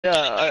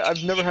Yeah,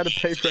 I've never had to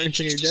pay for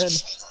anything again.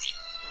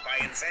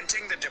 By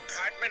inventing the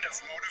Department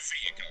of Motor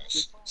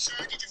Vehicles. Sir,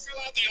 did you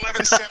fill out the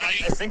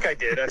 1170? I think I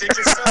did. Did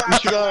you fill You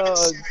out should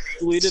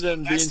the 1170? delete it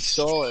and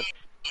reinstall it.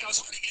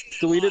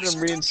 Delete it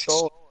and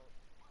reinstall it.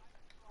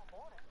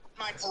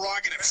 My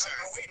prerogative, sir.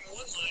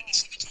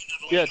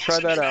 Yeah, try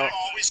that out.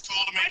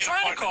 I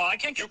tried to call. I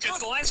can't get through.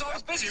 The line's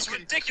always busy. It's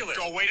ridiculous.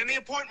 Go wait in the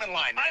appointment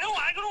line. I don't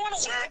want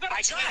to wait.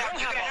 I don't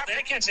have all day.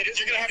 I can't say this.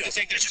 You're going to have to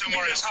take this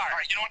somewhere else. All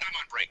right, you know what? I'm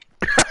on break.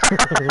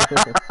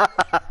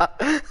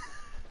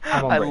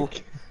 I'm on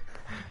break.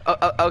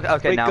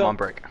 Okay, Wait, now I'm on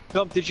break.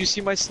 Gump, did you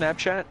see my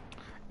Snapchat?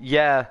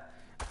 Yeah,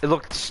 it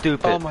looked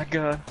stupid. Oh my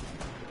god.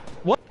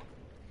 What?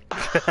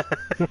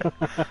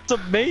 It's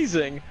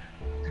amazing.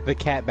 The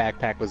cat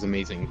backpack was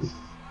amazing.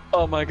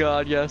 Oh my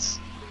god, yes.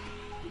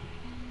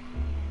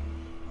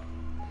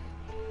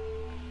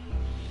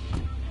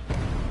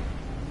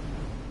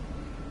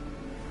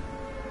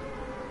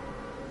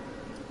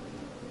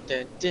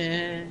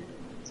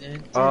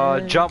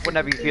 Jump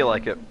whenever you feel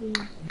like it.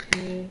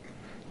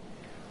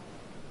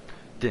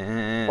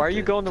 Why are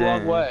you going the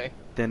wrong way?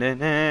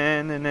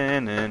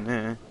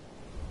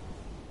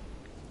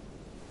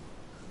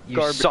 You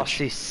Garbage.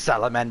 saucy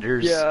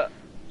salamanders.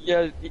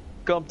 Yeah,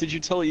 Gump, did you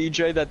tell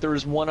EJ that there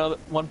was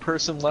one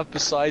person left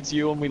besides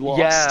you and we lost?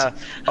 Yeah.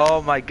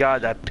 Oh my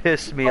god, that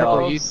pissed me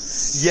Oh, off.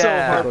 so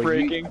Yeah.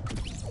 heartbreaking.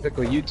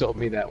 Pickle, you told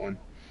me that one.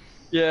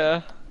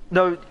 Yeah.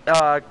 No,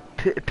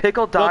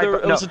 Pickle died. Well,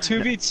 it was a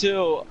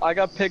 2v2. I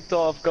got picked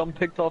off. Gump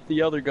picked off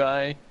the other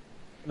guy, and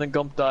then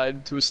Gump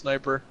died to a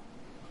sniper.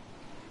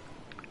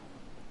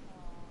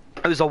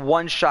 It was a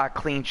one-shot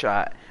clean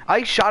shot.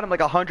 I shot him like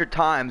 100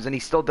 times and he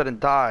still didn't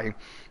die.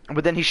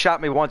 But then he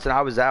shot me once and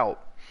I was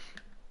out.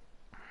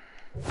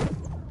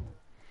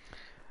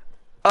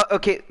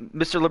 Okay,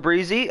 Mr.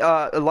 Labreezy,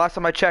 last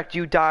time I checked,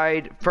 you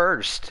died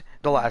first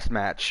the last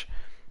match.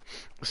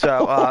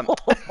 So,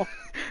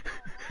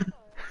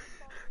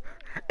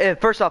 and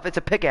first off, it's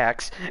a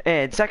pickaxe,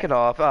 and second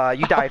off,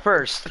 you died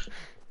first.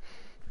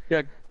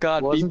 Yeah,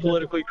 God, be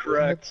politically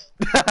correct.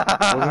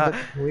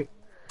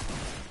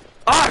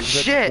 Oh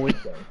shit!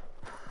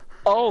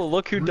 Oh,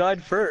 look who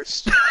died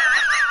first.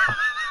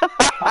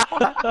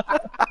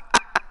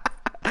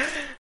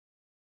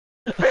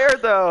 Fair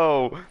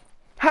though.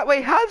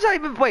 Wait, how does that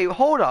even? Wait,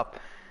 hold up.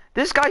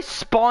 This guy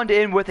spawned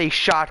in with a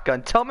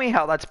shotgun. Tell me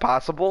how that's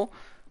possible.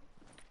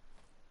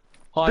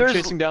 Oh, I'm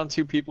chasing down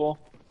 2 people.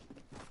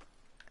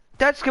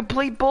 That's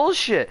complete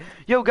bullshit.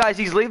 Yo, guys,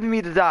 he's leaving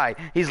me to die.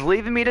 He's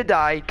leaving me to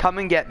die. Come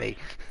and get me.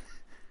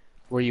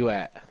 Where you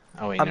at?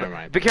 Oh wait, never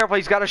mind. Be careful.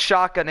 He's got a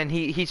shotgun, and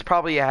he's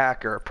probably a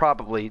hacker.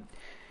 Probably.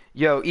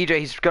 Yo, EJ,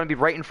 he's gonna be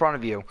right in front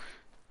of you.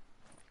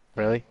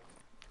 Really?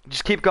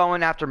 Just keep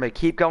going after me.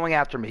 Keep going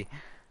after me.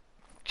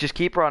 Just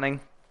keep running.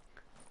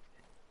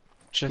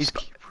 Just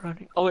keep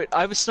running. Oh wait,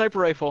 I have a sniper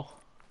rifle.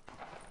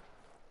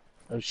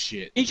 Oh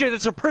shit. EJ,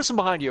 there's a person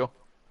behind you.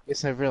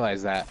 Yes, I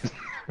realized that.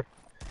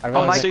 I Oh my!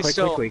 realized that quite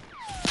quickly.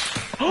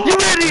 You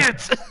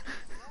idiots!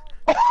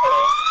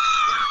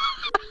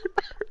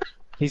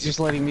 He's just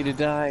letting me to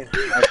die.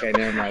 Okay,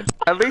 never mind.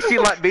 At least he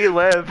let me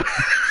live.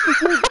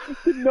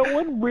 Did no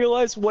one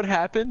realize what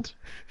happened?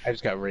 I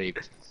just got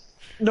raped.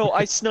 No,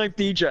 I sniped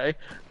DJ.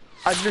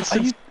 I missed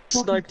him.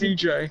 Sniped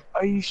DJ.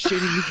 Are you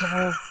shitting me,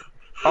 Kyle?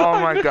 Oh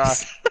my god.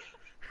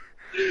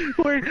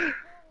 Wait.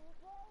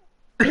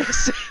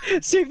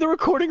 Save the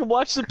recording and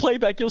watch the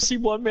playback. You'll see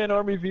One Man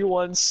Army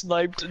V1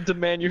 sniped the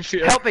man you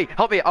fear. Help me!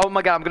 Help me! Oh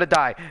my god, I'm gonna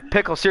die.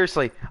 Pickle,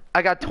 seriously.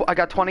 I got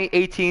 20,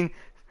 18.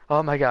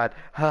 Oh my god.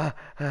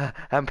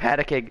 I'm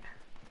panicking.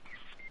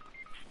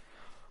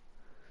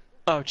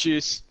 Oh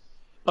jeez.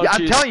 Oh, Yeah,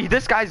 I'm telling you,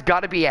 this guy's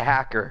gotta be a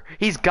hacker.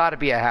 He's gotta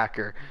be a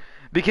hacker.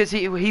 Because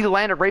he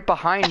landed right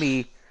behind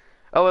me.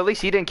 Oh, at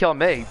least he didn't kill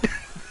me.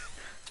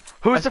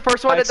 Who's the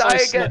first one to die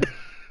again?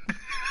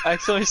 I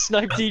accidentally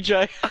sniped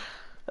DJ.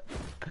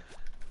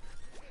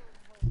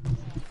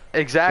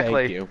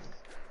 Exactly. Thank you.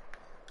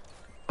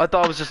 I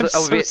thought it was just. I'm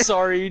so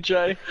sorry,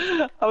 EJ.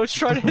 I was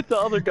trying to hit the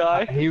other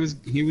guy. He was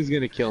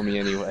gonna kill me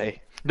anyway.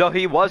 No,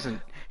 he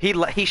wasn't. He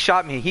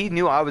shot me. He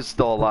knew I was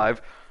still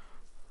alive.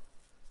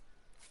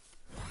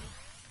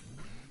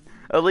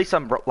 At least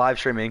I'm live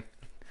streaming.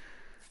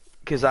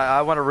 Cause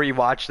I want to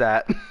rewatch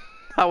that.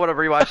 I want to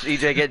rewatch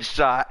EJ get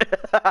shot.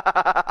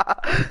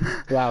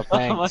 Wow,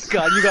 thanks. Oh my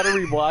god, you gotta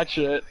rewatch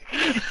it.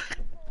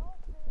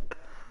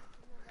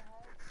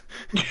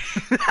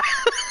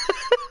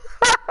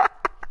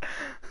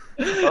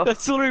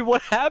 That's literally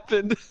what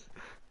happened.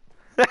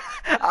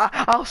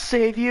 I'll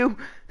save you.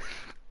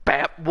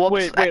 Bam.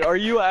 Whoops. Wait, are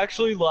you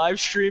actually live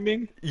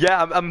streaming?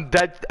 Yeah, I'm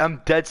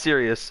dead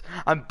serious.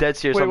 I'm dead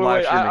serious. Wait, I'm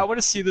live streaming. I want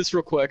to see this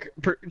real quick.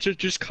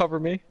 Just cover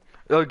me.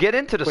 Oh, get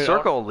into the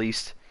circle at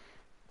least.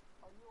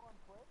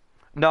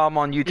 No, I'm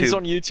on YouTube. He's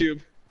on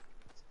YouTube.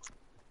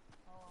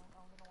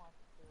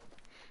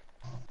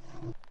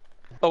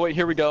 Oh wait,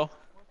 here we go.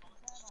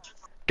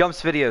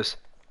 Gumps videos.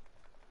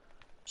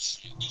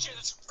 EJ,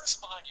 there's a person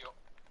behind you.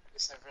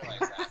 Yes, I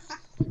realized that.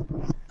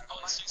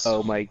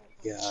 Oh my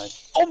god.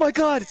 Oh my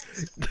god!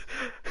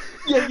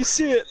 Yeah, you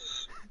see it.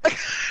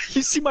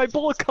 You see my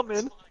bullet come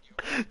in.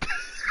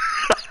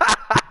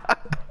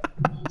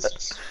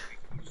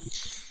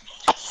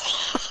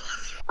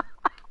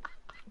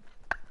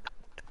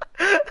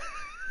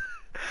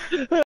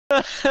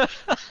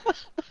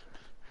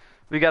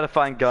 We gotta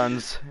find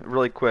guns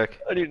really quick.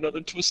 I need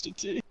another Twisted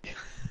Tea.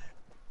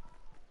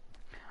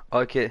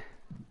 Okay.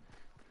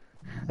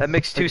 That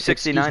makes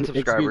 269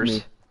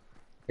 subscribers.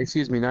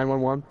 Excuse me,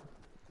 911?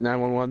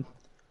 911?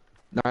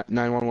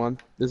 911?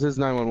 This is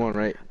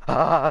 911,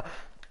 right?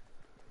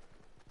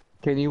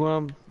 Can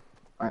you,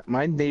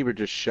 my neighbor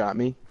just shot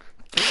me.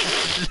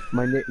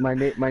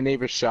 My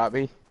neighbor shot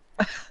me.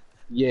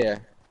 Yeah.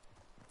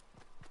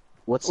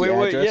 What's the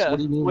address? Wait, yeah. What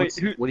do you mean? Wait,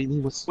 what do you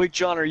mean? Wait,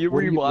 John, are you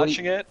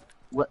rewatching it?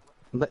 What?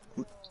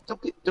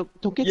 Don't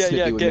get Yeah,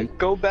 snippy with me.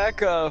 go back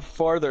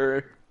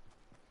farther.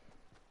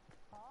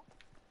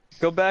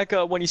 Go back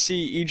when you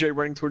see EJ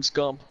running towards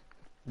Gump.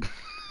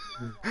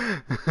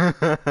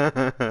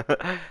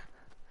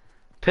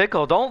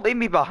 Pickle, don't leave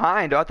me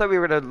behind. I thought we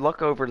were gonna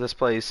look over this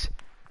place.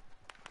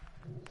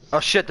 Oh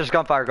shit, there's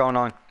gunfire going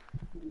on.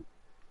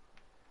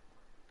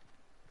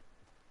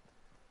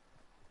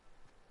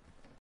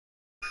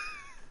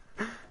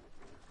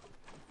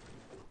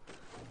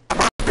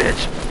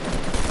 Bitch!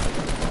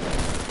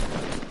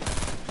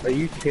 Are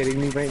you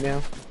kidding me right now?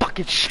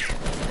 Fucking shit.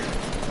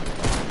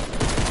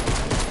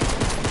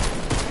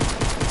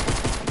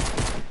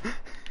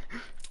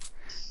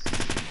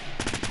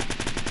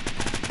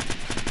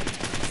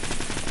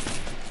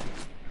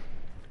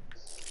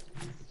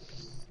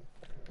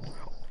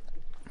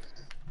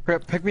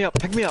 Pick me up,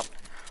 pick me up.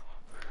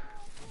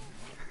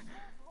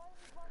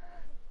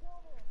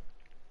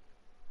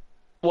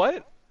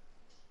 What?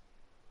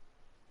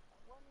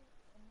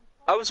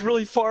 I was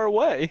really far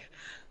away.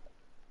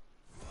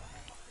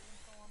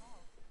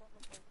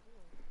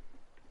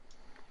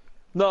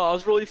 No, I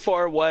was really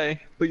far away,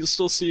 but you'll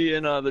still see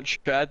in the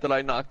chat that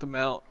I knocked him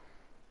out.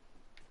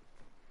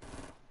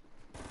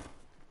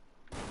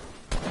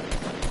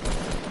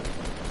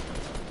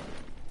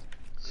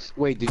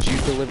 Wait, did you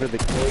deliver the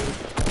kill?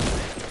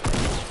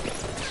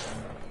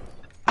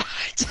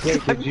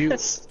 Wait, did you?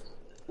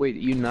 Wait,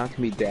 you knocked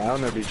me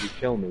down or did you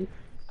kill me?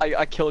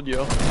 I killed you.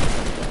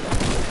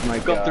 My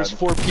Gump, God. there's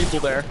 4 people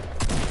there.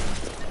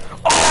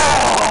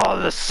 Oh,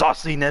 the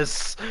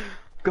sauciness.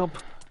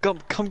 Gump,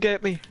 come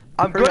get me.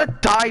 I'm Hurry gonna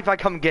die if I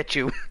come get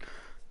you.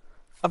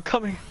 I'm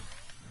coming.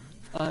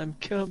 I'm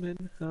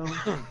coming home.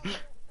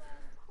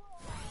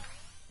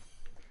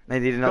 I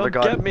need another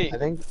Gump, gun. get me.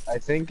 I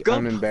think Gump.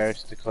 I'm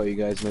embarrassed to call you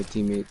guys my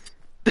teammates.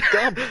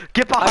 Gump.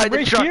 Get behind I'm the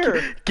right truck.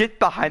 here. Get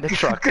behind the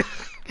truck.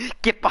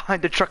 Get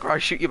behind the truck or I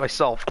shoot you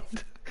myself.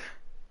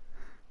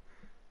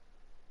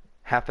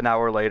 Half an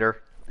hour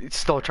later, it's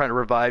still trying to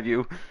revive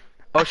you.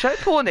 Oh, should I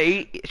pull an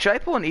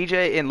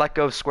EJ and let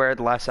go of square at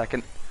the last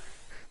second?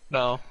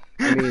 No.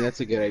 I mean, that's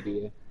a good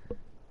idea.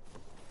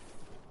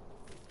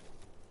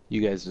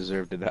 You guys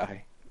deserve to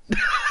die.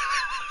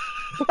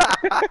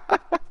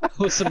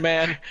 Listen,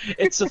 man,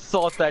 it's a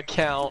thought that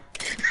count.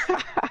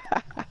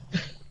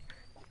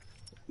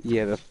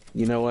 Yeah,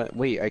 you know what?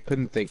 Wait, I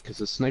couldn't think because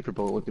a sniper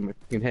bullet went through my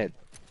fucking head.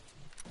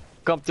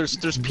 Gump,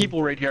 there's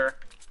people right here.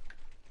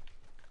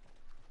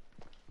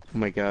 Oh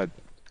my God.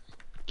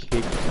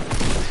 Kick.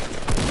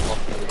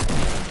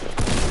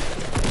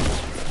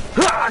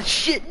 Ah,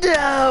 shit,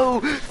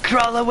 no!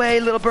 Crawl away,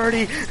 little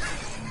birdie!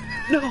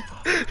 No.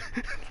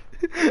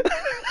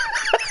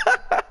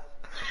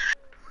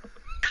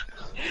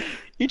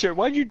 EJ,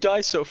 why'd you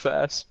die so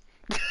fast?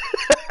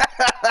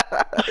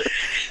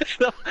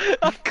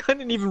 I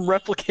couldn't even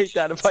replicate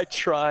that if I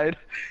tried.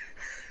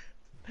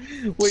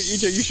 Wait,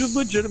 EJ, you should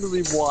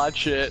legitimately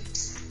watch it.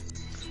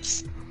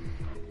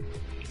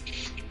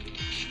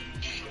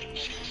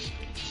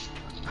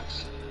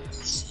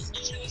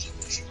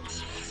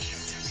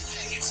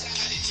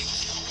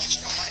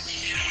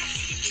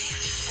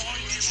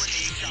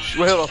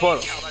 Wait, hold up.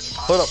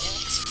 Hold up.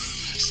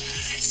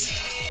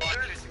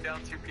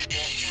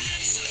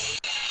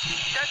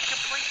 That's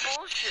complete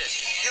bullshit.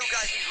 Yo,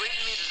 guys, he's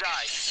leaving me to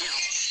die.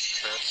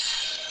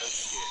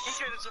 EJ,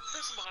 there's a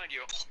person behind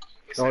you.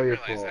 Oh, your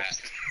fault.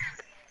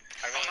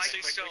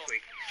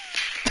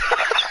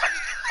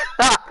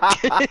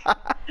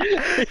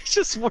 It's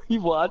just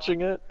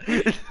rewatching it.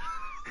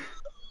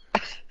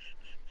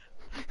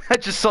 I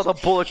just saw the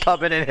bullet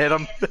come in and hit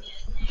him.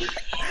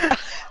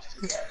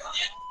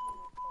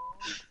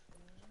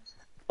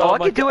 Oh, I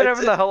my can do God,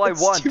 whatever the hell I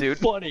it's want, too dude.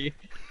 Funny.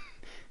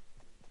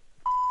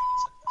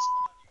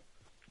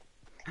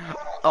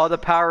 Oh, the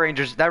Power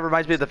Rangers. That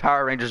reminds me of the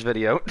Power Rangers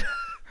video.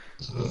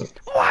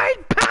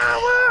 White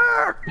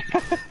power!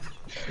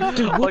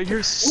 Oh,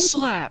 you're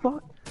slap.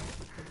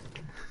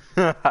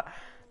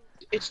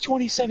 It's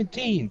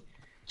 2017.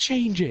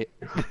 Change it.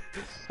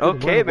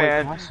 Okay,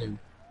 man.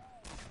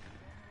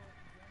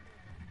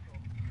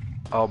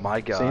 Oh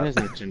my God. Santa's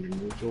not gender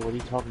neutral. What are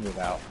you talking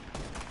about?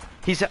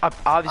 He's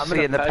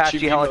obviously in the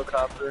Apache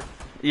helicopter.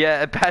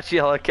 Yeah, Apache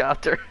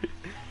helicopter.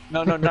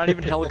 No, not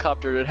even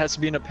helicopter. It has to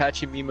be an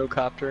Apache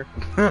Mimocopter.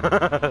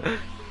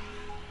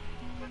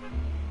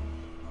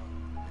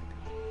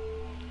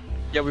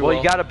 Yeah, we Well, will.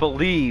 you gotta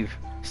believe.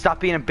 Stop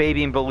being a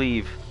baby and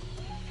believe.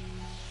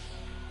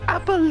 I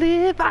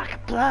believe I can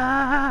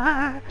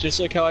fly. Just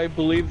like how I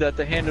believe that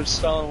the hand of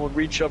Stalin would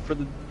reach up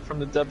from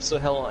the depths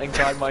of hell and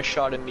guide my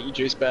shot into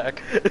EJ's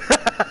back.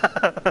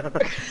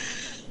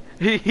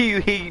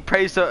 he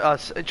prays to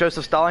us,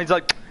 Joseph Stalin. He's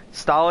like,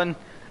 Stalin,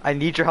 I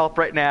need your help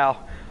right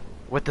now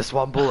with this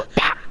one bullet.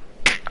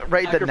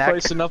 Right in the neck.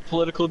 Sacrifice enough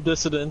political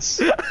dissidents.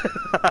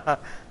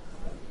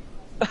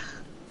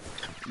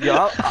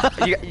 Yeah,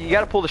 you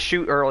gotta pull the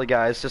shoot early,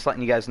 guys. Just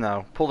letting you guys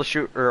know. Pull the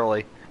shoot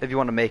early if you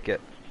want to make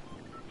it.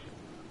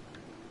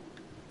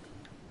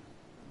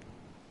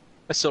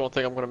 I still don't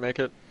think I'm gonna make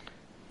it.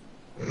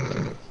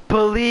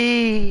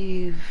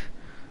 Believe.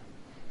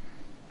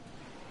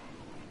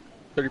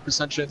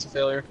 30% chance of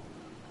failure.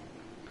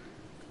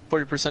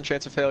 40%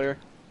 chance of failure.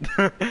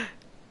 60%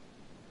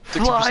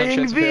 Flying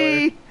chance of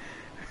failure. V.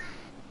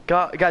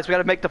 Guys, we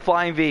gotta make the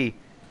flying V.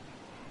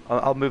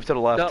 I'll move to the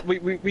left. No,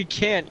 we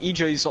can't.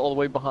 EJ's all the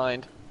way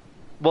behind.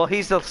 Well,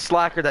 he's the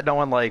slacker that no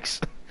one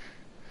likes.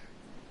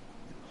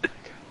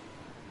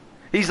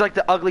 He's like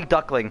the ugly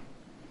duckling.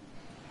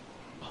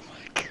 Oh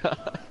my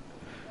god.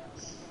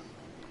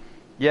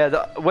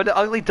 Yeah, when the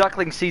ugly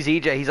duckling sees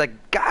EJ, he's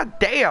like, God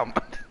damn!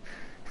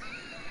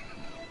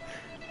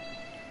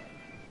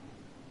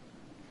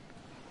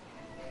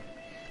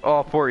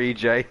 Oh, poor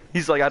EJ.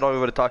 He's like, I don't even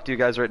want to talk to you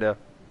guys right now.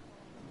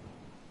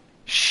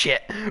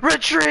 Shit!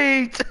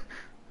 Retreat!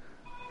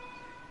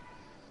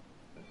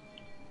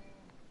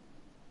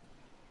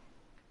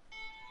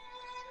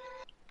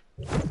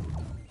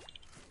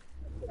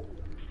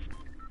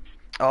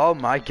 Oh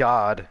my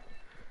god.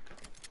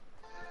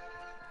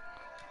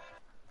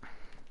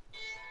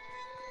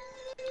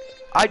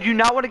 I do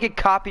not want to get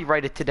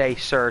copyrighted today,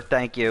 sir.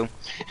 Thank you.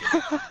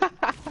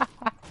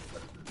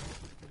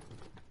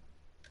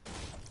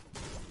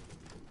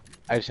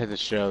 I just had to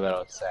show that I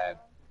was sad.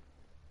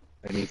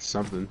 I need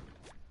something.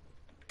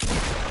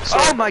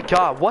 Oh my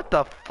god, what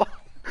the fuck?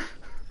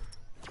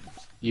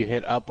 You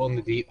hit up on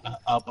the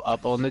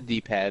up on the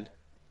D-pad,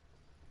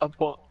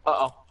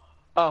 Oh.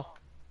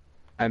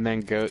 and then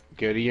go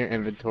to your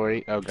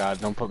inventory. Oh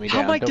god, don't put me How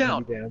down. am I Don't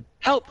down? put me down.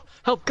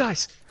 Help,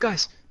 guys.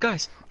 Help,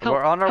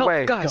 We're on our help,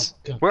 way. guys.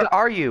 Go. Where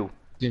are you?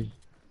 Dude.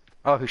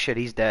 Oh shit,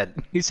 he's dead.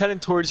 He's heading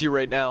towards you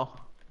right now.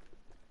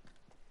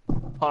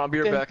 Hold on, I'll be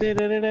right back.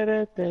 It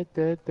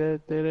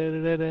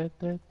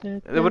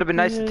It would have been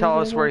nice to tell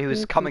us where he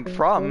was coming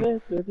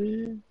from.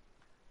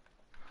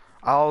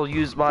 I'll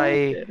use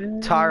my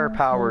tire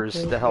powers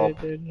to help.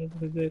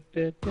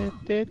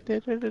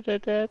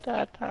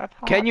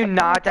 Can you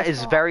not? That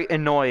is very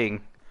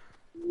annoying.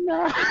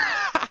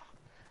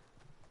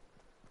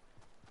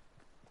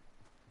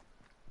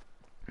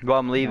 Well,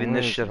 I'm leaving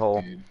this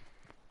shithole.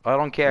 I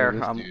don't care.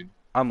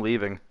 I'm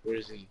leaving.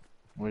 Where's he?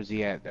 Where's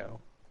he at though?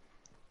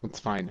 Let's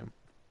find him.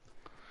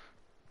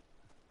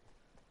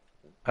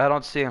 I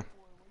don't see him.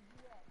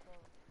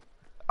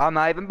 I'm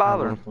not even I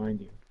bothering. will find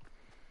you.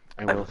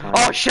 I will find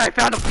Oh you. shit! I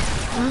found him.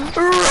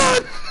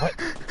 Run!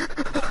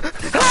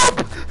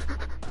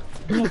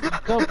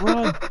 Help! Go,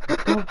 run!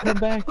 Don't come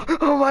back!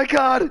 Oh my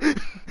god!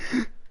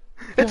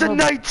 It's a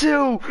night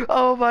too!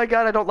 Oh my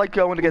god! I don't like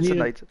going against the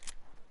night.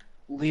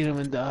 Lead him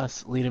into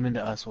us. Lead him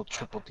into us. We'll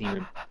triple team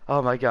him.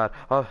 Oh my god.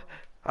 Oh,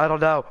 I don't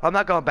know. I'm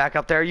not going back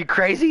up there. Are you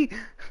crazy?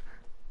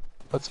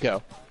 Let's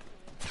go.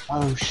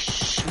 Oh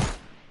shit.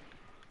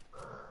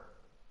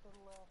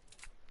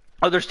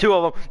 Oh, there's two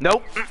of them.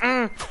 Nope.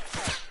 Mm-mm.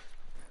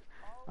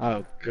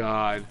 Oh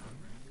god.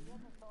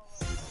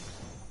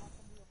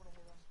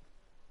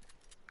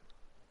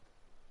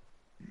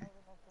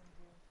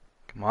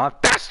 Come on,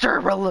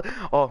 faster!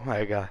 Oh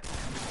my god.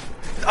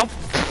 Oh,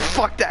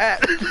 fuck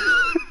that!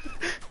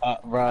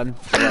 Run.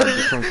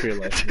 Just run for your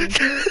life, man.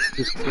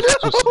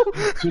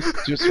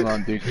 Just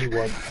run, dude. He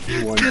won.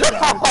 He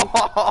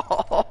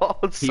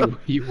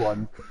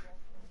won.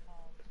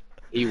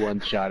 He one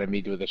shot at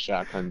me with a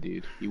shotgun,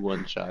 dude. He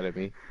one shot at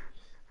me.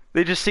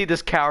 They just see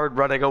this coward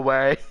running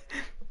away.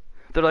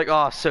 They're like,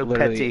 oh, so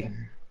Literally, petty.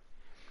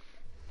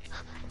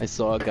 I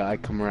saw a guy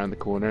come around the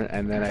corner,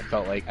 and then I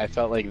felt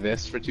like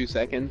this for 2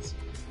 seconds.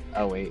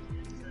 Oh wait.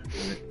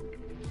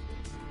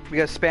 We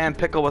got spam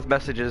Pickle with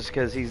messages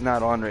because he's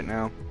not on right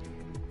now.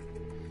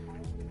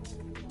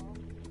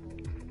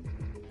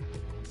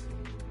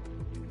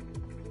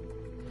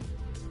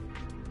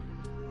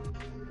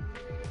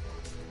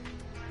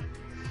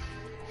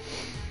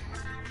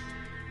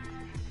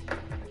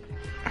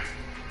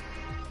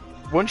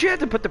 Wouldn't you have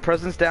to put the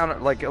presents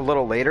down like a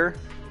little later,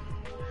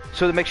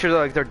 so to make sure that,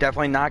 like they're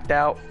definitely knocked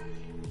out?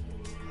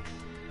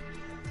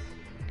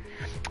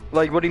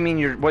 Like, what do you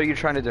mean? What are you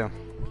trying to do?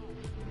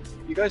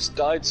 You guys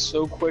died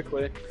so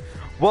quickly.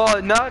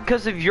 Well, not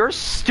because of your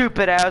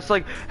stupid ass.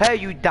 Like, hey,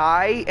 you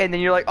die, and then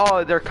you're like,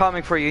 oh, they're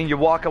coming for you, and you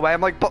walk away.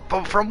 I'm like,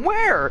 but from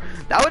where?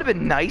 That would have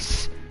been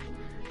nice.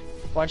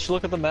 Why don't you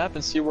look at the map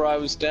and see where I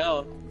was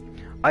down?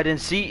 I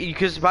didn't see,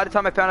 because by the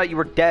time I found out you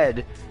were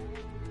dead.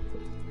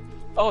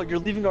 Oh, you're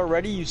leaving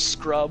already, you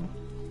scrub.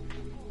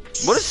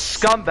 What is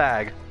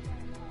scumbag?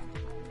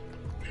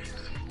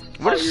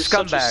 What is you're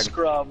such a scumbag?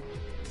 scrub.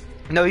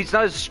 No, he's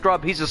not a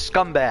scrub. He's a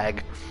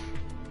scumbag.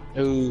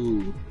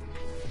 Ooh.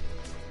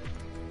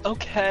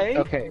 Okay.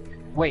 Okay.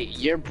 Wait,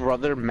 your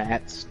brother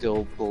Matt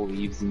still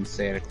believes in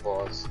Santa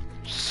Claus.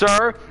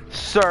 Sir,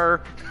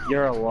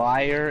 You're a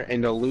liar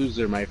and a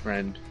loser, my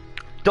friend.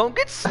 don't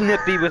get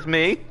snippy with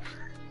me.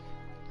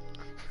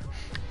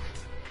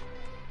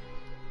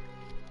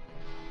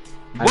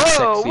 I'm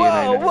sexy and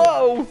I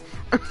know Whoa!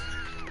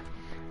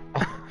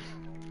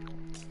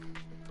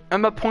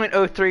 I'm a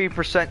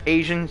 0.03%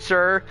 Asian,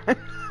 sir.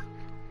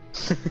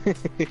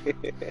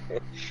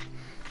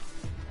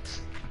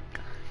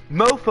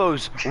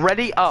 Mofos,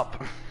 ready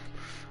up.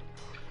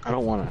 I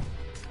don't wanna.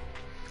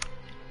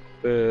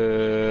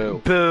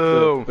 Boo.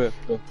 Boo.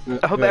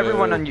 I hope Boo.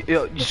 everyone on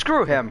you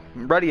screw him.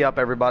 Ready up,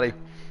 everybody.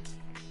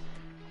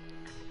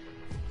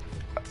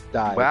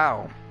 Die.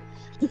 Wow,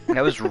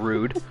 that was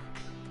rude.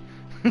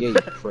 Yeah, you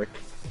prick.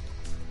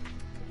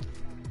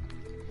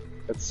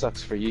 That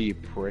sucks for you, you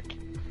prick.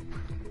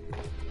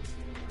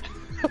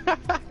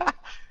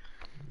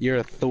 You're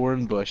a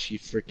thorn bush, you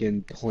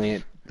freaking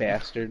plant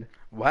bastard.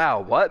 Wow,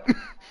 what?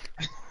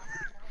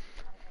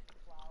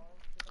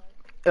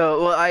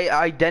 Well, I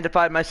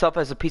identified myself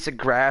as a piece of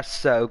grass,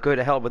 so go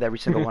to hell with every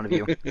single one of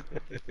you.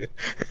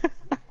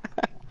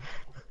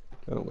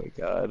 Oh my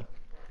god.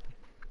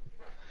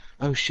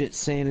 Oh shit,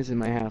 Santa's in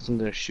my house. I'm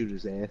gonna shoot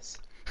his ass.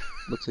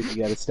 Looks like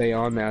you gotta stay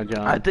on now,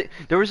 John. I think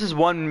there was this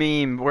one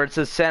meme where it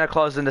says Santa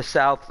Claus in the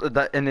South,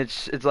 and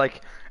it's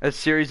like a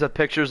series of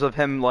pictures of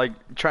him like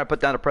trying to put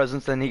down a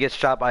presents, and he gets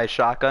shot by a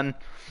shotgun.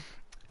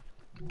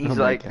 He's Oh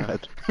my like,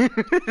 God.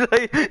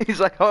 he's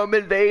like home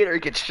invader,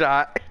 gets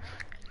shot.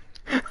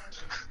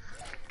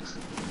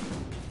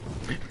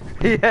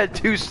 He had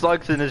 2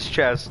 slugs in his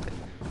chest.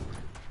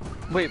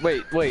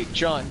 Wait,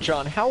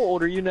 John, how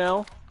old are you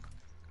now?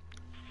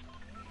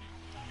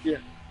 Yeah.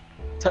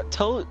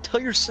 Tell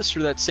your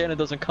sister that Santa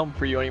doesn't come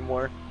for you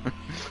anymore.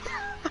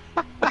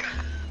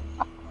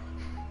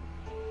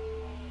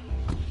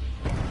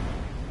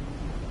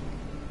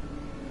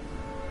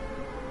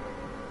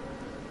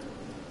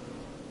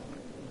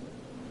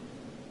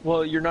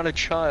 Well, you're not a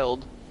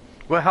child.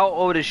 Well, how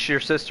old is your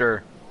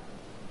sister?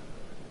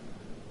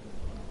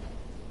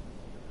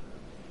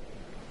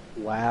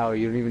 Wow,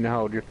 you don't even know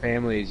how old your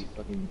family is, you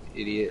fucking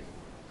idiot.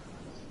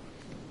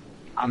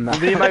 I'm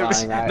not Me and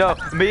lying.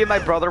 me and my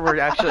brother were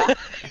actually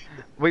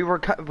we were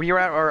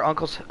at our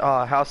uncle's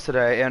house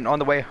today, and on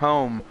the way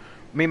home,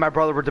 me and my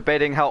brother were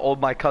debating how old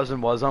my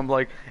cousin was. I'm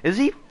like, is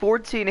he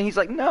 14? And he's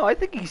like, no, I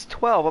think he's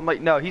 12. I'm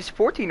like, no, he's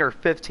 14 or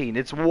 15.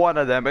 It's one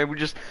of them. And we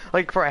just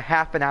like for a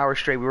half an hour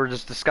straight, we were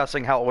just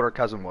discussing how old our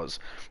cousin was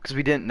because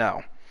we didn't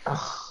know.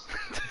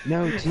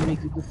 No, Timmy,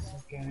 get the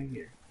fuck out of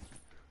here.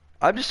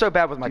 I'm just so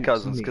bad with my Dude,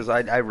 cousins Timmy. because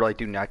I really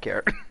do not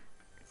care.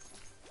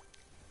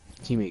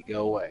 Teammate,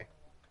 go away.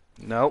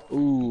 Nope,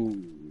 Ooh.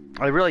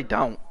 I really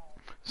don't.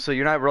 So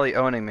you're not really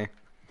owning me.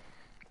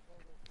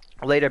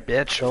 Later,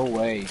 bitch. Go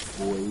away,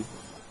 boy.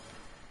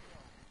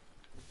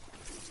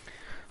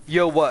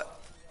 Yo,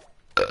 what?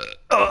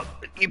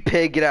 You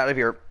pig, get out of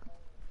here.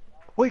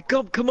 Wait,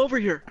 Gump, come over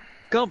here.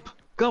 Gump,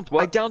 What?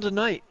 I downed a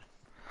knight.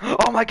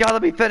 Oh my god,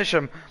 let me finish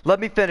him. Let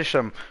me finish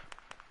him.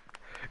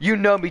 You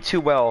know me too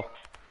well.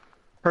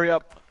 Hurry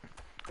up.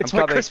 It's I'm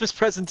my coming. Christmas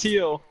present to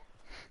you.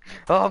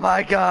 Oh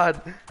my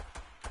god.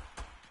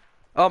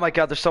 Oh my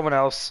god, there's someone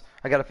else.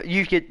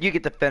 You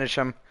get to finish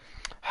him.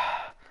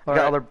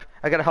 Alright.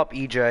 I gotta help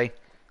EJ.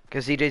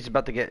 Because EJ's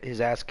about to get his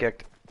ass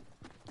kicked.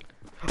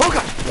 Oh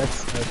god!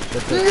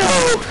 That's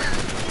No!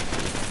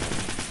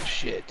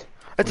 shit.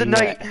 It's a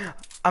Where you knight.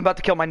 at? I'm about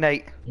to kill my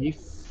knight. Are you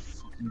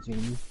fucking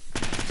kidding me?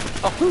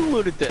 Oh, who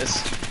looted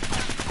this?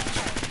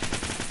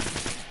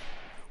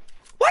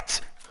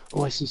 What?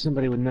 Oh, I see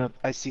somebody with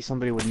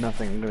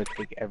nothing. I'm gonna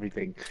take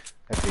everything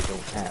that they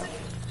don't have.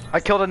 I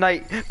killed a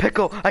knight.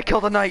 Pickle, I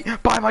killed a knight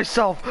by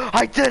myself.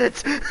 I did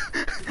it!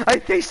 I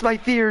faced my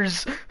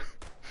fears.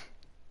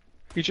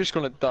 You're just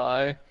gonna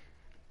die.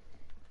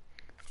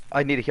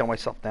 I need to heal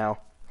myself now.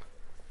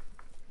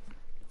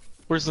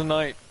 Where's the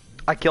knight?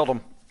 I killed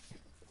him.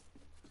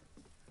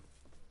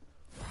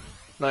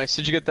 Nice.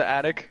 Did you get the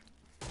attic?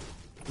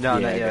 No, yeah,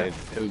 not I yet.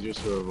 did. It was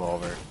just a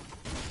revolver.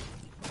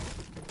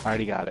 I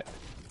already got it.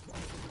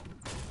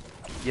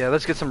 Yeah,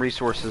 let's get some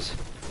resources.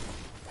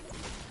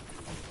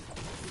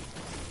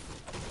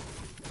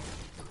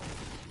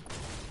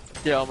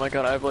 Yeah, oh my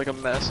god, I have like a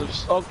massive...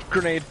 Oh,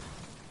 grenade.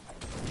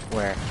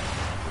 Where?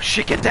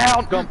 Shit, get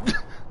down! Gump.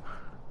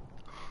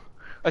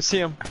 I see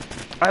him.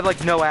 I have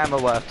like no ammo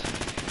left.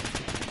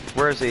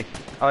 Where is he?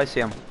 Oh, I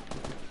see him.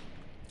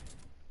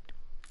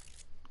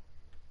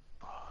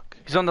 Fuck.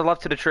 He's on the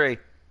left to the tree.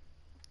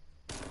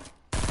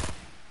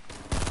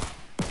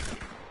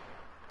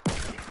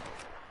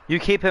 You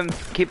keep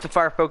the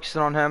fire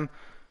focusing on him.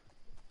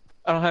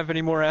 I don't have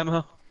any more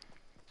ammo.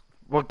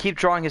 Well, keep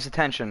drawing his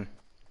attention.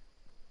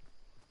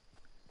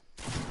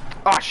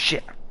 Oh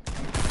shit!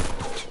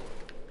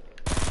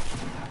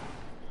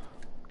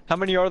 How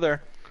many are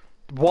there?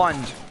 One.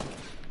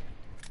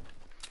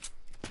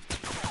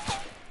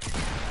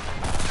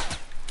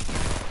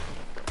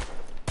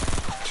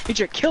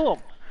 EJ, kill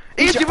him!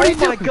 EJ, what are you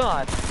oh my doing?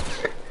 god!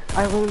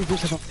 I literally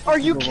just have a fucking Are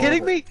you revolver.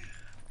 kidding me?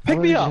 Pick I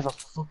me literally up. have a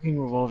fucking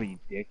revolver, you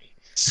dick.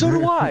 So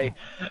do I.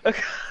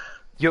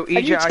 Yo,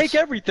 And you EJ, take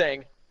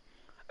everything.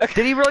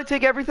 did he really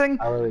take everything?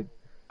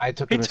 I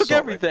took He an took assault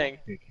everything.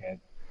 rifle, dickhead.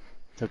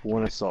 Took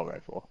one assault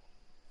rifle.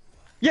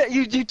 Yeah,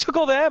 you took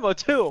all the ammo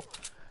too.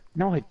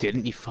 No, I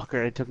didn't, you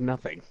fucker. I took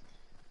nothing.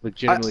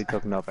 Legitimately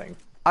took nothing.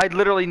 I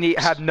literally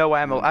have no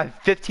ammo. I have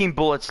 15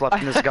 bullets left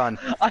in this gun.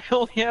 I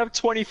only have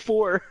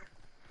 24.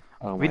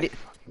 Oh We my need-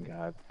 fucking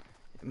god.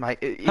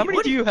 How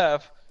many do you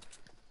have?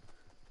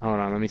 Hold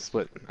on, let me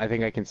split. I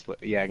think I can split.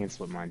 Yeah, I can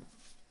split mine.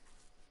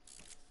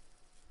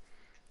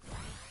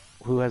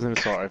 Who has an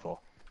assault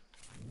rifle?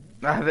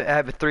 I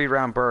have a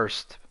 3-round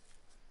burst.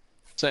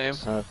 Same.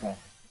 Okay.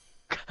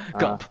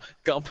 Gump.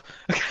 Gump.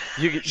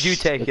 You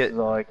take This it. is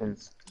all I can.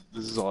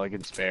 This is all I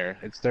can spare.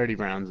 It's 30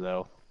 rounds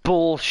though.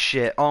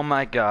 Bullshit. Oh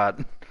my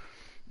god.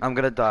 I'm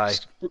gonna die.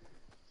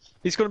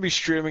 He's gonna be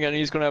streaming and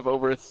he's gonna have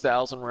over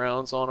 1,000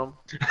 rounds on him.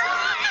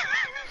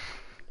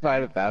 If I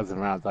had 1,000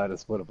 rounds, I'd have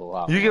split up a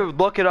lot. You more. can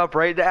look it up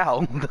right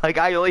now. Like,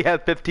 I only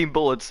have 15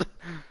 bullets.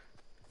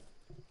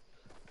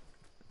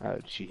 Oh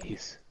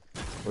jeez.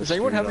 Does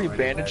anyone have any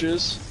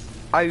bandages?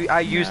 I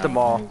used them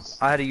all. Nice.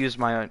 I had to use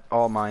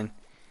all mine.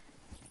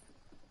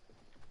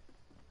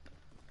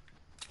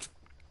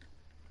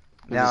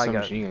 Now I got.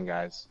 machine gun,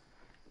 guys.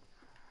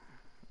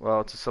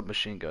 Well, it's a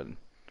submachine gun.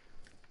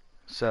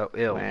 So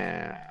ill.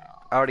 Wow.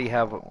 I already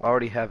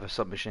have a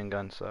submachine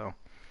gun. So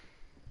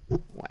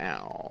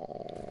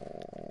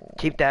Wow.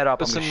 keep that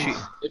up. I'm Listen, gonna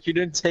shoot. if you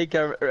didn't take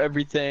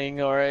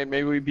everything, alright,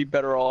 maybe we'd be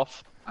better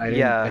off.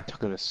 Yeah. I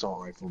took an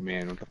assault rifle,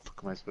 man. What the fuck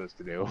am I supposed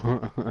to do?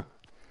 You're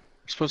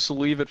supposed to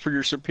leave it for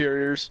your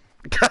superiors.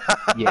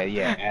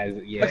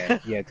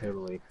 yeah,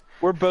 totally.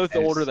 We're both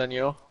As- older than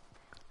you.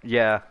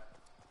 Yeah.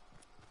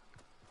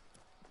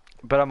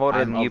 But I'm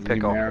older than you,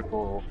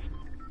 Pickle.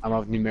 I'm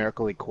of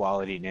numerical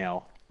equality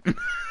now.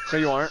 No,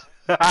 you aren't.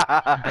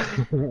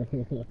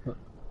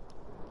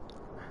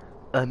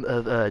 I'm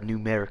of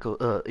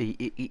numerical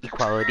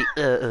equality.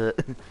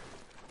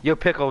 Yo,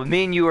 Pickle,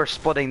 me and you are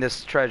splitting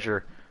this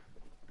treasure.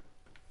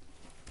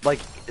 Like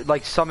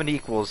summon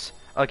equals.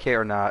 Okay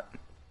or not?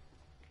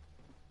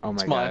 Oh my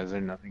It's god, mine. is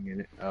there nothing in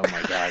it? Oh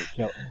my god.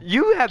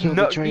 You have Kill the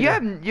no. You traitor.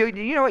 have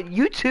you know what?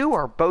 You two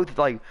are both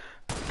like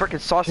freaking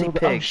saucy Oh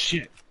pigs.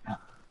 shit.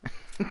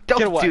 Don't,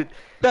 Get away. dude.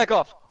 Back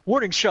off.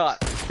 Warning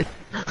shot.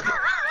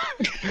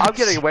 I'm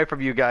getting away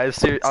from you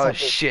guys. Oh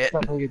shit.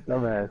 Stop being a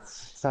dumbass.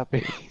 Stop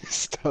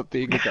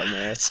being a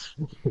dumbass.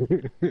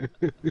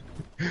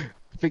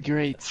 Figure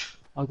eights.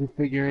 I'll do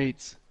figure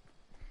eights.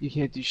 You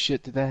can't do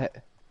shit to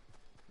that.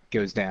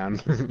 Goes down.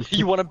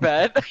 You want to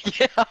bet?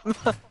 Yeah.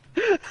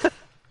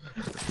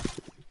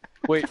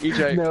 Wait,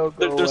 EJ. No,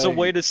 go there's a away.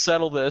 way to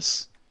settle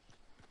this.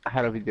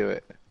 How do we do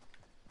it?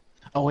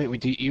 Oh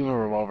wait, you have a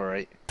revolver,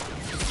 right?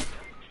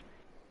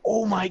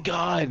 Oh my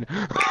god!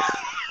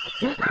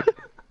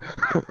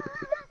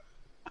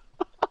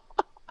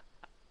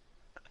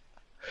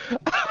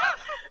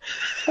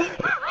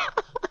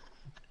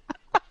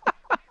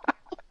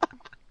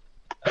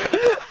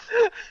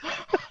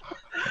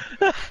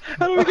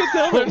 How do we get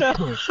down there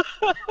now?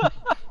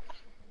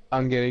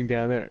 I'm getting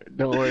down there.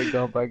 Don't worry,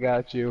 Gump. I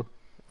got you.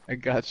 I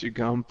got you,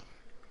 Gump.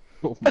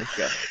 Oh my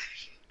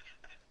gosh.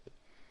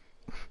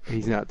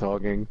 He's not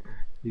talking.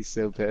 He's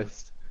so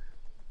pissed.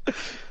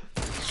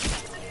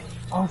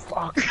 Oh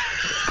fuck.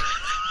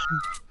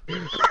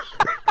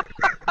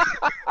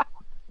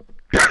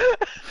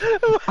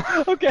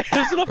 Okay,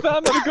 there's enough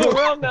ammo to go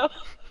around now.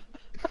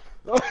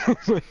 Oh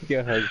my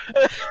god.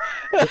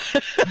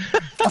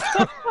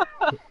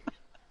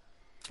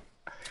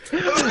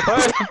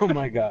 Oh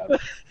my god.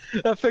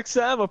 That fixed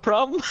the ammo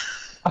problem.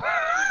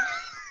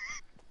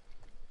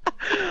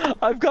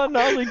 I've gotten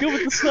oddly good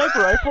with the sniper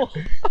rifle.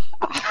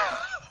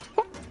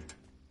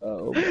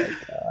 Oh my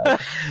god.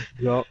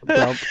 Gump,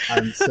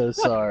 I'm so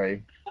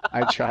sorry.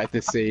 I tried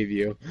to save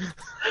you.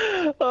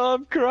 Oh,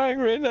 I'm crying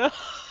right now.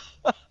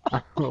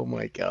 Oh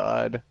my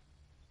god.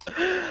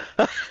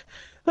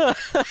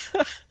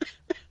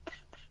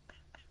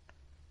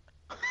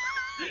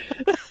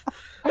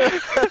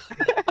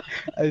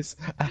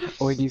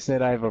 When you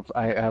said I have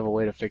a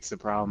way to fix the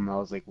problem, I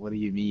was like, what do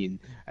you mean?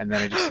 And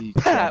then I just see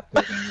Pap.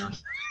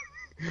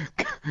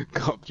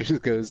 Gump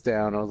just goes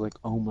down. I was like,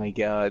 oh my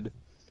god.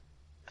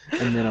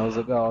 And then I was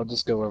like, oh, I'll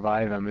just go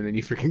revive him, and then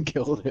you freaking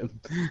killed him.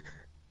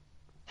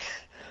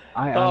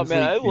 I Oh honestly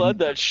man, I didn't- led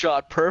that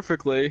shot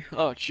perfectly.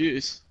 Oh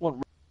jeez,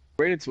 went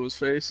right into his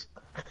face.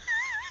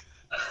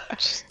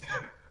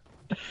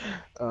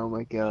 Oh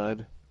my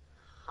god.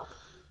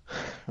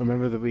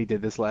 Remember that we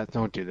did this last.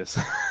 Don't do this.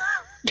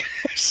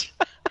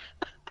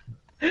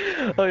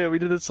 Oh yeah, we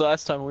did this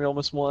last time and we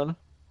almost won.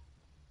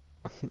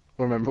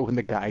 Remember when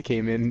the guy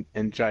came in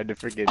and tried to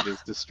freaking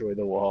just destroy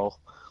the wall?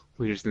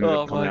 We just ended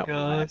Oh up coming my out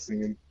God.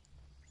 blasting him.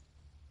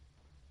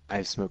 I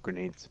have smoke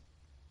grenades.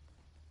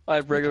 I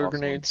have regular Awesome.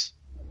 grenades.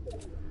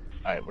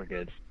 Alright, we're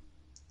good.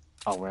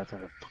 Oh, we're at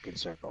the fucking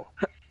circle.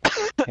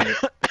 Hey,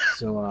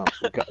 so,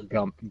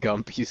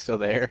 Gump, you still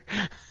there?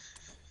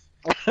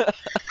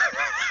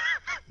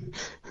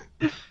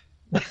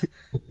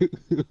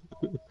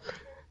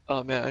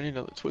 Oh man, I need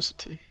another twisted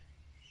tea.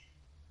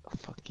 Oh,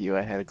 fuck you,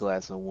 I had a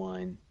glass of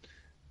wine.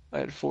 I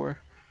had 4.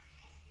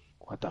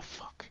 What the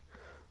fuck?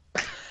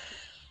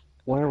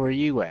 Where were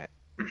you at?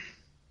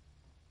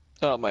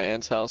 Oh, my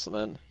aunt's house and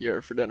then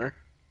here for dinner.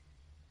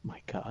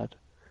 My god.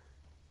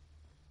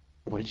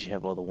 Where did you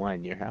have all the wine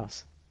in your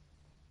house?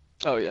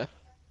 Oh yeah.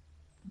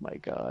 My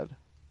god.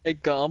 Hey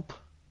Gump.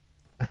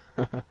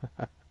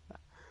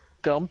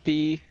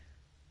 Gumpy.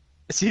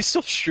 Is he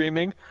still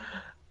streaming?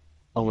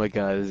 Oh my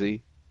god, is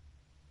he?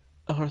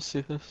 I wanna see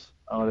this.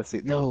 I wanna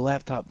see. No,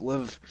 laptop,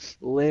 live.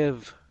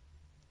 Live.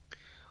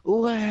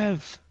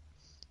 Live!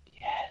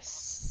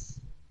 Yes.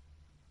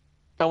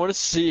 I wanna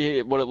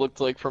see what it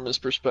looked like from his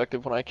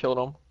perspective when I killed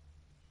him.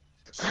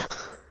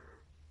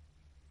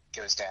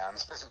 Goes down.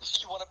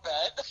 You want to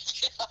bet?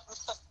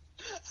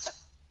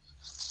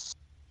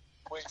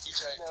 Wait,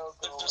 EJ,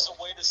 there's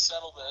a way to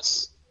settle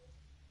this.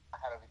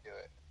 How do we do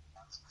it?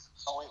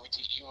 Oh wait, we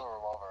teach you a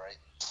revolver, right?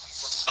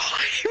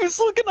 He was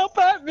looking up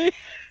at me.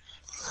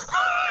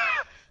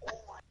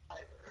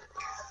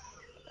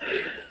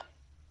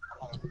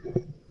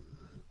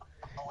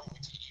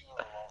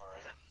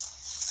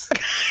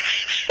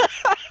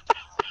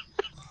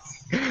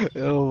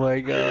 Oh my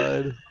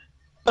god.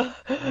 Oh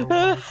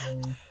my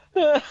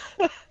god.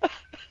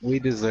 We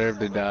deserve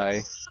to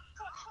die.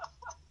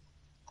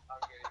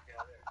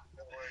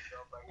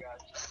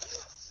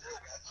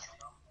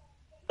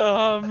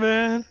 Oh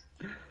man.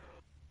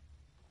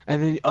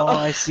 And then, oh,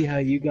 I see how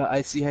you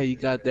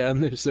got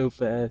down there so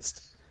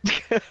fast.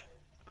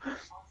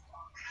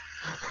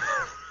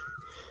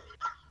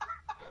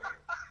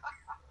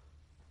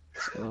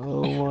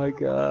 Oh my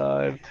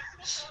god.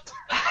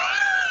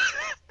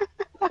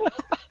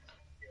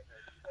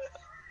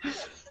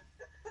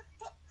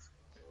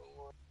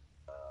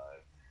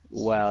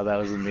 Wow, that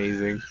was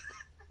amazing.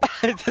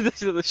 I did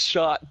this with a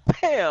shot.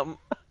 Bam!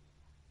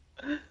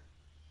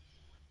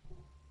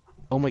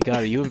 Oh my god,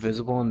 are you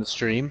invisible on the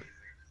stream?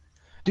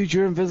 Dude,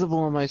 you're invisible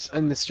on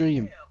the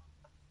stream.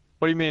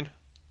 What do you mean?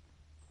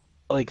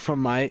 Like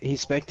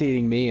he's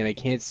spectating me and I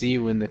can't see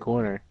you in the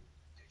corner.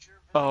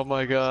 Oh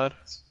my god.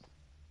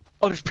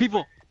 Oh, there's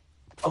people!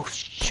 Oh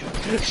shit.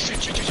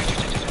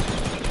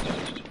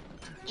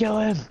 Kill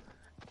him!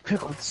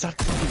 Pickle, stop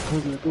fucking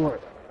closing the door.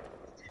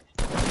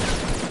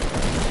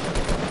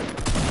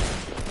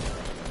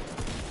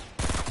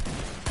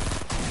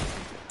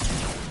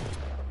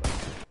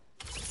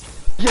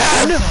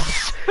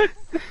 Yes!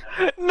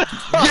 No!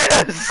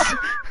 Yes!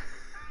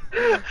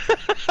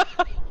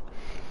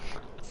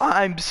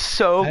 I'm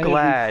so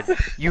glad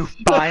you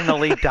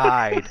finally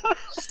died.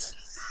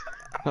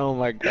 Oh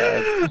my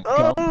god.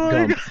 Oh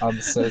my Gump,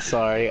 I'm so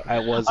sorry.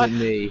 It wasn't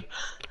me.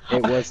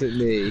 It wasn't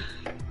me.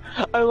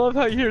 I love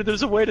how here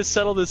there's a way to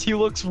settle this. He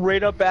looks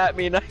right up at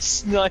me and I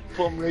snipe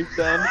him right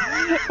then.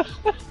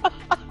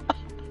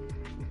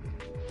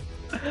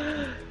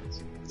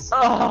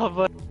 Oh,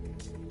 but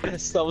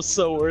yes, that was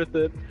so worth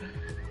it.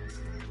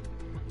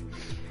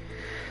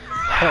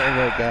 Oh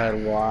my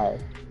god, why?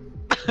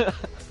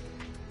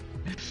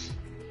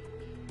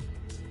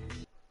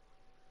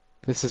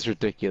 This is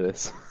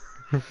ridiculous.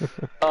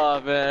 Oh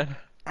man.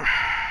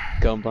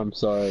 Gump, I'm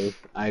sorry.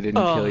 I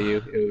didn't kill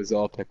you. It was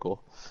all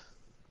Pickle.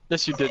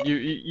 Yes, you did.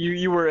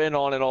 You were in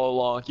on it all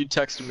along. You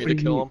texted me to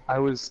kill him. I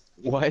was...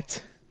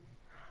 What?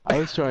 I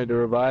was trying to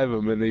revive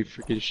him and they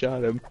freaking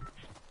shot him.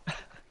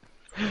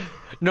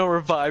 No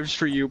revives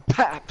for you,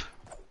 pap!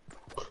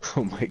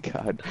 Oh my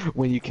god.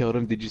 When you killed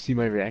him, did you see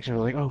my reaction? I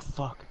was like, oh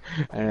fuck.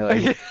 And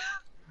I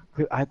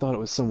I thought it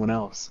was someone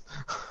else.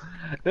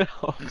 No.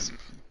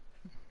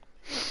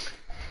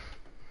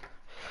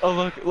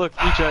 Oh look,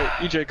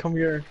 EJ, come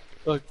here.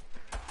 Look.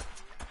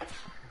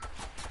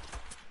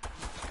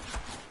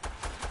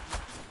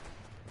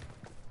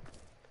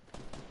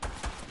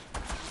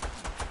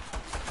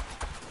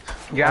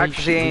 Your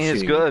accuracy ain't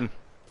as good.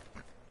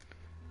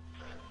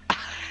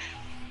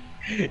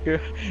 You're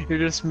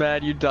just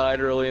mad you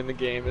died early in the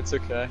game. It's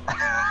okay.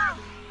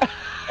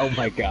 Oh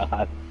my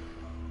god.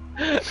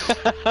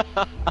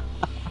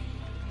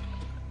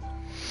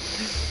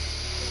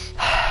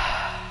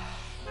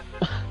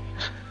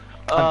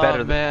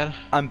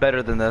 I'm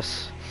better than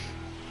this.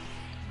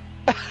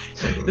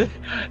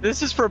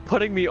 This is for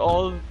putting me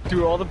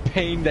through all the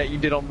pain that you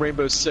did on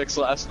Rainbow Six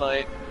last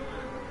night.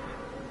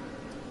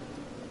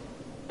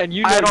 And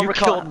you know you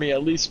killed me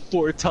at least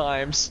 4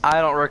 times.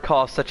 I don't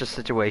recall such a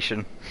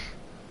situation.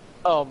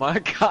 Oh my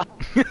god.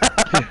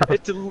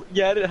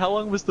 How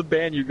long was the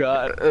ban you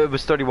got? It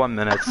was 31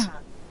 minutes.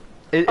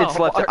 It's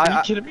left. Are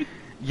you kidding me?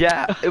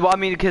 Yeah, well, I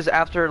mean, because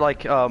after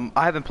like I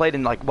haven't played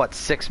in like what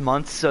 6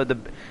 months, so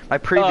my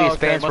previous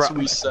bans were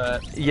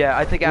reset. Yeah,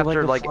 I think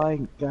after like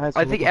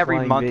I think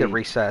every month bee. it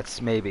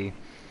resets maybe.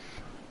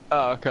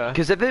 Oh, okay.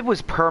 Because if it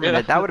was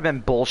permanent, that would have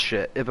been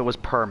bullshit. If it was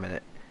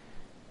permanent.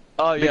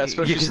 Oh yeah,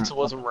 especially since it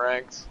wasn't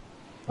ranked.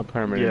 A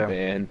permanent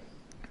ban.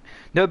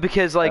 No,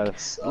 because like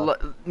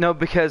no,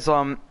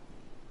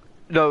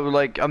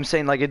 like I'm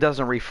saying like it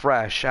doesn't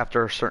refresh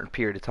after a certain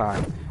period of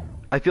time.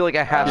 I feel like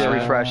it has to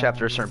refresh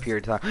after a certain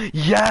period of time.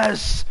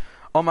 Yes!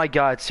 Oh my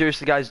god,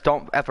 seriously guys,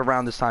 don't F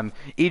around this time.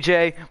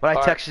 EJ, when I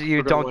Alright, texted you,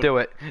 we're gonna don't win. do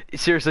it.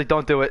 Seriously,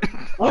 don't do it.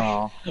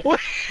 Oh.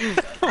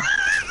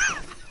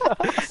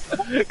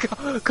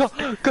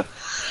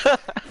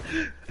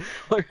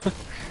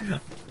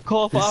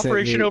 Call for Just sent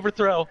Operation me-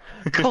 Overthrow.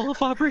 Call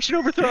for Operation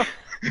Overthrow.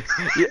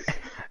 Yeah.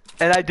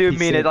 And I do He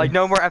mean said- it. Like,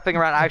 no more effing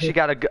around. I actually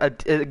got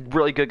a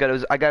really good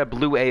gun. I got a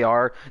blue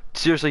AR.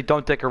 Seriously,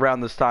 don't dick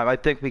around this time. I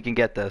think we can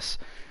get this.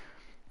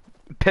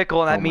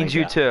 Pickle, and that Oh my means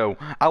you God. too.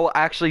 I will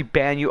actually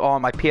ban you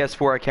on my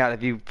PS4 account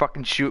if you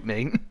fucking shoot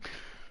me.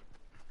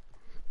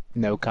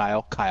 No,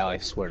 Kyle. Kyle, I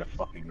swear to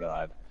fucking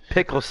God.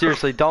 Pickle,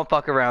 seriously, don't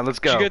fuck around. Let's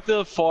Did go. you get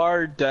the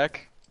far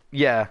deck?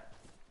 Yeah.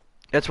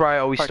 That's where I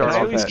always Can start I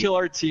off at least at. kill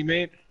our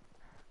teammate?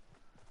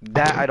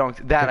 That I don't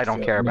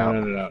care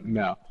about.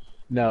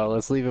 No,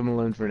 let's leave him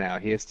alone for now.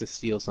 He has to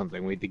steal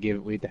something. We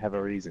have to have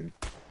a reason.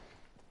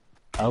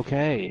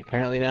 Okay,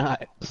 apparently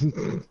not.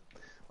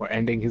 We're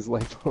ending his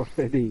life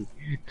already.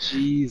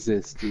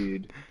 Jesus,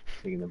 dude.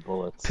 Taking the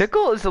bullets.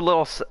 Pickle is a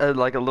little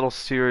like a little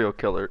serial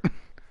killer.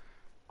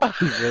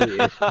 He really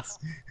is.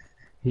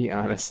 He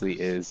honestly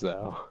is,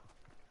 though.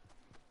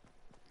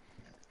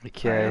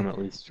 Okay. I'm at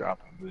least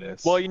dropping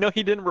this. Well, you know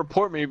he didn't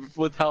report me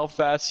with how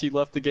fast he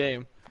left the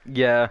game.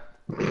 Yeah.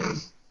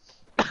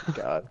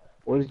 God.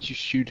 What did you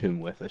shoot him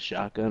with? A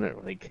shotgun or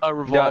like? A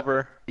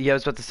revolver. Yeah, I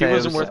was about to He say.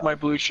 wasn't worth my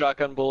blue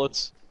shotgun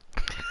bullets.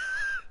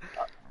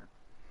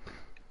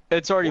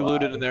 It's already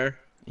looted in there.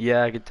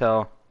 Yeah, I could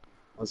tell.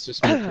 Let's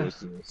just move towards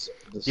this.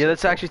 Yeah,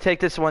 let's actually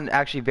take this one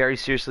actually very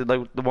seriously.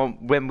 Like the one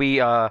when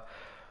we Oh,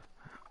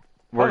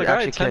 were the guy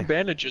actually had 10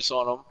 bandages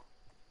on him.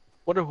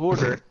 What a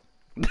hoarder.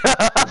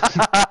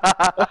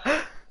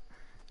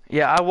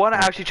 Yeah, I want to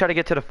actually try to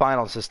get to the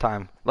finals this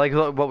time. Like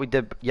what we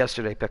did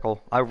yesterday,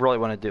 Pickle. I really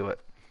want to do it.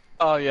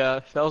 Oh yeah,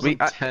 that was I-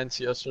 intense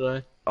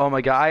yesterday. Oh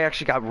my god, I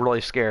actually got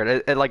really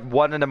scared. At like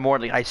 1 in the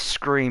morning, I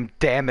screamed,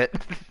 "Damn it!"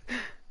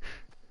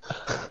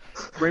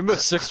 Rainbow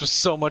Six was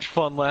so much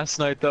fun last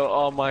night though,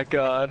 oh my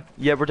god.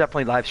 Yeah, we're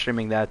definitely live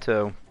streaming that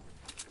too.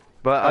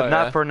 But Oh,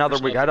 not yeah. for another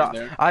There's week.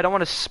 nothing in there. I don't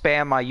want to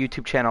spam my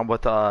YouTube channel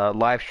with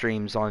live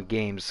streams on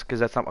games because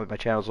that's not what my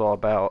channel's all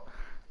about.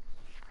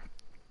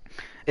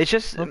 It's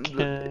just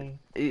Okay.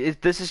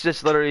 this is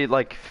just literally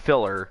like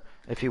filler,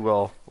 if you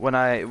will, when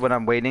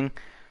I'm waiting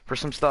for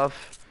some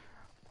stuff.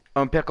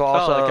 Pickle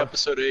also. Oh, like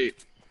episode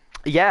 8.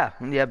 Yeah,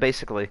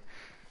 basically.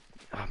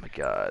 Oh my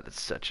god,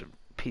 it's such a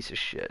piece of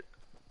shit.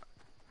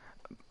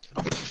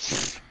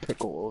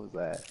 Pickle, what was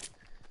that?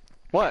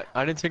 What?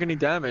 I didn't take any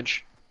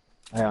damage.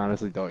 I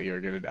honestly thought you were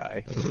gonna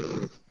die.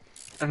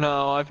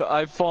 No,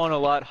 I've fallen a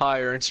lot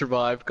higher and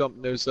survived. Gump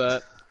knows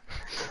that.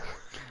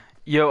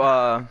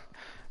 Yo,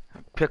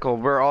 Pickle,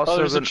 we're also Oh,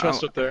 there's a gonna,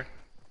 chest up there.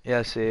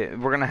 yeah, see,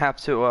 we're gonna have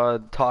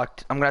to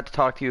talk. I'm gonna have to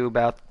talk to you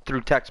about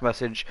through text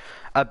message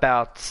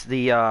about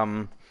the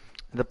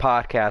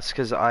podcast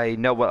because I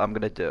know what I'm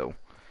gonna do,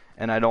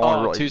 and I don't Oh, want to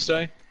on really.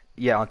 Tuesday?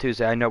 Yeah, on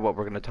Tuesday, I know what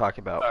we're gonna talk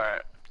about.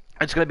 Alright.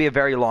 It's gonna be a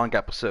very long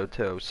episode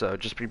too, so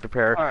just be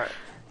prepared. Alright.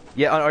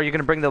 Yeah, are you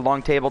gonna bring the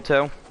long table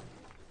too?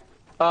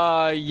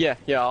 Yeah,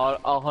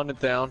 I'll hunt it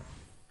down.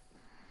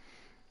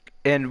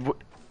 And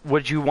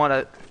would you want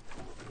it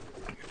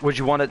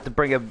to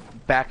bring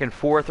it back and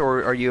forth,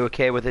 or are you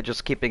okay with it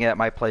just keeping it at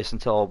my place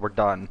until we're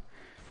done?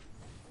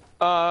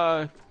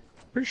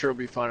 Pretty sure it'll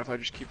be fine if I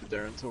just keep it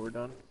there until we're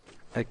done.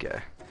 Okay.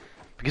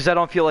 Because I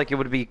don't feel like it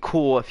would be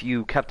cool if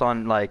you kept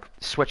on like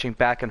switching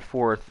back and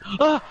forth.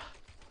 Ah!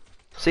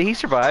 See, he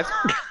survived.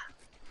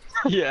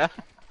 Yeah.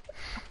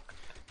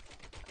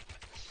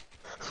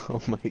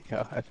 Oh my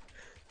god.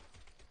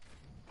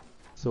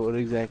 So what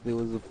exactly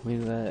was the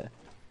point of that?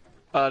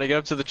 To get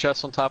up to the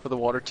chest on top of the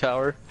water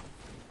tower.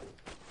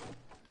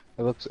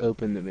 It looks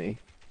open to me.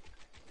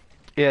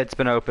 Yeah, it's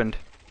been opened.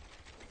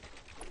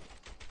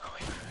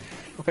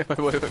 Wait.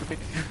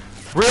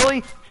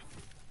 Really?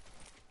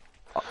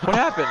 What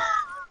happened?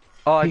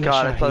 Oh my He got god,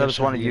 shot, I he thought got that was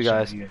shot, one of he you got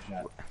guys. shot, he got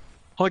shot,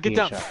 Oh, he get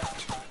got down.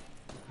 shot.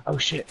 Oh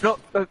shit. No,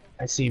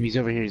 I see him, he's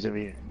over here, he's over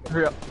here.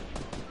 hurry up.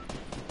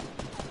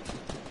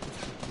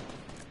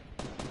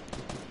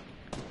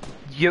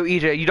 Yo,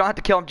 EJ, you don't have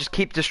to kill him, just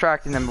keep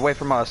distracting them away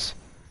from us.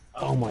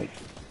 Oh my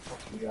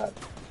fucking god.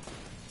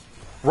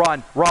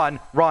 Run,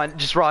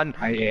 just run.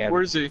 I am.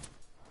 Where is he?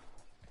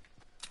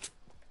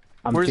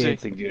 I'm where is he?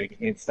 dancing, dude. I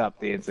can't stop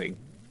dancing.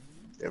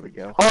 There we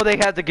go. Oh,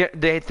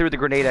 they threw the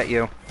grenade at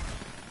you.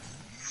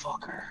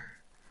 Fucker.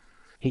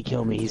 He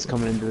killed me. He's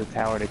coming into the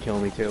tower to kill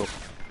me too.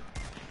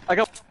 I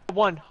got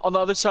one on the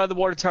other side of the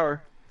water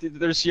tower.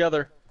 There's the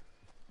other.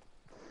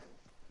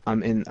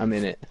 I'm in it. I'm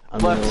in the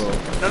Left.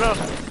 little...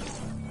 No.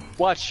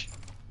 Watch.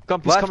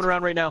 Gump, he's Left. coming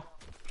around right now.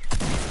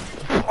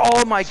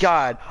 Oh my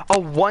god. A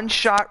one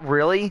shot,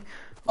 really?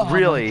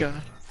 Really? Oh my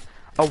God.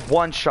 A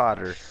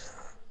one-shotter.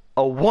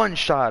 A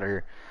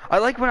one-shotter. I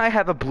like when I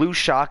have a blue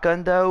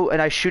shotgun, though,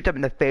 and I shoot them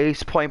in the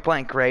face,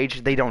 point-blank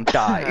range, they don't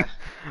die.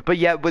 But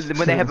yet, when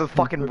they have a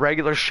fucking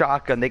regular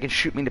shotgun, they can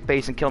shoot me in the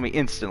face and kill me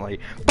instantly.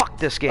 Fuck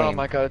this game. Oh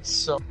my god, it's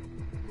so...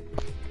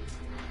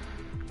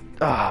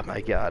 Oh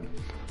my god.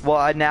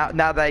 Well, now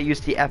that I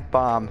used the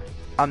F-bomb,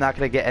 I'm not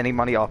gonna get any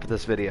money off of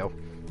this video.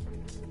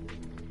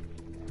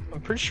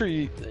 I'm pretty sure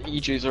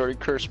EJ's already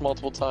cursed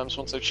multiple times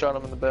once I shot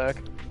him in the back.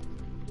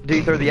 Did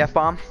you throw the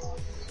F-bomb?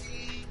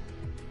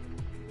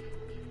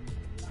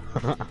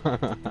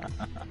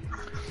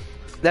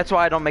 That's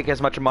why I don't make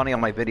as much money on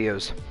my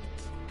videos.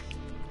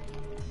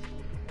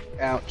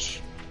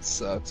 Ouch.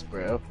 Sucks,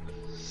 bro.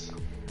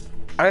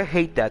 I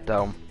hate that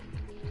though.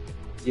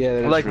 Yeah,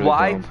 that is Like really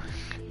why? dumb.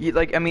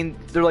 I mean,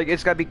 they're like,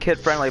 it's gotta be kid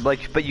friendly,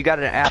 but you got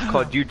an app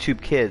called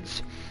YouTube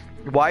Kids.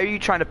 Why are you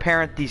trying to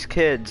parent these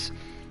kids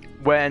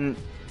when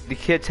the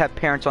kids have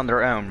parents on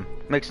their own?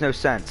 Makes no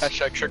sense.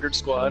 Hashtag triggered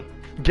squad.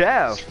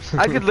 Yeah,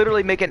 I could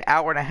literally make an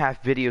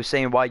hour-and-a-half video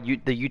saying why the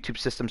YouTube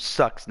system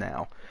sucks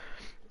now.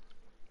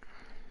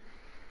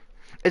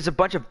 It's a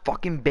bunch of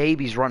fucking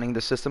babies running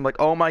the system. Like,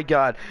 oh my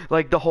god,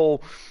 like the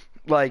whole,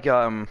 like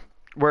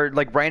where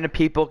like random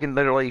people can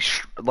literally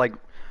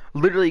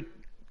literally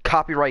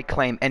copyright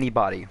claim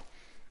anybody.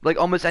 Like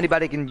almost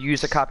anybody can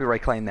use a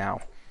copyright claim now.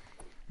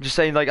 Just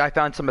saying like I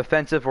found some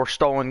offensive or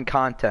stolen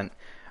content,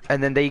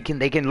 and then they can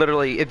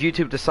literally, if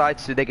YouTube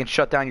decides to, they can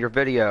shut down your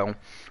video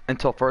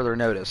until further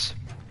notice.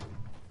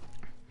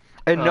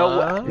 And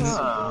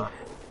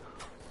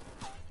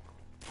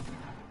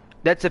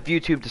that's if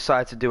YouTube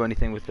decides to do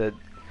anything with it,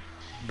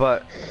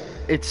 but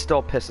it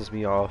still pisses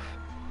me off.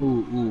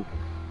 Ooh,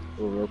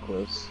 real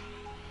close.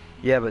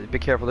 Yeah, but be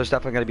careful. There's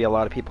definitely going to be a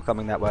lot of people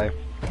coming that way.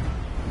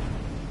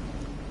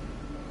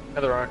 Yeah,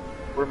 there are.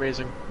 We're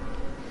amazing.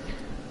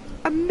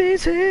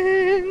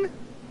 Amazing!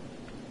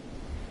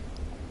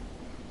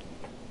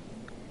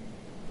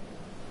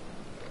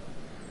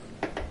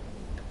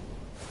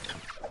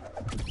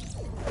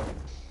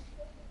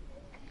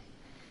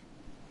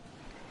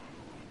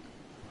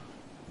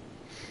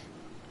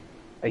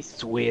 I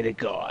swear to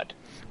God.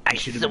 I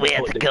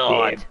swear to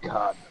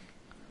God.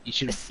 You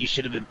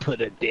should have been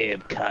put a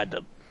damn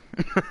condom.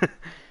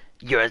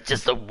 You're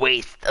just a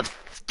waste of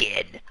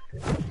skin.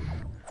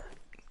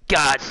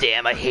 God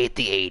damn, I hate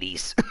the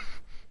 80s.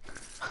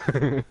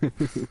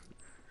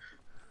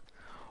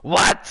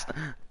 What?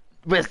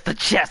 Mr.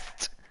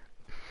 Chest?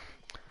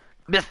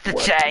 Mr.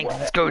 Chang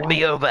screwed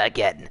me over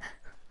again.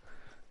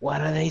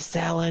 What are they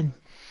selling?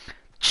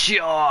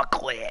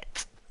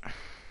 Chocolate.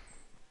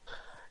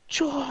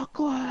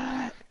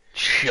 Chocolate.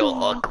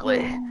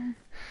 Chocolate.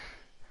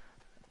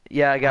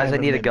 Yeah, guys, I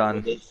need a gun.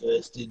 When they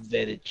first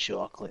invented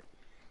chocolate.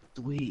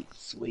 Sweet,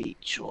 sweet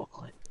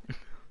chocolate.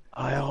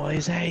 I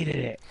always hated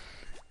it.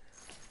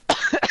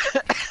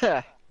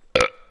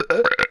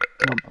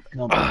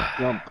 Gump.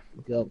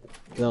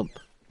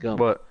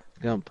 What?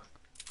 Gump.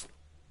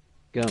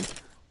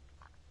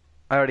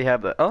 I already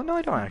have that. Oh, no,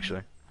 I don't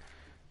actually.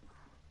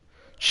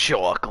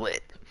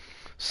 Chocolate.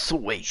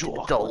 Sweet,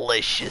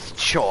 delicious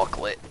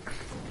chocolate.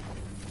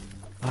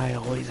 I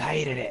always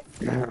hated it.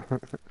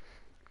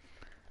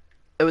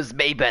 It was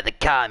made by the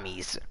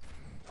commies.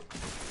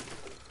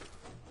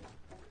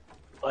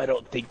 I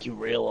don't think you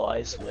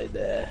realize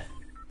when,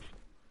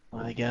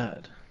 my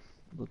God.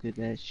 Look at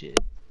that shit.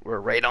 We're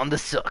right on the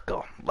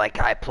circle, like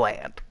I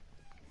planned.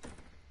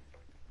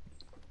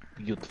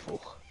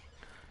 Beautiful.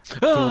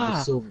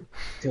 Ah!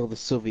 Tell the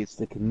Soviets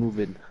they can move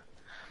in.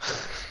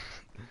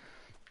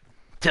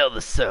 Tell the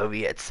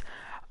Soviets,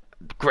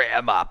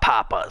 Grandma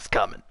Papa's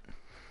coming.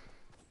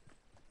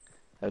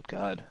 Oh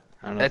God.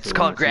 I don't know if It's they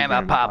called wanna see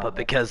Grandma Papa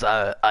because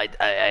I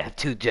have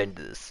two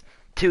genders.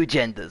 Two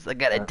genders. I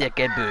got a dick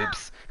and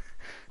boobs.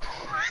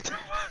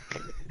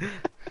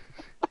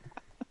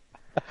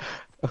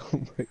 Oh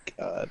my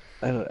God.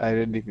 I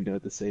didn't even know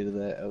what to say to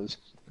that. I was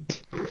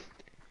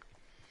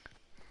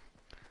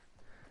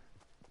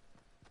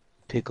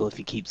Pickle, if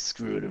you keep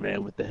screwing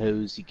around with the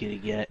hose, you're gonna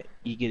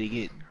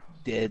get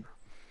dead.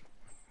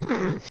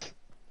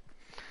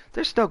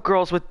 There's no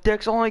girls with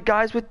dicks, only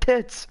guys with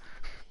tits.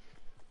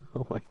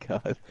 Oh my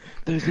God.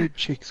 There's no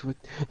chicks with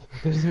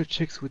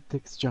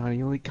dicks,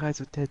 Johnny. Only guys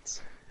with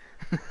tits.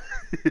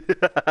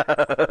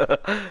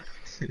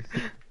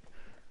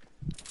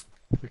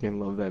 Freaking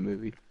love that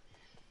movie.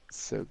 It's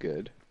so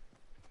good.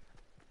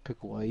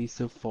 Pickle, why are you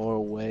so far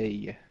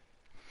away?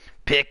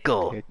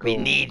 Pickle, we Pickle.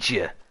 need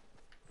you.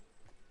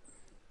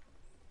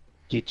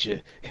 Get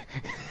you.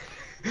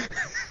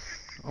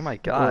 Oh my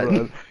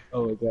God.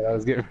 Oh my God, I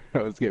was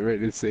getting ready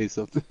to say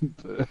something.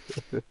 But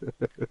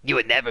You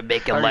would never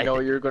make I a already know life.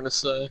 what you're gonna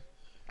say.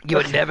 You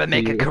would never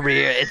make a You-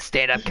 career in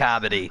stand-up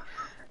comedy.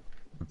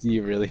 do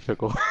you really,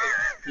 Pickle?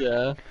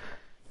 Yeah.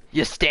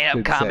 Your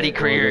stand-up Good say comedy it.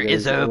 career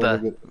is over.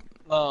 No,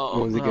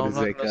 What was he no, gonna I'm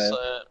not say, gonna Kyle?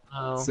 say it.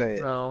 No, Say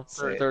it. no,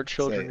 Say there are it.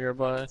 children Say it.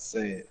 nearby.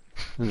 Say it.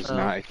 There's Oh.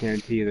 not. I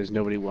guarantee you, there's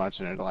nobody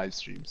watching our live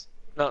streams.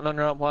 No, they're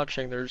not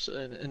watching. There's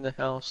in the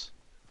house.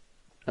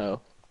 Oh.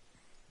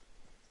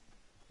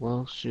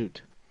 Well,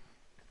 shoot.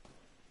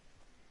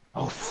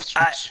 Oh,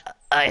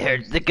 I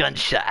heard the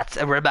gunshots.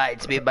 It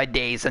reminds me of my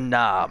days in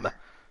Nam.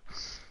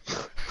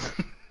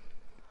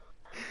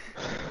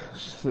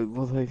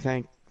 well, like,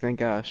 thank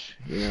gosh,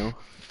 you know.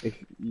 If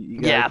you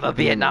Yeah, gotta I'm a keep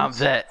doing Vietnam this.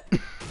 vet.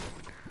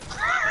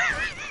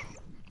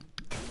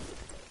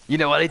 You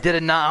know what I did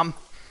in Nam?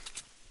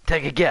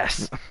 Take a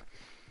guess.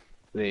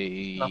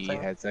 They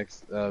Nothing. had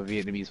sex,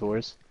 Vietnamese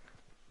whores.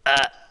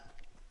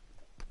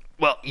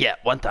 Well, yeah,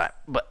 one time,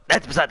 but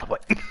that's beside the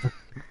point.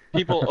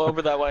 People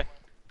over that way.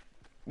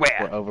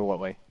 Where? Over what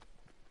way?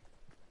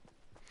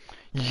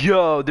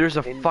 Yo, there's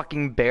a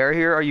fucking bear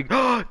here. Are you?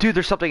 Dude,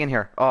 there's something in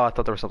here. Oh, I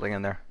thought there was something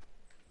in there.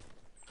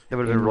 It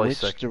would have been really which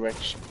sick.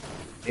 direction?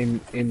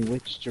 In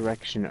which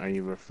direction are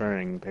you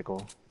referring,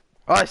 Pickle?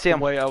 Oh, I see The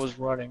him. way I was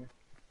running.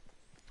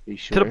 You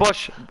sure? To the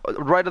bush,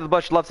 right of the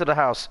bush, left of the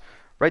house,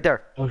 right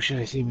there. Oh shit!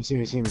 I see him! I see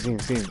him! I see him! I see him!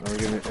 I see him! Are we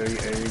gonna? Are we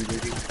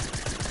gonna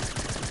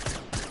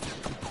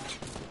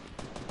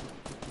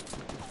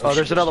Oh,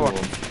 there's shit, another one. two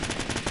of 'em.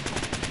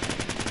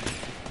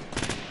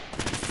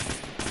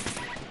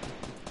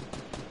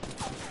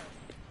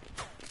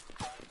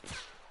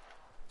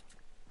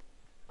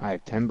 I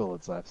have 10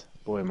 bullets left.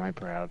 Boy, am I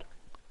proud.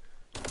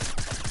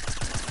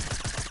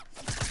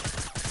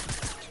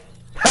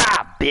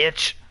 Ha,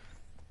 bitch!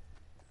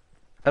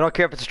 I don't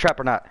care if it's a trap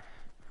or not.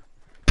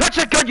 Touch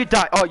that gun, you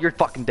die! Oh, you're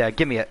fucking dead.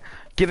 Give me it.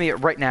 Give me it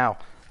right now.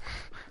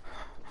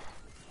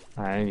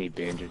 I need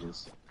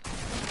bandages.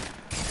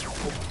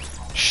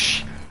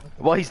 Shh.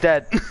 Well, he's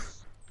dead.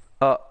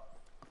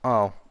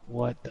 Oh.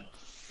 What the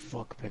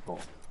fuck, Pickle?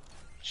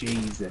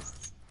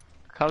 Jesus.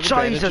 How are the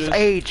Jesus bandages?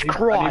 H. I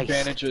Christ. need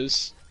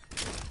bandages.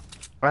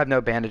 I have no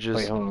bandages.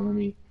 Wait, hold on.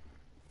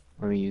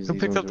 Let me use Who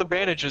these picked up ones the real quick.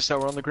 bandages that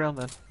were on the ground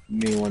then?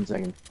 Give me 1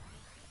 second.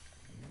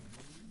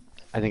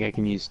 I think I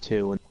can use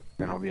 2, and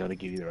then I'll be able to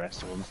give you the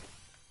rest of them.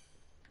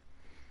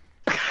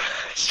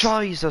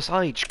 Jesus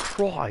H.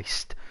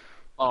 Christ.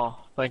 Oh,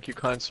 thank you,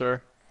 kind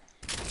sir.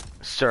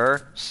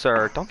 Sir,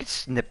 don't get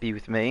snippy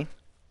with me.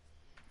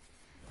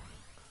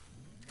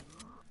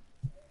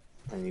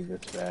 I need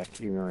this back,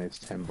 even though it's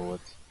 10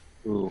 bullets.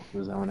 Ooh,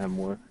 does that one have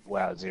more?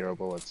 Wow, 0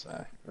 bullets.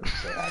 I'm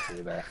so happy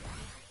with that.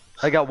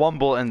 I got 1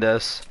 bullet in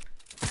this.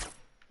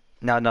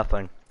 Now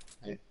nothing.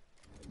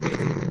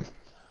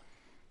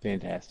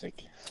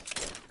 Fantastic.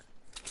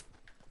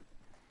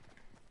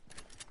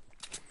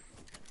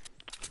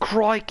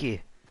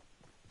 Crikey.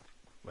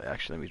 Wait,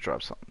 actually, let me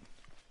drop something.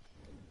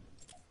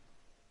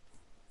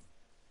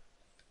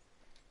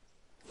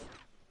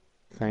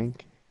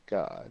 Thank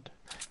God.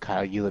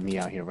 Kyle, you let me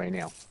out here right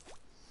now.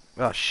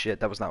 Oh shit,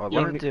 that was not what I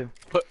You wanted to don't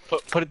do.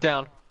 Put it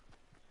down.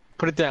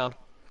 Put it down.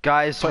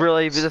 Guys, But-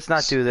 really, let's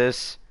not do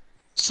this.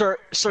 Sir,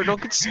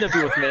 don't get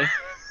snippy with me.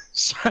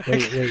 Sir.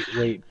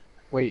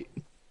 Wait,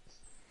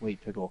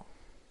 Pickle.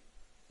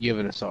 You have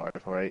an assault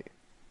rifle, right?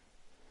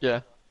 Yeah.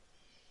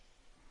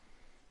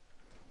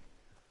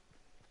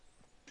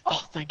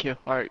 Oh, thank you.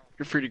 Alright,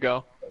 you're free to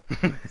go.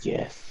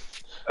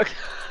 Yes.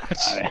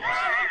 Okay.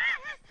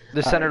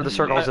 The center of the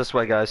circle is this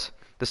way, guys.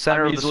 The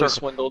center I'm of the easily circle.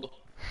 swindled.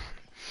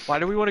 Why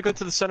do we want to go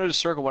to the center of the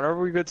circle? Whenever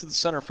we go to the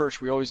center first,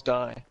 we always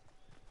die.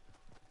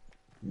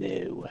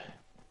 No.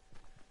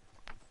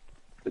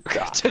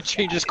 To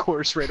change his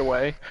course right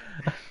away.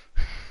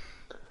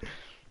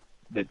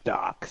 The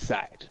dark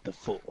side, the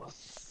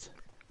force.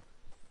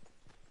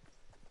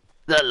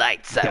 The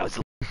light side was.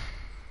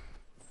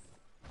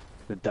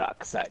 The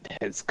dark side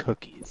has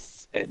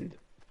cookies and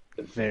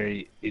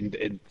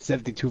and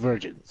 72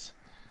 virgins.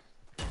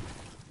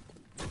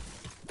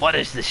 What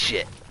is this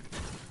shit?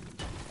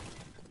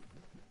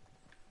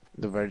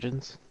 The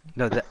virgins?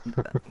 No, that.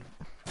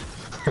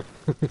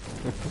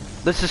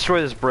 Let's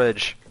destroy this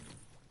bridge.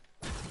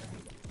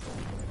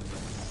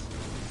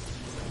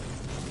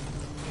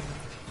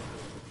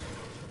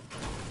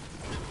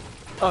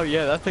 Oh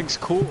yeah, that thing's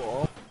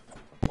cool.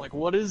 Like,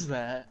 what is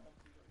that?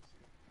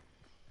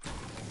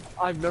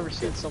 I've never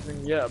seen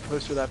something, a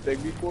poster that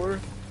big before.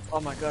 Oh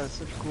my god, it's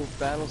such a cool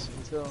battle scene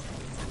too.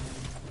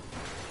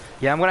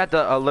 Yeah, I'm gonna have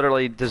to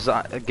literally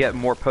get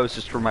more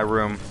posters for my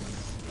room.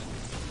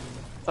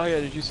 Oh yeah,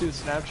 did you see the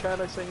Snapchat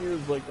I sent you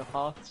of like the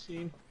Hoth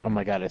scene? Oh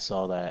my god, I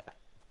saw that.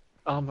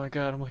 Oh my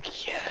god, I'm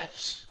like,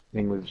 yes!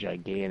 Thing was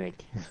gigantic.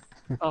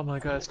 Oh my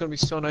god, it's gonna be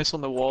so nice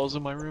on the walls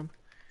of my room.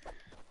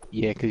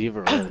 Yeah, 'cause you have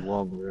a really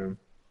long room.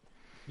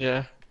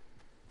 Yeah.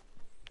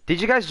 Did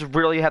you guys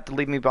really have to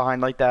leave me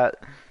behind like that?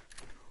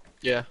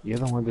 Yeah. You're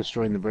the one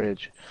destroying the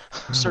bridge.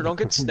 Sir, don't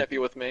get snippy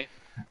with me.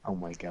 Oh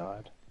my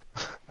god.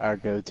 Our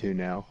go-to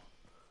now.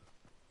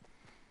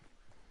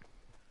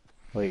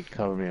 Wait,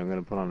 cover me. I'm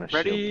gonna put on a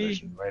shield Ready?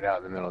 position right out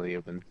in the middle of the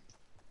open.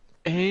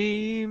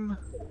 Aim.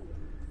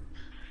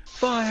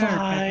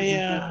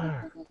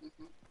 Fire!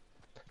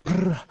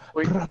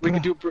 Wait, we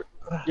can do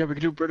we can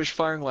do British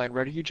firing line.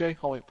 Ready, EJ?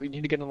 Oh wait, we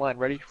need to get in line.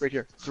 Ready? Right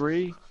here.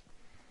 3.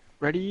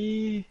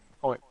 Ready?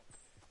 Oh wait.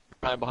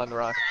 I'm behind the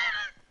rock.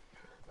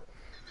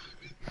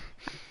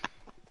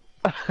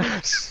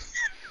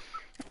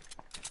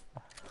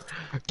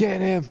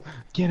 Get him!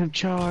 Get him,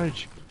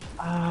 charge!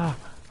 Back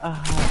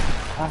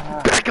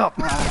up!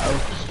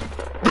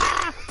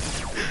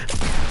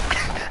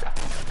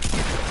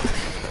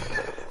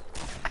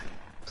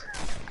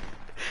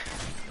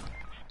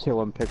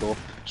 Kill him, Pickle.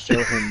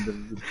 Show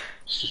him the...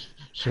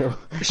 Show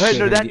Hey,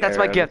 no, him the that's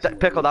my arrow. gift.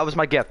 Pickle, that was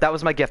my gift. That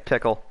was my gift,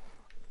 Pickle.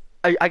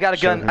 I got a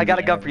Show gun. him I got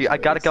the a gun for you. I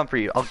got a arrows. gun for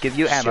you. I'll give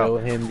you ammo. Show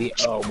him the...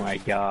 Oh my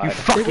god. You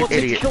fucking It's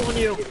idiot. killing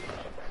you.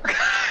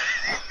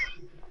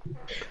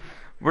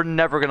 We're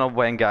never gonna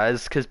win,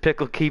 guys, because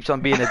Pickle keeps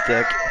on being a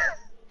dick.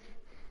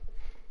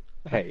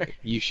 Hey,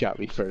 you shot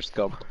me first,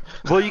 Gump.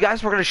 Well, you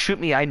guys were gonna shoot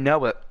me. I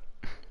know it.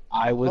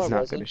 I was Oh,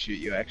 not wasn't. gonna shoot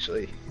you,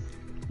 actually.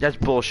 That's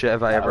bullshit.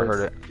 If I ever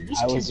heard it. You're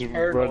just I too was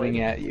paranoid.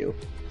 running at you.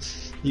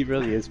 He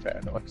really is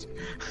paranoid.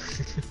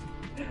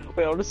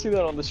 Wait, I want to see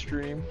that on the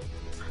stream.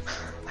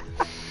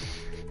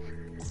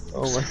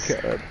 Oh my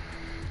god.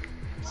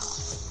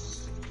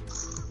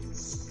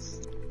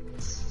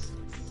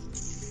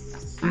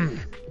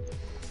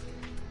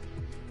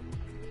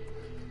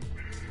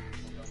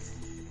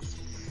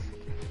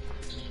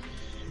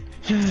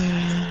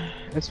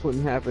 This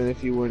wouldn't happen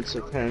if you weren't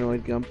so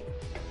paranoid, Gump.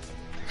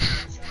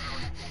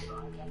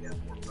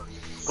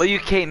 Well, you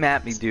came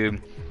at me,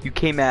 dude. You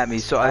came at me,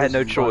 so I had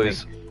no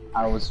choice.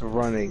 I was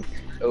running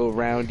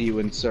around you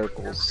in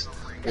circles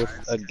with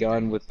a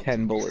gun with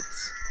 10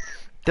 bullets.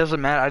 Doesn't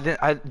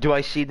matter. Do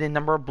I see the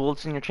number of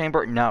bullets in your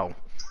chamber? No.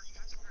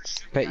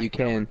 Bet you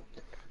can.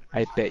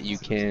 I bet you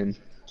can.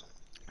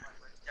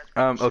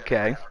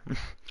 Okay.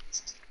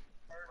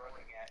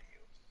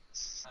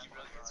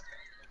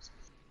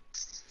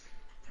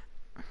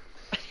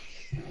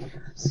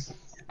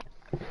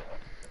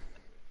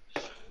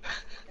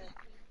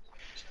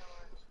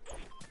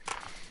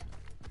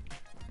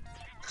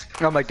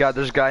 Oh my god,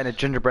 there's a guy in a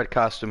gingerbread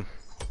costume.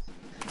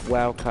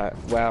 Wow,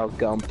 wow,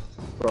 Gump.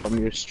 From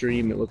your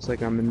stream, it looks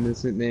like I'm an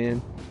innocent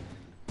man.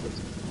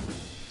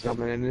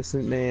 I'm an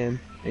innocent man,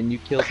 and you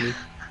killed me.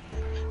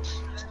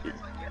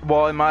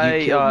 Well, in my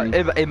You killed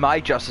me. in my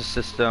justice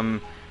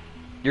system,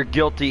 you're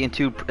guilty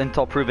until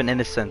proven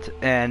innocent,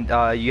 and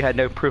you had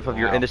no proof of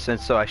your Wow.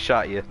 innocence, so I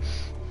shot you.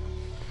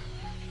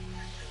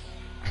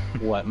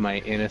 What, my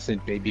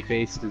innocent baby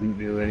face didn't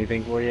do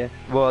anything for you?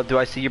 Well, do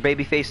I see your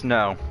baby face?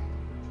 No.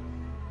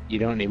 You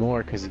don't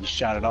anymore because you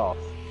shot it off.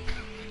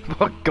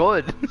 Well,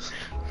 good.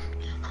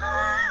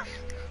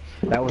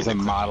 That was a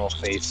model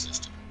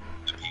face.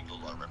 The people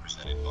are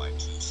represented by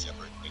two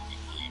separate and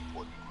equally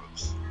important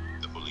groups.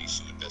 The police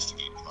who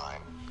investigate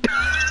crime.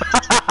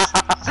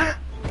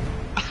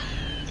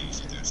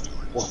 These are their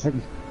stories.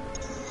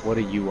 What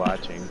are you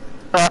watching?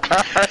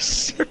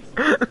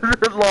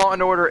 Law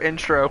and Order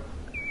intro.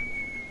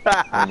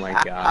 Oh my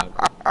god.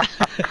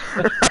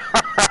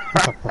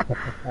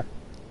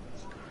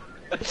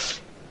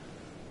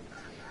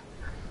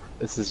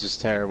 This is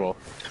just terrible.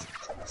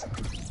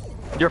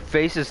 Your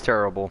face is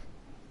terrible.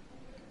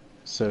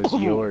 So's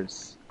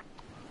yours.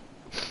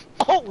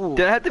 Oh!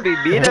 Didn't have to be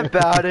mean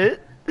about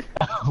it.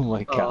 Oh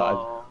my god.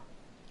 Oh.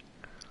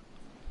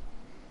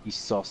 You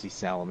saucy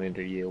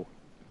salamander, you.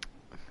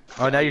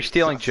 Oh, now you're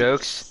stealing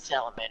jokes.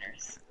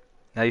 Salamanders.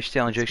 Now you're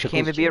stealing jokes. You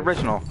can't even Pickles be joke.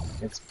 original.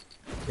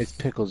 It's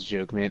Pickle's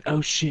joke, man.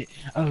 Oh shit.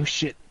 Oh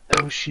shit.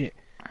 Oh shit.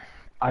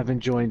 I've been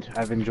joined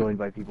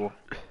by people.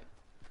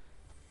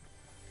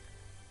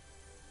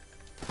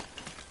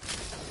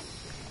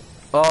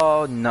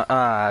 Oh no!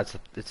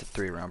 It's a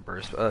 3-round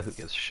burst. Who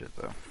gives a shit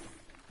though?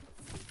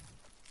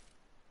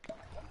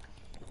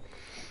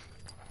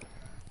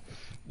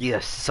 You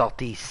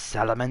salty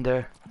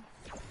salamander!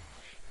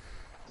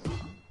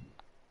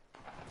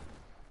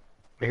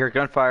 I hear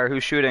gunfire.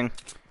 Who's shooting?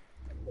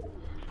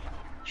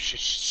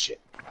 Shit.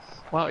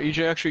 Wow,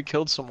 EJ actually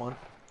killed someone.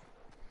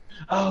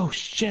 Oh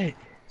shit.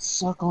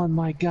 Suck on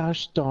my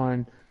gosh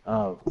darn.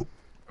 Oh.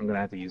 I'm gonna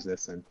have to use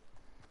this then.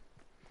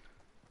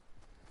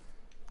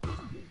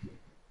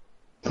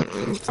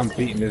 I'm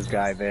beating this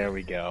guy. There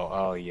we go.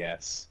 Oh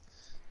yes.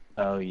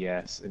 Oh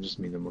yes. It just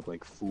made them look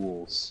like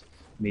fools.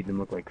 Made them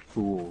look like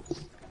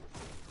fools.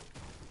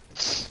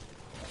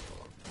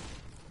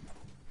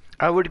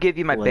 I would give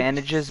you my Like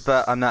bandages,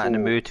 but I'm not in the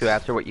mood to fools.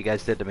 after what you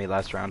guys did to me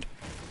last round.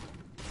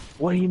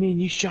 What do you mean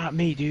you shot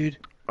me, dude?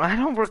 I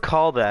don't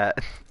recall that.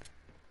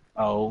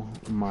 Oh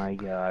my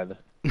god.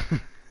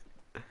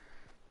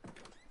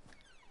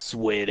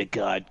 Swear to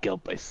God,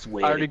 Gump, I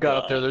swear I already to got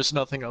God. up there. There's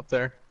nothing up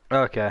there.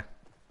 Okay.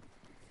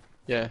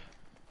 Yeah.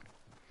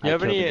 I You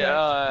have killed any the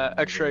guy.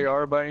 extra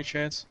AR by any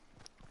chance?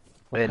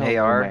 What An the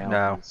hell AR? were my No.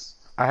 options?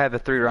 I have a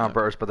 3-round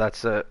burst, but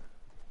that's it.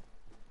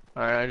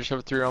 Alright, I just have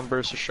a 3-round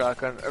burst of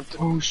shotgun.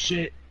 Oh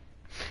shit.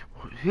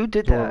 Who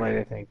did To our that? right,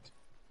 I think.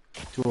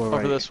 To our Over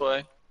right. this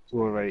way.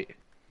 To our right.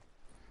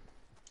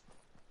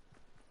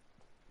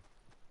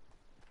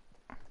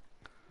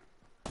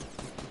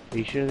 Are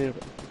you sure they're...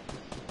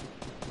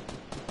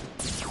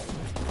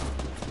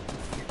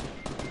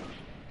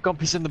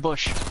 Gumpy's in the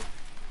bush.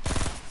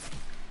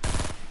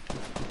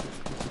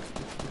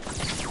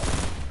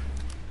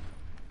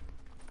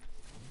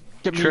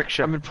 Get me. Trick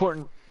shot. I'm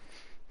important.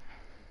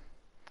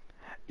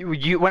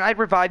 When I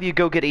revive you,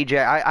 go get EJ.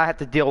 I have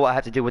to deal what I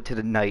have to deal with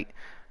tonight.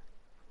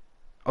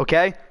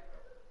 Okay?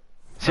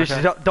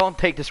 Seriously, Okay. don't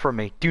take this from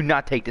me. Do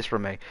not take this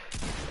from me.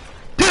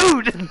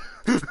 Dude!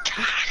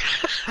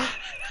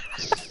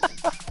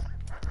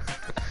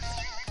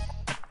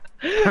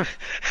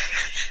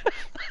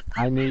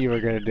 I knew you were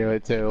gonna do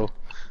it too.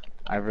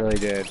 I really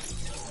did.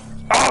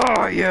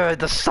 Oh, yeah,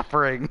 the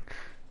suffering.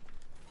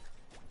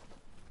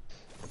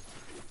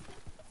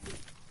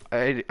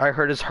 I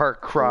heard his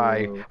heart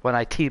cry Oh. when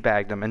I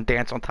teabagged him and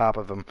danced on top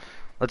of him.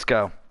 Let's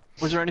go.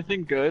 Was there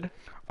anything good?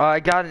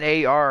 I got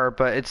an AR,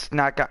 but it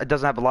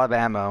doesn't have a lot of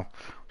ammo.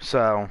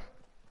 So,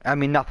 I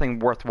mean, nothing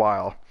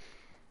worthwhile.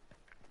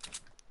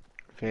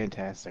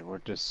 Fantastic. We're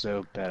just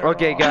so better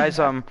Okay, off. guys.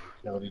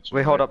 Killing each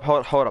Wait, other.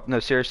 hold up.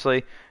 No,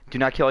 seriously, do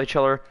not kill each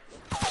other.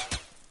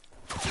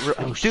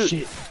 Oh Dude.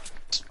 shit.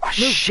 Oh,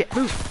 shit.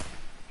 Move.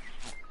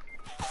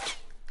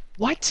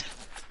 What?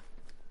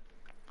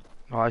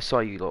 Oh, I saw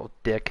you, little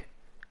dick.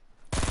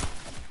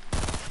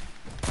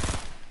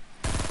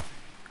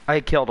 I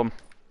killed him.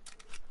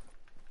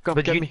 Gump,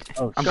 But get you, me.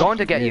 Oh, I'm shit. going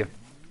to get you.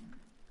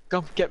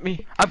 Gump, get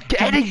me. I'm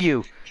getting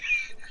you.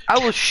 I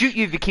will shoot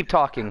you if you keep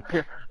talking.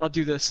 Here, I'll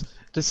do this.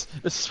 This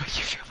is what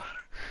you feel.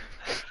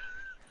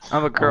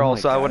 I'm a girl, my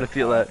so I God. wouldn't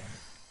feel that.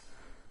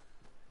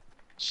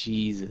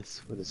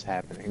 Jesus, what is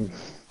happening?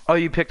 Oh,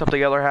 you picked up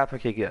the other half?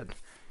 Okay, good.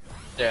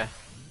 Yeah.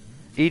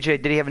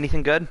 EJ, did he have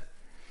anything good?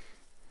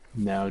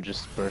 No,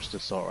 just burst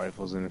assault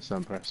rifles and a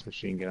sun-pressed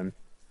machine gun.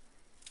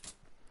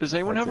 Does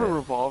anyone That's have a it.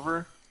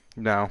 revolver?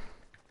 No.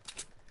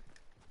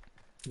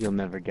 You'll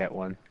never get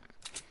one.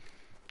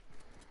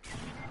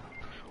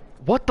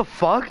 What the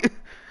fuck?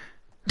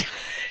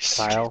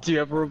 Kyle? Do you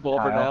have a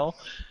revolver Kyle?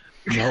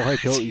 now? No, I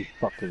don't, you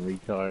fucking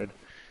retard.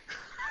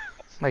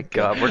 My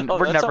God, Oh,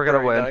 we're that's never not gonna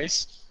very win.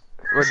 Nice.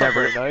 We're That's not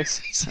never. very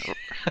nice.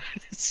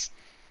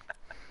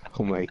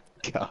 Oh my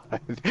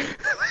God.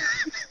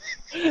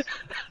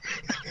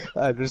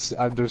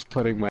 I'm just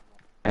putting my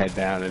head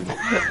down and.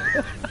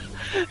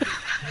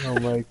 Oh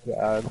my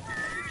God.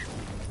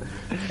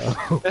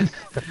 Oh.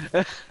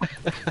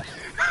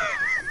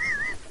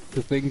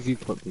 The things you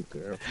put me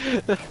through.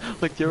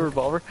 Like, do you have a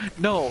revolver?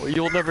 No,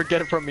 you'll never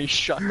get it from me.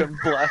 Shotgun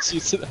blast you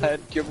to the head.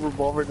 Do you have a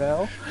revolver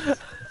now?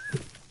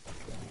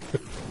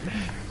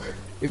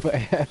 If I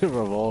had a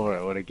revolver,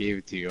 I would have gave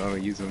it to you. I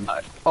don't use them.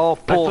 Oh, I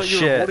thought you were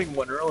bullshit. holding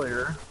one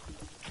earlier.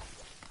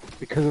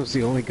 Because it was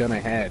the only gun I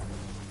had.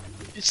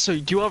 So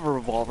you do have a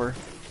revolver.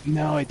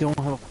 No, I don't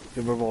have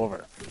a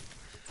revolver.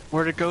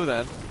 Where'd it go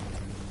then?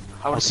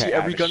 I want to Okay, see I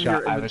every have a gun in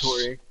your I have a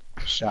inventory.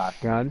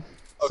 Shotgun.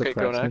 Okay,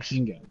 go suppressed next.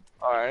 machine gun.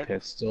 Alright,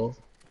 Pistol.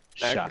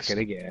 Next. Shotgun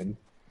again.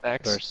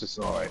 next. Burst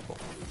assault rifle.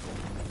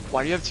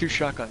 Why do you have two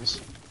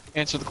shotguns?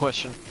 Answer the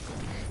question.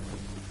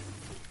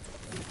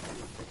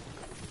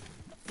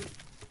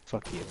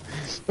 Fuck you.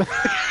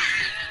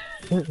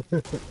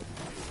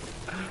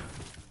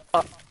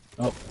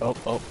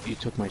 Oh, you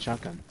took my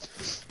shotgun.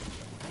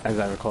 As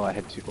I recall, I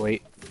had two.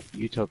 Wait,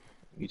 you took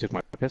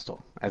my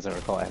pistol. As I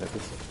recall, I had a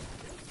pistol.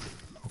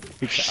 Oh my God.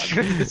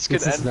 This could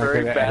This is end not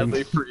very gonna badly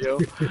end. for you.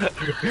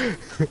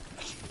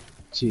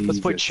 Jesus. Let's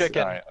play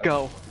chicken. Alright,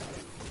 Go.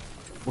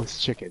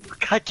 what's chicken?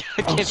 I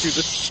can't do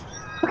this.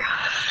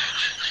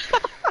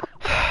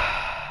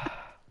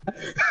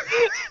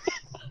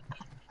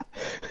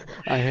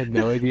 I had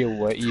no idea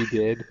what you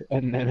did,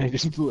 and then I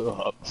just blew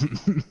up.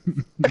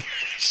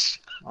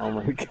 Oh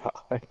my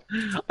God.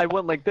 I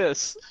went like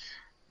this.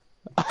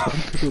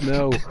 Pickle,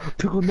 no.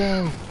 Pickle,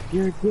 no.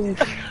 You're a dick.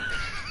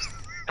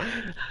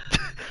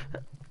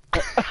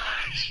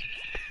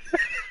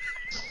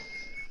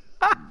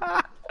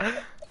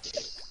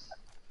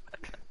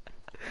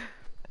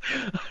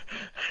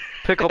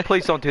 Pickle,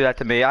 please don't do that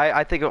to me.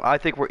 I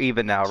think we're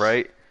even now,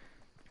 right?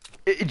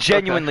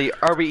 Genuinely,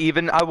 are we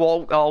even?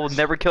 I'll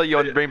never kill you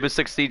on Rainbow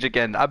Six Siege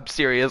again. I'm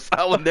serious.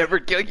 I will never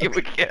kill you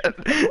again.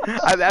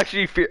 I'm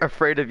actually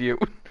afraid of you.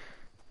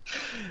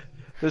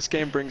 This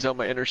game brings out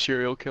my inner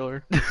serial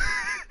killer.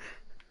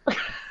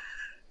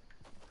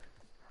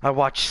 I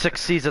watched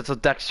 6 seasons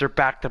of Dexter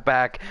back to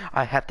back.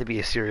 I have to be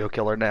a serial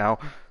killer now.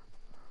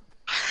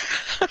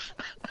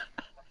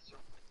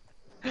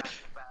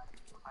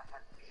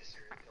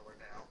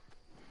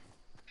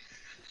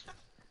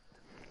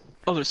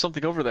 Oh, there's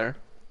something over there.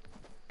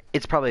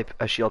 It's probably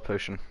a shield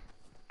potion.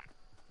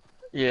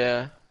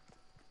 Yeah.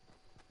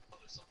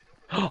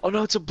 Oh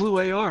no, it's a blue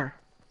AR.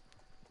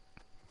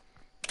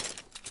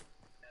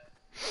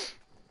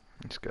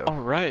 Let's go.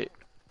 Alright.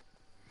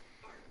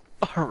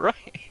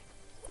 Alright.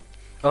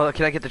 Oh,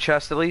 can I get the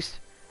chest at least?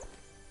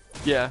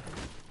 Yeah.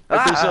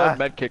 If there's Ah! a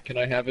medkit, can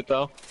I have it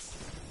though?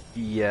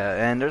 Yeah,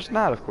 and there's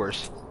not, of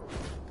course.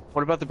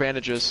 What about the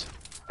bandages?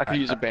 I could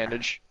use a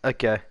bandage.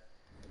 Okay.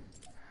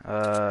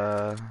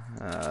 And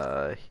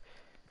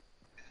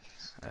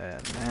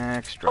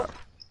next drop.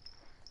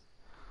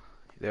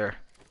 There.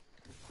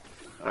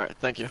 Alright,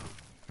 thank you.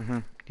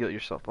 Heal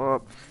yourself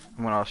up.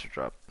 I'm gonna also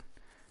drop.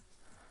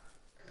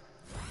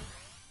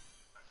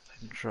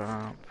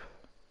 Drop.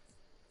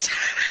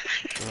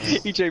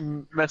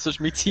 EJ messaged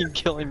me team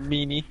killing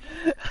meanie.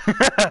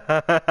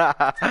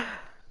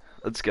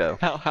 Let's go.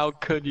 How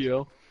could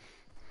you?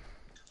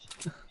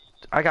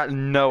 I got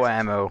no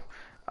ammo.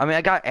 I mean,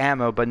 I got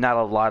ammo, but not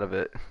a lot of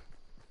it.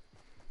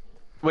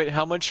 Wait,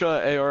 how much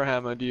AR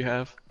ammo do you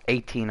have?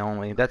 18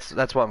 only. That's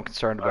what I'm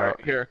concerned about.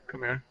 Alright, here,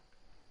 come here.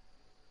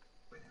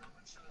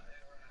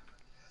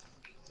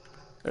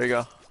 There you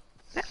go.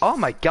 Oh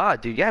my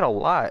god, dude, you had a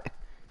lot.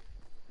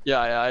 Yeah,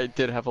 I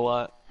did have a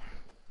lot.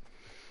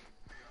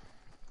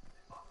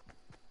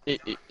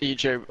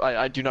 EJ,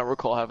 I do not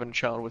recall having a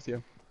child with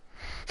you.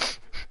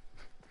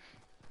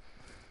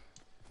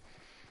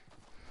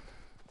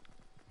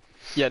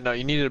 Yeah, no,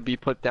 you need to be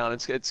put down.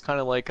 It's kind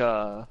of like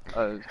a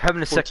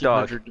Having a sick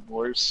dog. 1400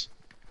 divorce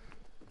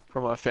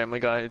from a Family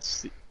Guy.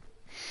 It's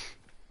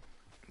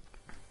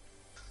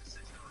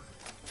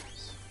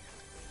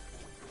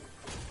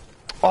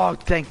Oh,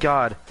 thank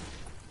God.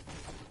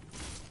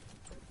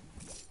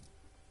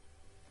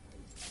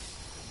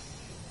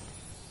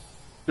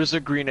 there's a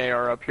green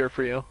AR up here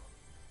for you.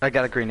 I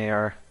got a green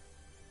AR.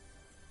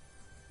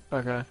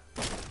 Okay.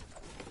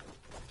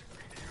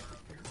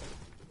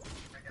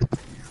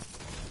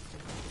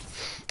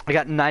 I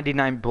got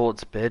 99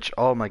 bullets, bitch.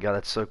 Oh my God,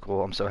 that's so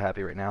cool. I'm so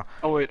happy right now.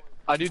 Oh wait,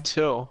 I do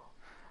too.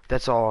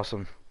 That's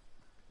awesome.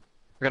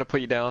 I gotta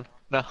put you down.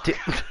 No.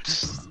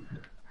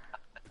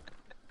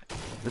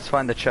 Let's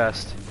find the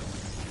chest.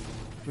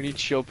 We need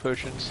shield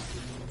potions.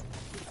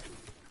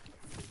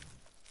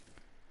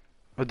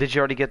 Oh, did you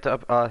already get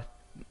the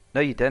no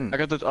you didn't. I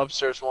got the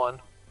upstairs one.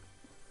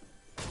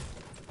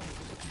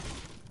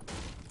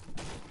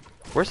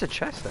 Where's the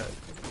chest at?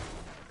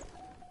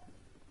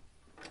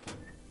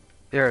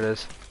 There it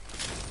is.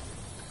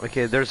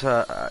 Okay, there's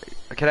a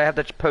can I have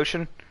the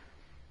potion?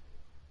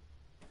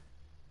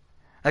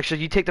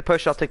 Actually, you take the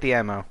potion, I'll take the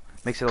ammo.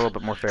 Makes it a little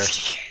bit more fair.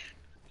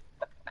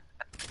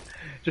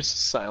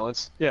 Just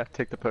silence. Yeah,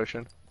 take the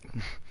potion.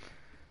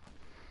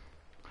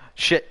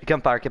 Shit,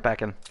 gunfire, get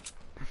back in.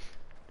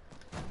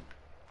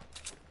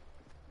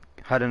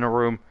 Hide in a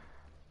room.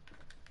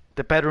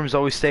 The bedroom's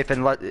always safe,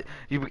 and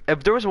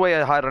if there was a way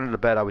to hide under the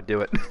bed, I would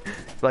do it.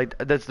 Like,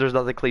 there's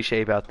nothing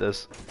cliche about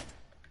this.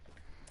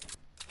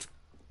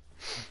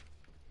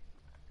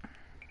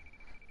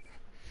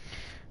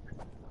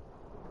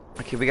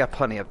 Okay, we got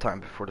plenty of time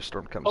before the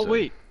storm comes in. Oh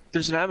wait,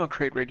 there's an ammo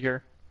crate right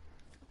here.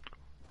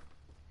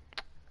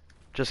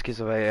 Just in case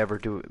if I ever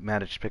do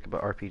manage to pick up an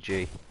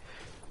RPG.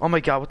 Oh my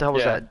God, what the hell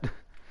was Yeah. that?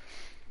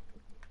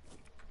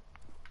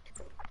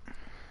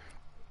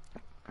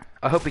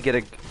 I hope we get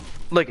a...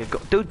 Look,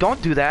 dude,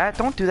 don't do that.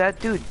 Don't do that,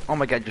 dude. Oh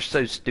my God, you're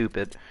so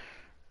stupid.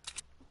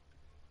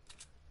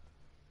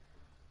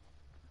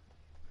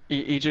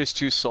 EJ's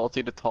too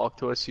salty to talk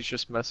to us. He's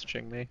just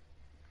messaging me.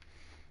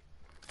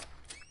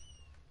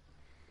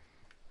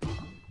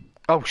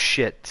 Oh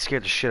shit,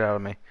 scared the shit out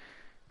of me.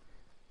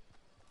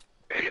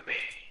 Enemy.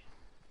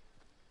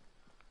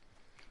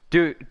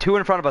 Dude, two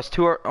in front of us,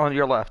 two are on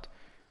your left.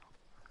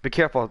 Be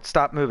careful,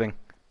 stop moving.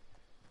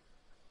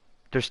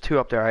 There's two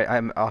up there,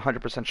 I'm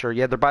 100% sure.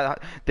 Yeah, they're by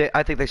the...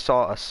 I think they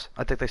saw us.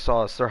 I think they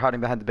saw us. They're hiding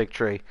behind the big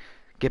tree.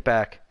 Get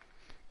back.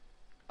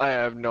 I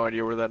have no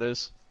idea where that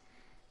is.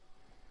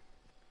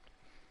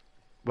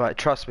 But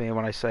trust me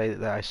when I say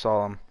that I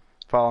saw them.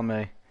 Follow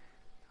me.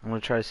 I'm gonna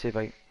try to see if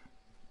I...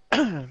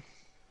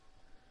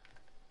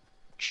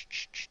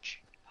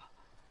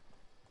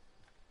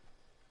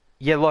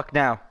 Yeah, look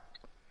now.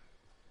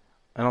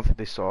 I don't think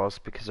they saw us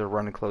because they're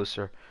running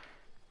closer.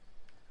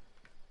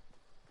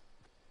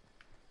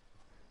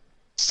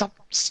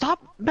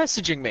 Stop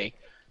messaging me.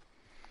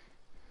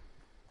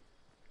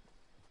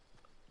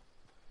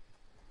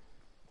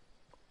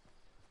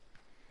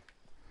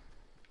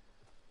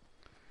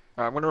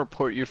 Alright, I'm gonna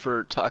report you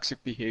for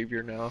toxic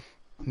behavior now.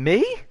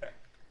 Me?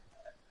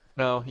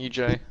 No,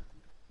 EJ.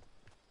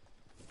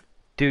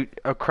 Dude,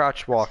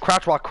 crouch walk.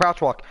 Crouch walk,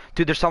 crouch walk.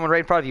 Dude, there's someone right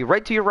in front of you.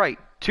 Right to your right.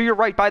 To your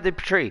right by the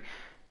tree.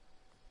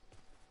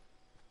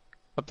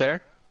 Up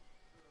there?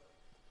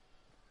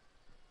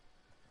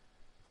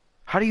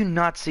 How do you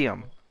not see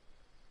him?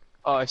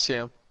 Oh, I see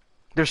him.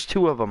 There's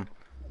two of them.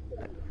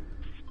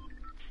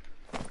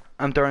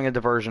 I'm throwing a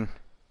diversion.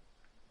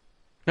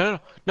 No.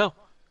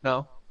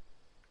 We're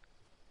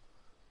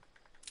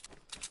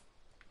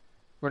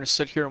gonna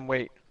sit here and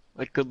wait,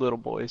 like good little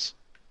boys.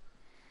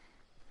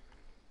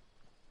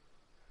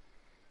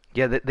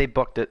 Yeah, they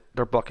booked it.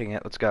 They're booking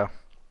it. Let's go.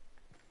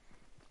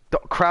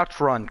 Crouch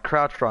run.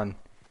 Crouch run.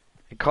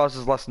 It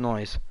causes less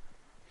noise.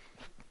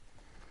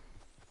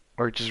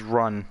 Or just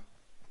run.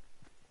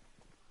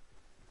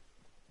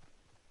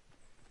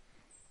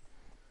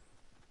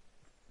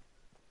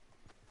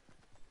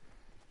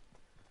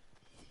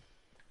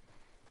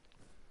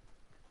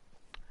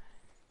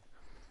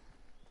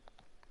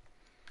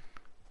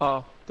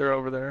 Oh, they're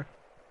over there.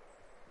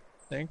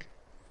 I think.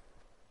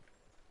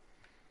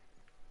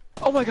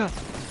 Oh my God!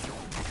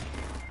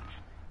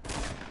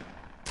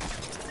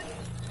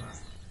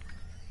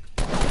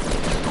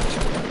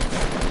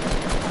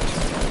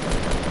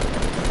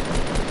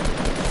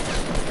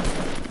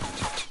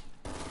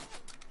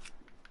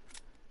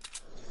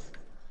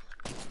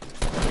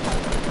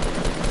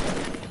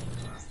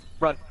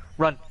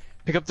 Run!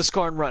 Pick up the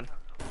scar and run!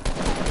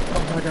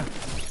 Oh my God!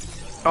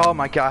 Oh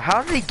my God!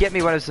 How did he get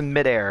me when I was in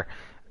midair?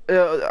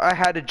 I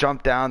had to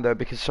jump down though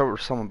because there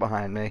was someone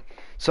behind me,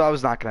 so I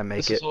was not gonna make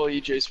This it. is all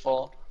EJ's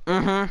fault.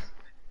 Mm-hmm.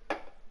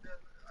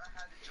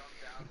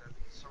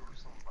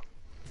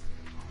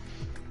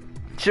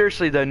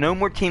 Seriously though, no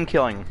more team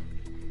killing.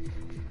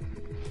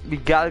 We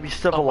gotta be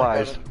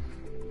civilized. Oh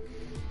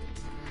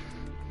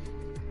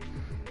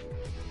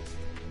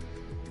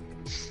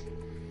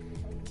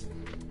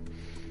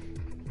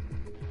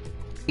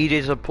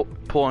EJ's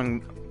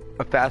pulling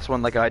a fast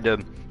one like I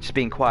did. just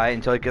being quiet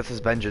until he gets his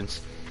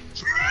vengeance.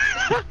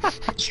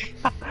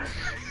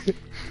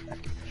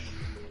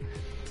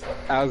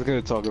 I was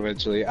gonna talk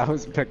eventually. I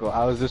was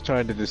just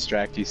trying to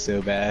distract you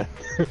so bad.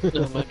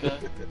 Oh my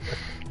god.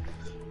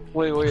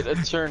 Wait,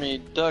 attorney,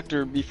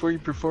 doctor, before you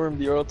performed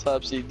the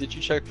autopsy, did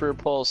you check for a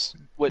pulse?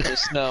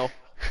 Witness, no.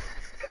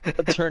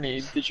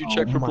 Attorney, did you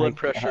check for blood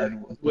pressure?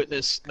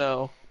 Witness,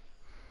 no.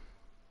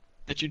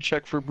 Did you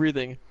check for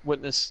breathing?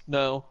 Witness,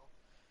 no.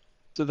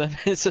 So then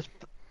it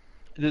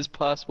is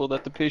possible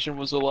that the patient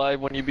was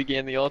alive when you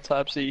began the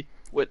autopsy?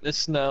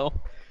 Witness, no.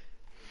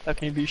 How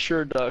can you be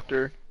sure,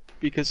 doctor?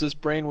 Because his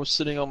brain was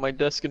sitting on my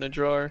desk in a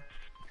drawer.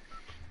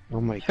 Oh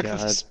my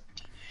god.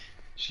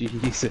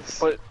 Jesus.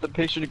 But the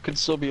patient could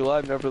still be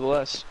alive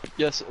nevertheless.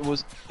 Yes,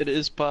 it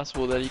is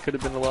possible that he could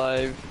have been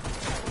alive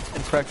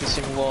and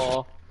practicing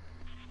law.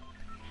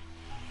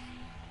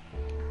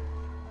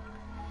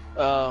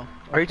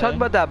 Are you talking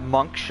about that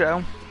monk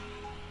show?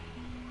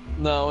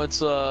 No,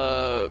 it's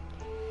a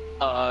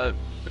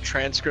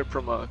transcript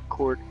from a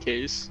court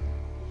case.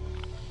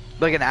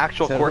 Like an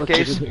actual court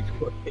case?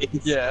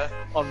 Yeah,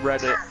 on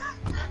Reddit.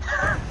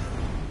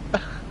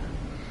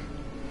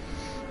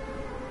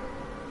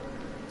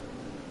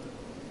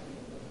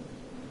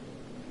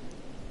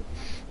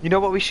 You know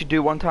what we should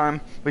do one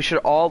time? We should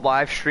all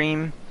live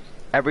stream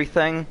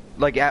everything,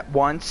 like at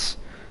once,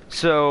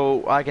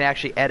 so I can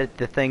actually edit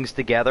the things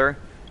together.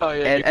 Oh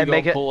yeah, and, you can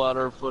make go it, pull out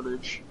our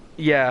footage.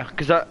 Yeah,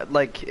 because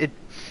like it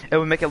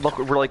would make it look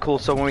really cool.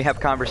 So when we have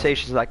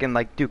conversations, I can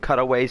like do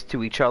cutaways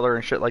to each other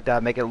and shit like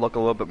that, make it look a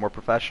little bit more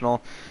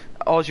professional.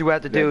 All you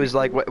have to do is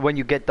like when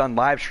you get done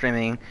live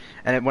streaming,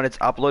 and when it's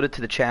uploaded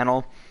to the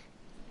channel,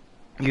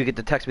 you get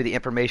to text me the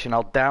information.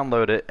 I'll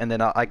download it, and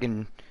then I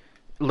can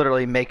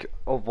literally make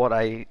of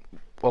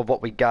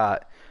what we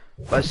got.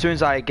 But as soon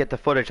as I get the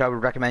footage, I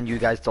would recommend you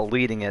guys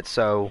deleting it.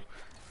 So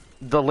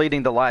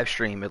deleting the live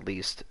stream at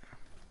least.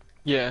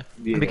 Yeah.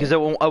 Because it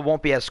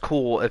won't be as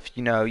cool if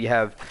you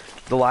have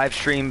the live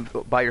stream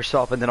by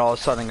yourself and then all of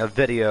a sudden a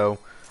video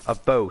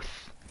of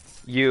both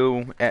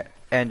you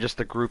and just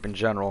the group in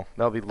general.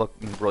 That'll be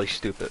looking really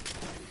stupid.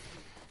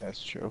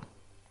 That's true.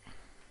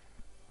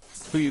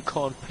 Who you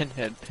calling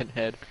Pinhead?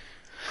 Pinhead.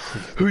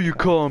 Who you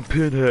calling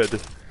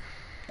Pinhead?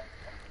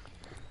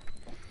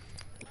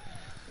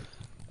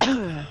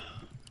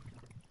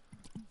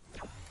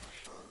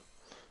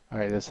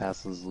 Alright, this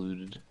house is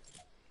looted.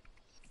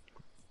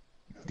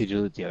 Did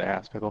you loot the other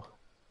house, Pickle?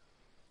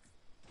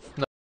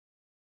 No.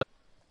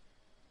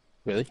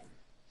 Really?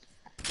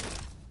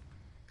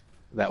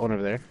 That one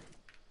over there?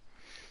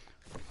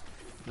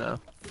 No.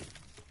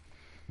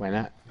 Why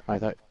not? I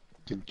thought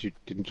didn't you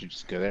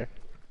just go there?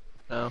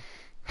 No.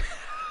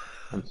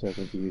 I'm so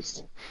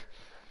confused.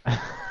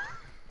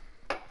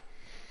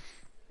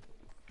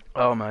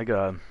 Oh my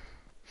god.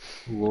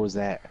 What was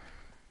that?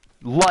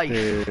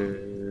 Life.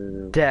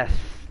 Death.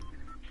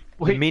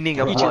 Wait, the meaning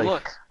of PJ, life.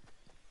 Look.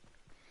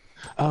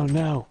 Oh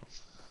no!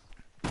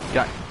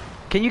 God.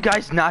 Can you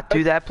guys not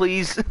do that,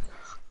 please?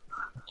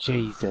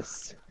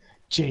 Jesus.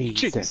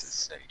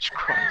 Jesus H.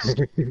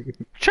 Christ.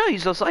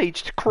 Jesus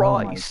H.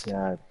 Christ. Oh my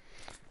god.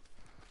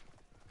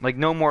 Like,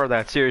 no more of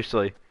that,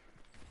 seriously.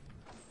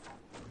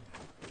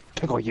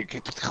 Pickle, you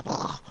get.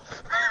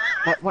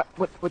 What?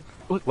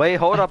 Wait,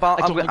 hold up. I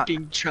don't like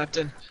being trapped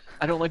in.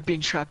 I don't like being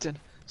trapped in.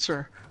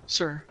 Sir.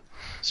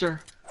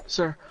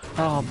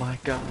 Oh my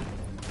god.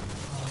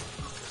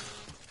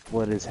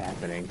 What is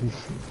happening?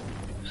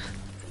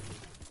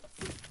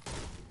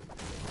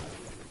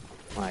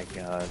 My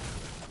god.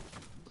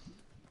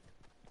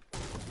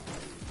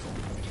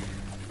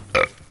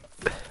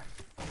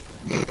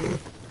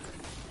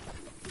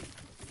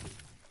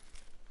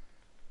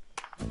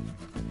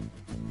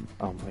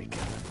 Oh my god.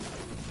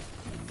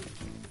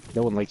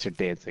 No one likes your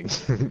dancing.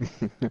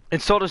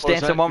 Insult us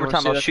dancing one more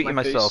time, I'll shoot you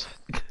myself.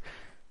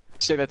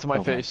 Say that to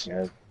my face.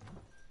 Say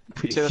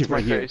that to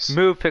my face.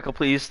 Move, Pickle,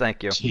 please.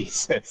 Thank you.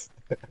 Jesus.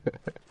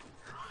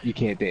 You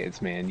can't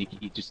dance, man. You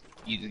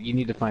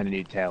need to find a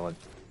new talent.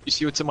 You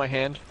see what's in my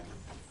hand?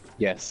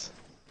 Yes.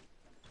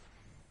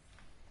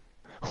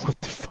 What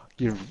the fuck?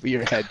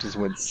 Your head just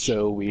went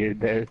so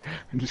weird there.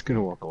 I'm just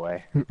gonna walk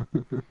away.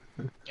 Yeah,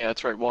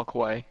 that's right. Walk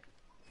away.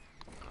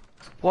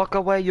 Walk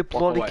away, you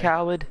bloody away.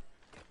 coward.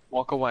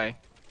 Walk away.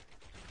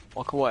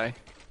 Walk away.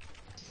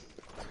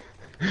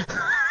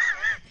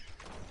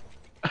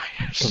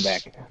 Come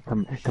back.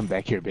 Come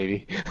back here,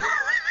 baby.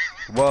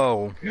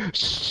 Whoa.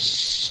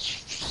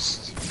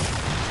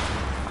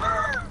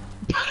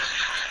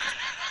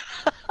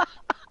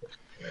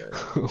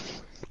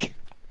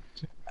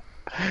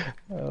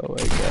 Oh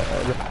my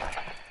god.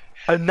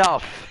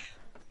 Enough.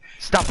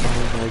 Stop.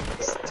 Oh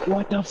my...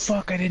 What the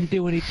fuck? I didn't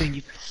do anything,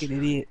 you fucking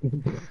idiot.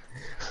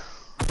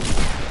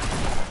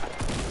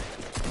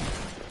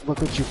 Look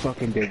what you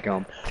fucking did,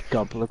 Gump.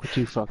 Gump, look what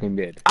you fucking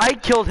did. I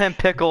killed him,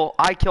 Pickle.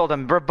 I killed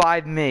him.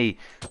 Revive me.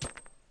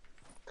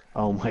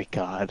 Oh my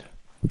god.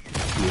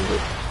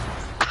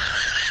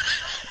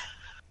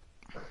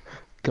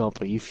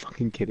 Gump, are you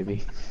fucking kidding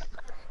me?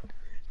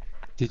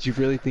 Did you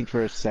really think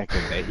for a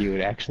second that he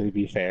would actually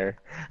be fair?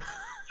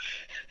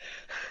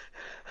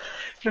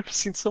 I've never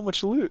seen so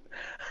much loot.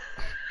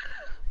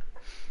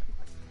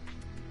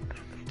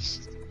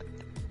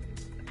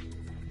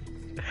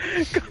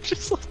 Gumps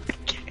just lost the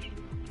game.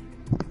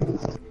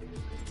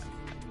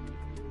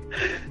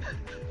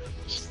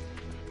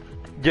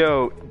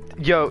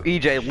 Yo,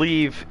 EJ,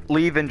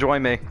 leave and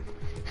join me.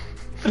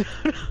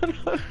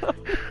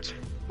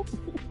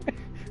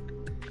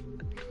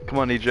 Come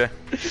on, EJ.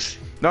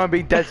 No, I'm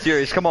being dead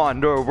serious. Come on,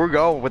 no, we're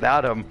going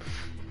without him.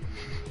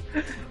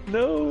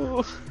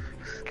 No.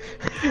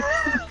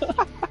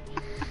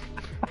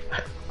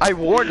 I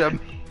warned him.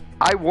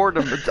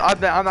 I'm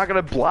not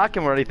gonna block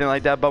him or anything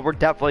like that, but we're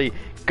definitely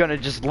gonna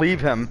just leave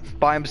him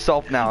by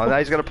himself now. And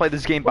he's gonna play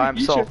this game by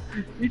himself.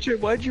 EJ,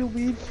 why'd you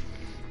leave?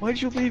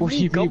 Why'd you leave What do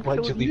me? you mean, Gump why'd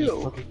you killed leave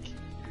me? Fucking...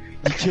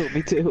 You killed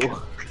me too.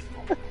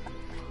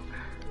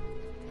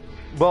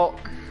 Well,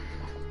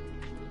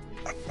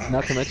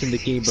 Not to mention the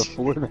game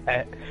before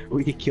that,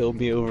 where you killed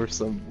me over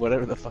some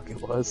whatever the fuck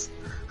it was.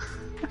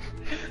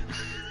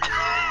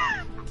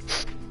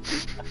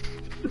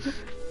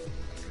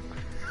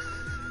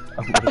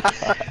 Oh my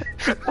god.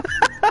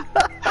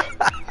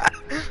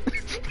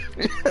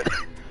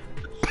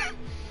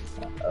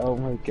 Oh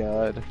my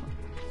god.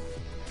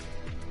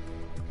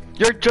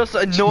 you're just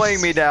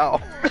annoying me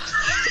now.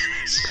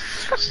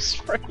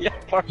 Yeah,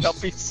 Mark, I'll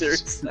be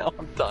serious now.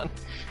 I'm done.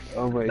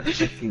 Oh my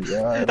fucking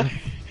god.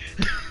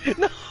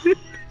 No.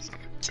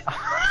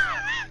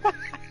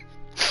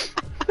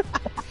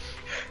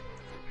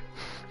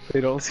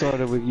 It all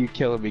started with you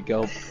killing me,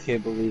 Gump.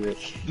 Can't believe it.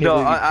 No,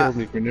 You killed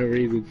me for no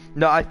reason.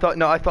 No, I thought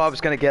I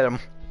was gonna get him.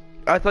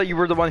 I thought you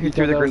were the one who You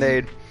threw thought the that was-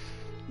 grenade.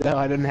 No,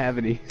 I didn't have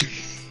any.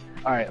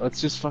 Alright, let's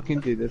just fucking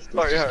do this.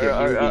 Let's just get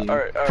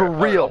For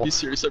Alright, real. I'll be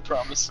serious, I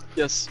promise.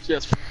 Yes,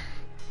 yes.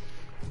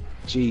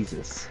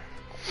 Jesus.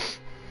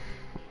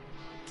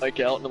 Like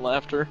out in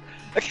laughter.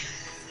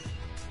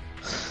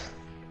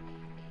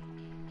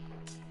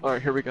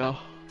 Alright, here we go.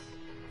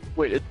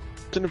 Wait,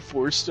 it's in a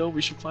forest still?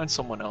 We should find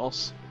someone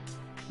else.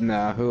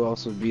 Nah, who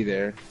else would be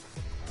there?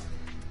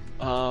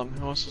 Who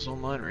else is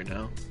online right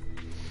now?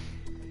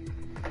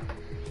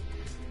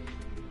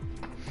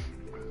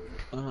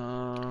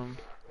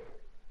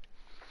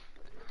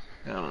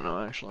 I don't know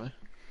actually.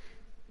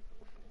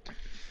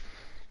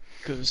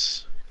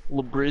 Cause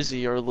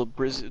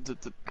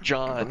the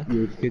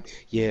John.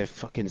 Yeah,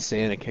 fucking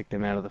Santa kicked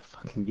him out of the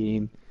fucking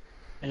game.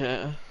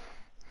 Yeah.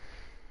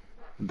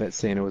 I bet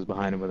Santa was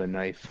behind him with a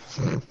knife.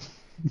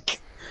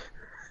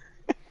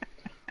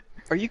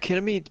 Are you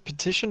kidding me?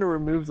 Petition to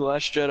remove The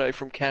Last Jedi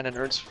from canon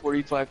earns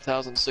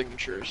 45,000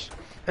 signatures.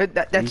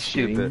 That's Are you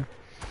stupid. kidding?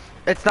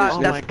 It's not.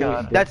 Oh that's, my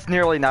God. That's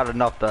nearly not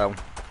enough though.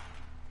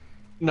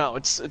 No,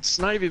 it's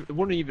not even. It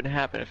wouldn't even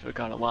happen if it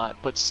got a lot.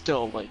 But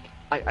still, like,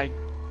 I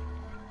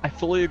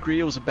fully agree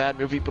it was a bad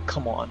movie. But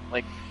come on,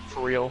 like,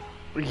 for real.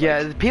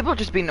 Yeah, people are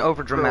just being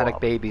over Grow dramatic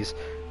up. babies.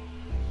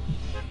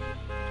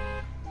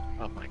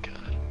 Oh my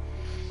God.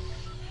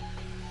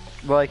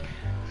 Like,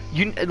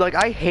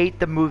 I hate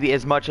the movie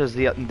as much as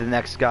the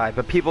next guy,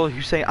 but people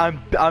who say I'm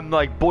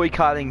like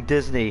boycotting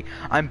Disney,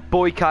 I'm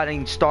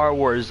boycotting Star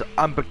Wars,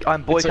 I'm It's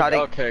like, boycotting.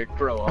 okay,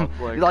 grow up.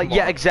 Like come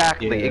yeah, on.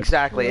 exactly, Yeah, that's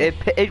exactly.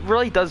 true. It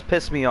really does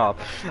piss me off.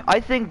 I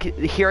think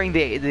hearing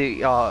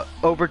the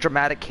over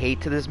dramatic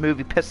hate to this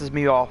movie pisses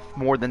me off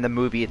more than the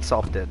movie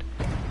itself did.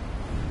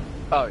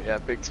 Oh yeah,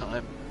 big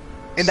time.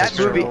 And that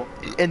True.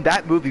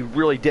 movie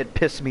really did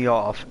piss me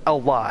off a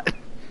lot.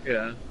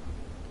 Yeah.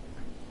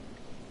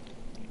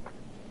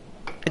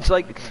 It's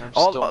like, I'm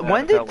still mad about what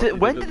when they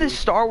did did the to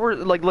Star Wars,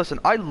 like, listen,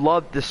 I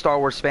love the Star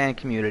Wars fan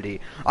community.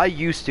 I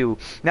used to.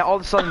 Now all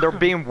of a sudden they're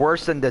being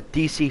worse than the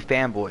DC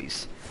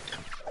fanboys.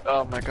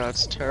 Oh my God,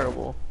 it's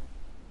terrible.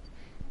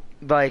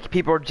 Like,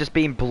 people are just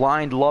being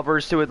blind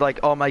lovers to it, like,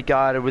 oh my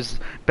god, it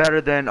was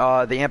better than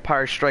The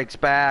Empire Strikes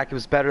Back, it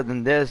was better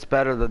than this,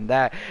 better than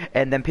that,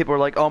 and then people are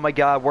like, oh my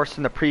god, worse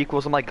than the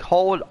prequels. I'm like,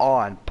 hold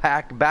on,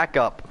 back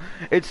up.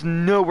 It's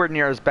nowhere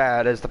near as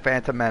bad as The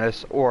Phantom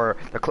Menace or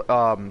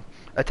the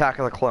Attack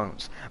of the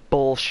Clones.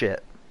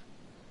 Bullshit.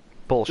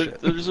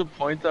 There's a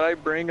point that I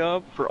bring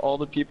up for all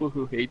the people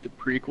who hate the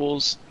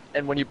prequels,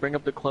 and when you bring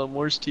up the Clone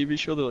Wars TV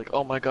show, they're like,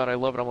 oh my god, I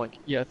love it. I'm like,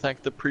 yeah,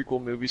 thank the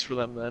prequel movies for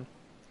them then.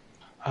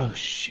 Oh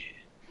shit.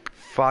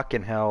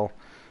 Fucking hell.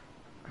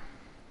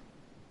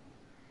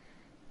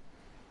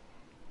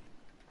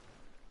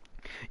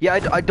 Yeah,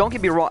 I don't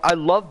get me wrong. I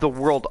love the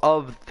world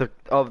of the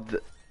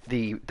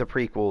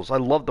prequels. I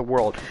love the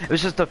world. It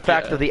was just the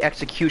fact Yeah. that the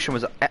execution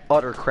was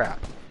utter crap.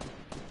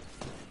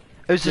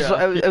 It was just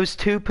Yeah. it was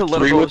too Three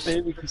political. with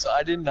me because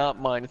I did not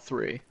mind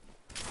 3.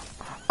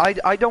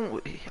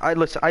 I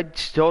listen. I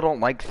still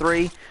don't like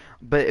 3,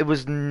 but it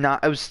was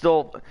not. It was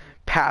still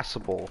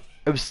passable.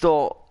 It was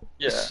still.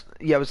 Yeah.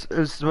 Yeah, it was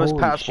the most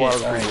Holy passable shit. out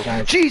of the Alright, prequels.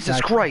 guys, Jesus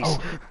guys, Christ!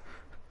 oh.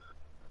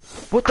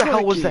 What the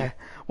hell was Crikey. that?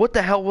 What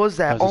the hell was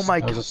that? Oh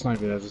my That was a god.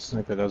 sniper, that was a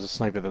sniper, that was a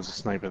sniper, that was a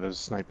sniper, that was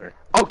a sniper.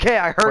 Okay,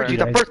 I heard Where, you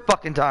the guys? first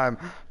fucking time.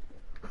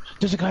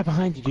 There's a guy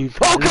behind you, dude.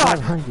 Oh, There's a guy God!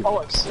 behind you. Oh,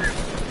 I'm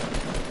serious.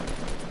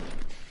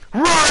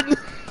 Run!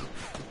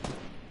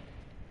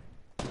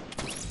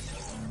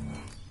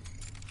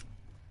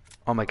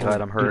 Oh my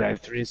god, I'm hurt. Dude, I have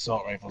 3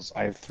 assault rifles.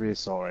 I have 3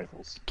 assault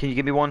rifles. Can you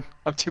give me one?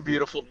 I'm too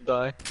beautiful to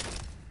die.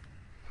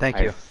 Thank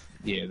you.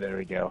 Yeah, there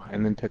we go.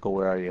 And then Pickle,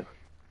 where are you?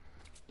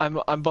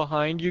 I'm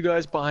behind you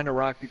guys, behind a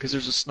rock, because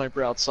there's a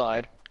sniper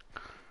outside.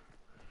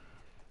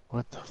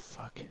 What the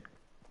fuck?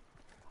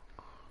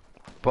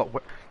 But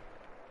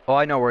oh,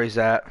 I know where he's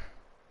at.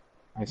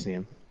 I see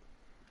him.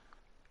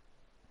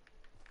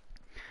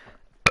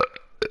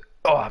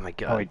 Oh my Oh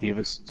god. wait, do you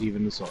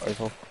have an assault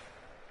rifle?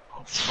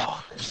 Oh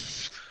fuck.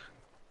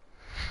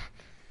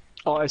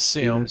 Oh, I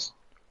see him.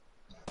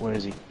 Where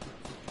is he?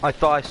 I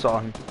thought I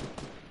saw him.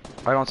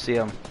 I don't see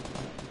him.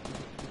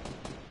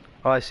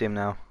 Oh, I see him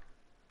now.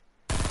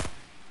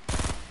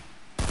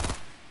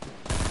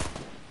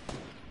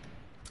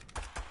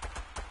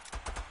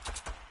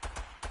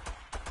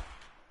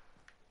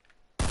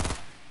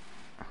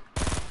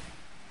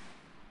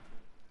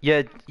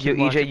 Yeah, Keep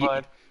him EJ,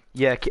 occupied.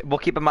 yeah, we'll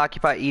keep him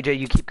occupied. EJ,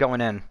 you keep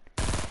going in.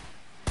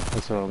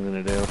 That's what I'm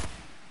gonna do.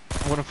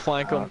 I'm gonna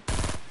flank him.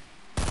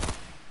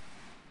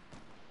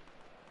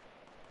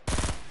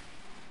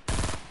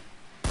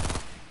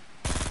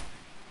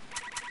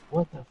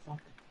 What the fuck?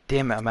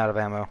 Damn it, I'm out of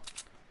ammo.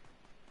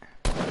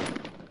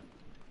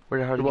 Where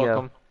the hell did You're he go?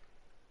 welcome.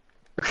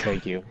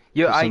 Thank you.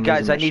 Yeah, For some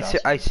guys, reason I my need,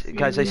 shots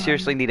guys, I behind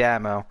seriously me. need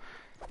ammo.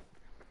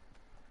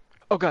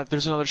 Oh god,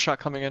 there's another shot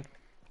coming in.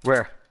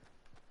 Where?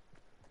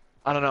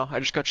 I don't know, I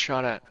just got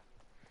shot at.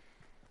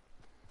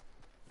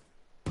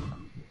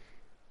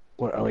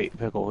 Where? Oh wait,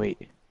 Pickle,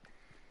 wait.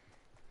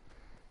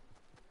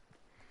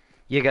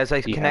 Yeah, guys, Do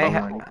you can have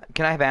I ammo?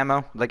 can I have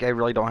ammo? Like, I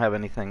really don't have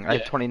anything. I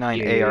have Yeah. 29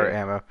 Yeah, AR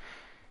yeah. ammo.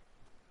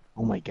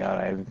 Oh my god,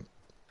 I have.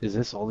 Is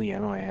this all the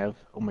ammo I have?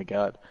 Oh my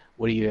god.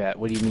 What do you at?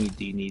 What do you need?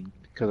 Do you need?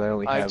 Because I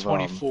only I have have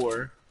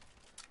 24.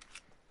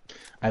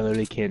 I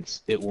literally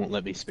can't. It won't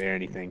let me spare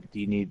anything. Do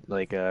you need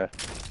like a?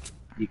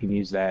 You can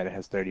use that. It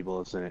has 30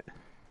 bullets in it.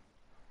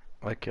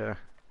 Like,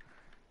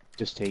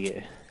 Just take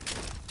it.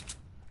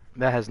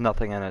 that has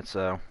nothing in it,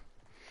 so.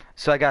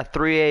 So I got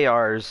 3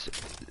 ARs,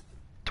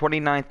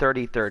 29,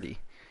 30, 30.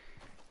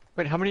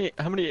 Wait, how many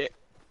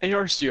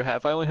ARs do you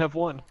have? I only have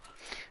one.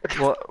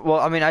 Well,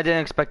 I mean, I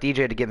didn't expect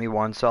EJ to give me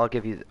one, so I'll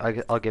give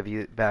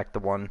you back the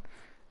one.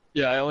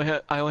 Yeah,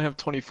 I only have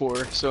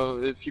 24.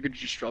 So if you could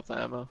just drop the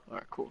ammo. All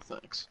right, cool,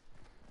 thanks.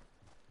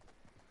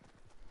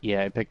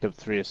 Yeah, I picked up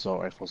 3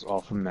 assault rifles, all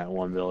from that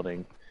one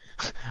building.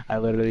 I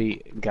literally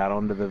got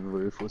onto the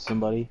roof with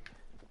somebody.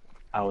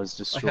 I was I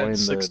destroying had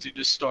the. 60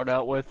 to start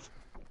out with.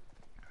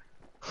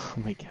 Oh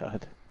my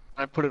god.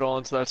 I put it all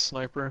into that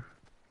sniper.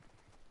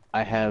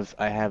 I have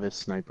a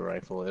sniper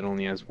rifle. It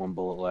only has 1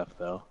 bullet left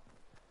though.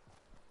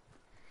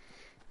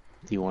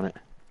 Do you want it?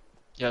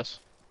 Yes.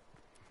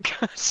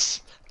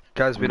 Guys,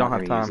 we I'm don't not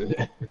have gonna time. use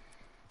it.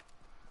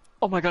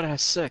 Oh my god, I have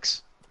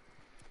 6.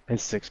 It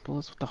has 6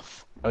 bullets? What the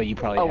f- Oh, you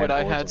probably Oh had wait,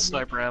 I bullets on had you.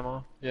 sniper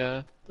ammo.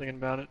 Yeah, thinking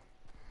about it.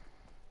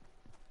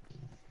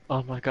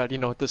 Oh my god, you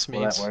know what this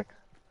Will means. that work?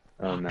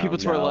 Oh no, People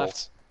to our no.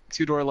 left.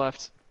 2 to our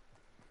left.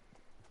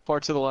 Far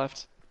to the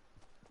left.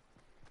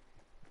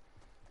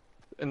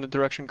 In the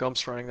direction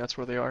Gumps running, that's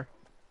where they are.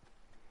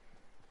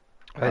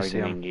 Are I we see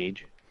gonna him.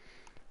 engage?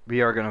 We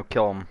are gonna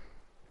kill him.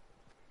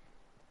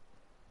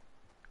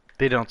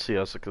 They don't see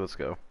us. Okay, let's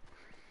go.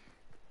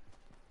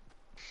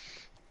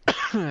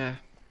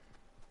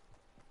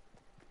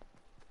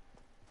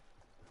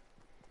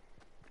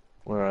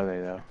 Where are they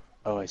though?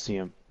 Oh, I see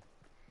them.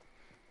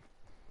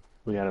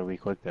 We gotta be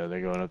quick though.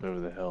 They're going up over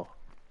the hill.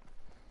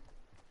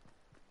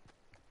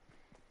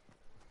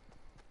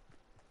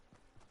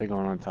 They're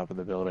going on top of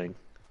the building.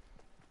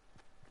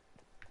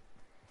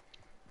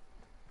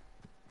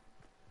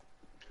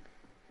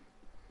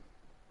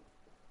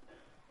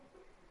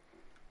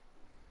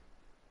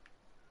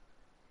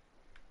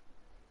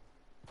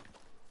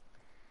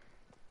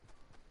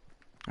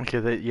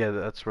 Okay, yeah,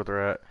 that's where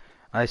they're at.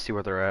 I see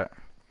where they're at.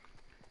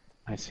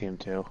 I see them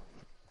too.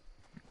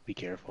 Be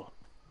careful.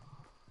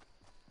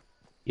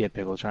 Yeah,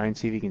 Pickle, try and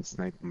see if you can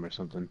snipe them or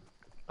something.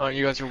 Oh,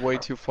 you guys are way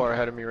too far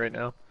ahead of me right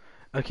now.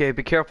 Okay,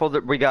 be careful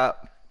that we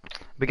got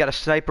a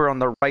sniper on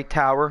the right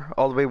tower,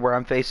 all the way where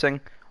I'm facing,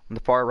 on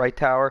the far right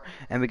tower,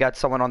 and we got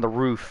someone on the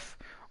roof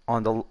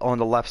on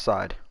the left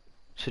side.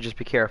 So just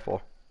be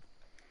careful.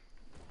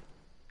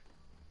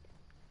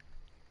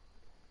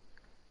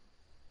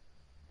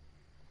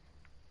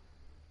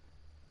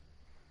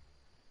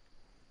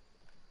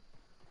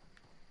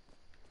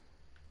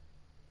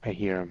 I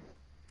hear them.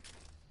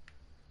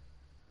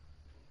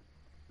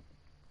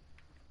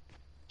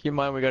 Keep in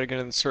mind we gotta get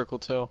in the circle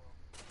too.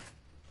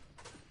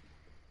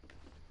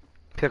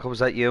 Pickle, was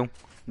that you?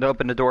 No,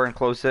 open the door and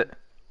close it.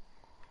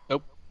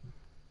 Nope.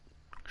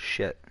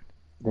 Shit.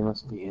 They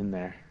must be in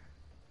there.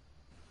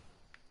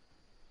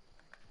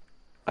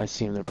 I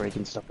see them. They're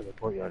breaking stuff in the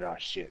courtyard. Oh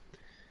shit.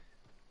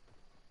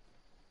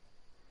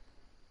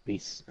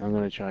 Beast. I'm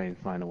gonna try and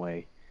find a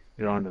way.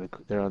 They're on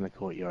the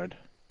courtyard.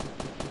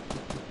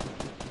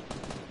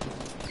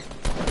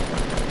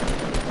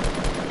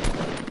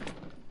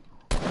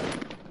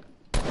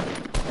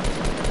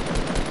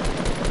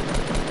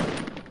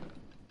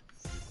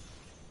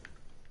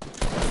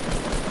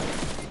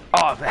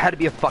 Oh Oh, it had to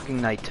be a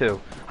fucking knight too.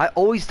 I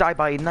always die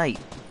by a knight.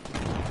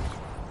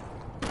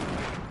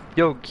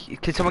 Yo,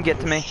 can someone get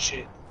to me?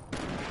 Shit.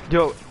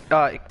 Yo,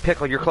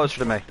 Pickle, you're closer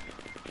to me.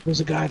 There's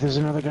a guy. There's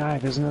another guy.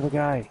 There's another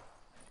guy.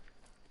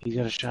 He's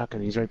got a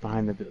shotgun. He's right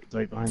behind the vehicle.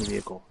 Right behind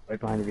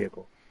the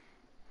vehicle.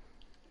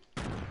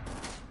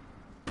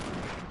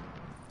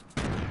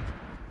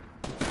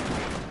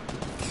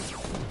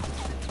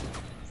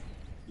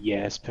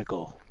 Yes,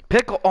 Pickle.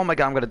 Pickle! Oh my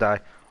god, I'm gonna die.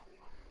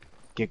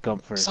 Get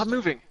Gump first. Stop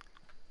moving.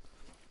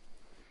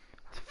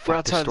 Fuck We're this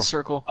outside the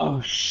storm. circle.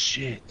 Oh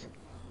shit.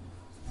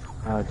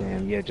 Oh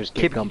damn. Yeah, just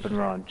get Keep- Gump and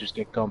run. Just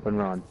get Gump and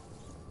run.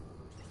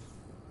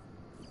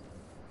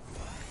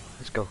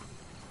 Let's go.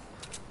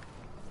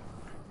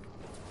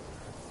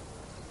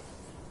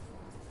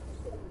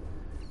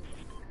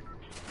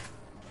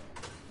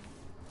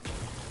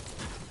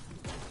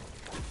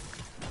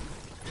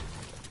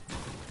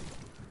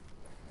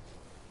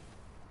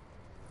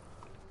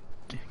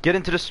 Get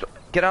into the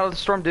get out of the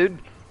storm, dude.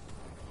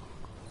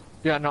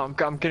 Yeah, no,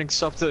 I'm getting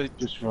stuff to.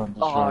 Just run. Just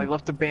Oh, I run.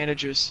 left the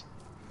bandages.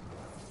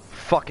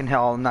 Fucking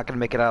hell, I'm not gonna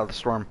make it out of the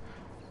storm.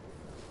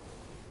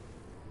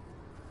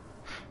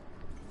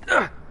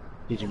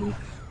 Did you move?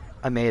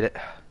 I made it.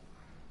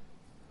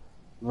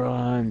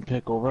 Run,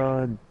 Pickle,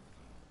 run.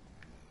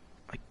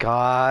 My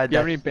god. You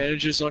have any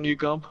bandages on you,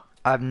 Gump?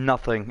 I have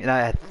nothing, and I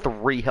had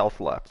 3 health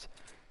left.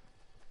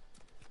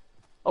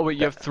 Oh wait,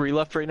 you have 3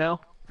 left right now?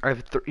 I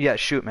have yeah,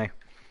 shoot me.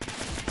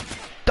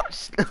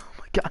 Oh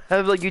my god, I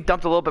have, like, you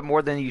dumped a little bit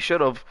more than you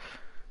should have.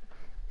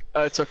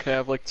 It's okay. I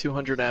have like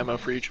 200 ammo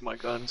for each of my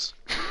guns.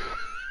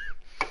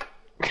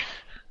 Can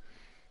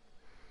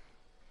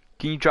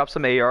you drop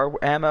some AR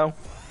ammo?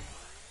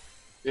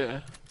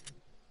 Yeah.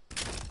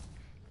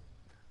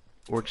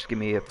 Or just give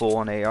me a full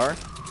on AR?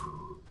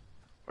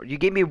 Or you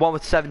gave me one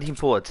with 17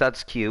 bullets,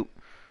 that's cute.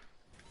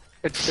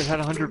 It had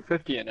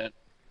 150 in it.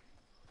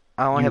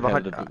 I only have You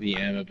 100. the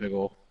ammo,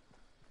 Pickle.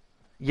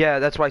 Yeah,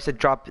 that's why I said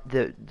drop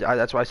the.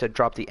 That's why I said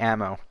drop the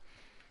ammo.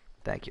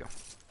 Thank you.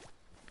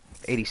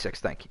 86.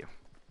 Thank you.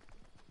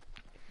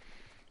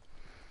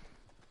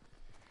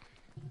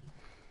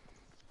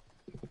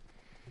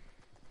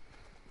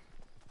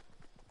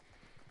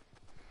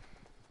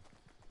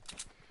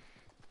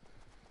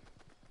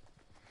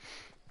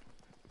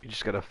 You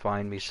just gotta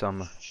find me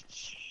some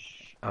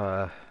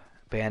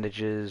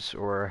bandages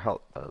or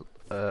help,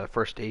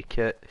 first aid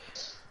kit.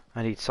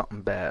 I need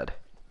something bad.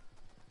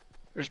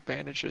 There's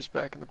bandages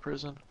back in the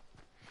prison.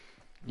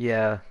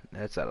 Yeah,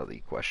 that's out of the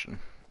question.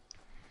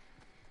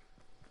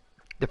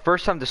 The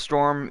first time the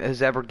storm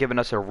has ever given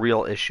us a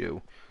real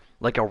issue.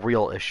 Like a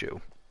real issue.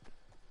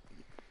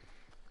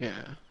 Yeah.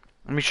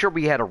 I mean, sure,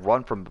 we had a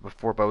run from it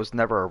before, but it was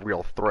never a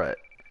real threat.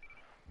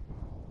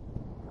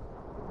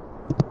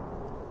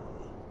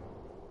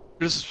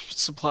 There's a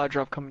supply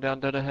drop coming down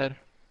dead ahead.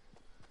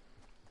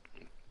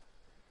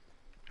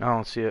 I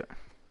don't see it.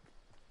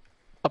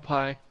 Up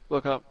high.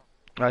 Look up.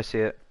 I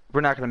see it. We're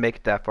not going to make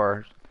it that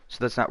far, so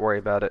let's not worry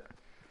about it.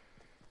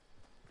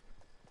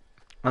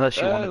 Unless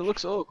you want It to...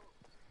 looks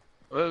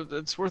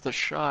it's worth a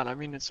shot. I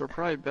mean, it's our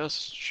probably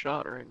best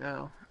shot right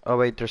now. Oh,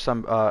 wait, there's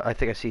some... I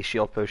think I see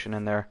shield potion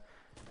in there.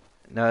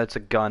 No, it's a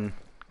gun.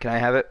 Can I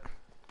have it?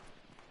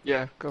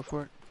 Yeah, go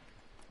for it.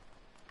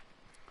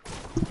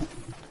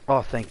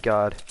 Oh, thank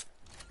God.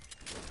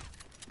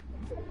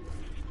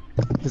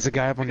 There's a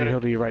guy up on the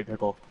hill to your right,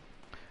 Pickle.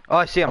 Oh,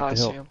 I see him. Oh, I the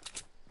see hill. him.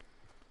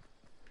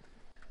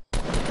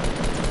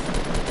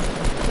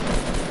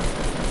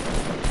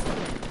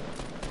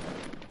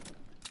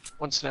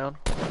 One's down.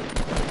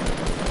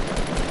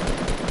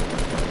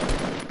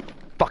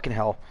 Fucking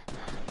hell.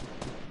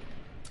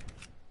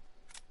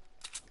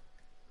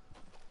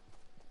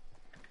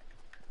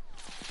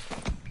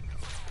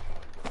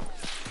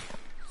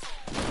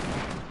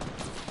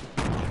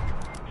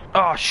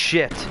 Oh,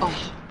 shit.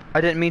 Oh.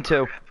 I didn't mean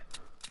to.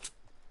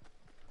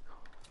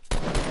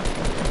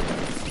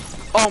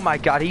 Oh my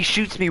god, he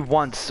shoots me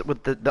once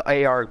with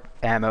the AR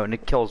ammo and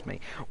it kills me.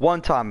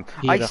 One time.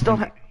 I still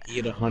He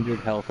had 100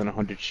 health and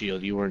 100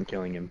 shield. You weren't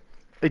killing him.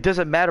 It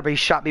doesn't matter, but he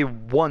shot me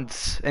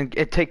once and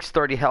it takes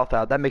 30 health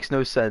out. That makes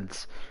no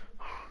sense.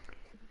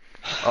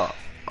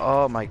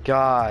 Oh my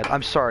god.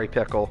 I'm sorry,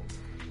 Pickle.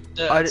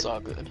 Yeah, it's all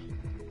good.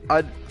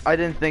 I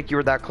didn't think you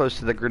were that close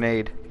to the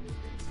grenade.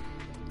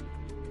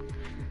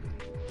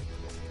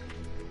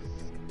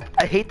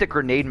 I hate the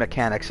grenade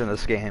mechanics in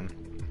this game.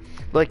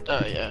 Like,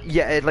 Oh, yeah.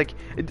 yeah,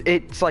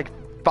 it's like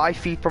 5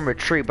 feet from a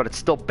tree, but it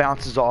still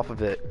bounces off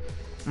of it.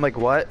 I'm like,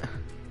 what?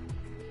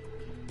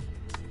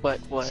 What?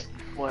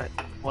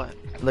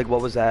 Like,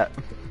 what was that?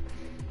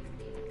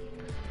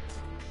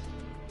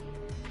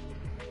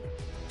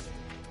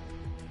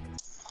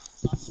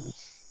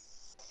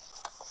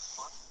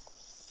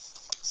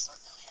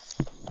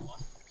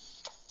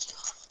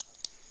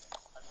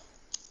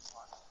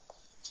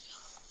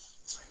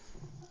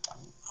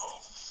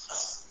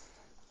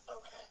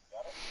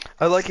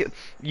 I like it.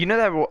 You know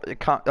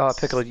that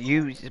Pickle.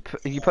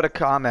 You put a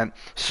comment.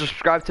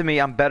 Subscribe to me.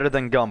 I'm better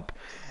than Gump.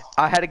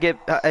 I had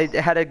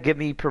to give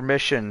me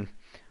permission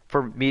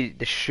for me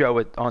to show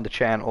it on the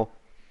channel.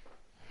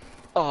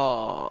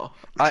 Oh.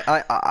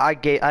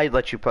 I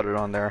let you put it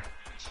on there.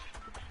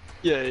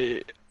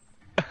 Yay.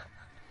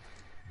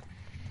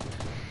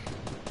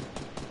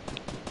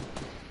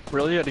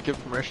 Really? You had to give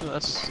permission?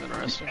 That's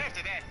interesting.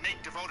 After that,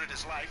 Nate devoted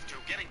his life to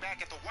getting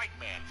back at the white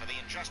man for the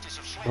injustice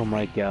of slavery. Oh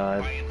my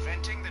god. By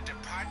inventing the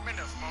Department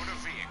of Motor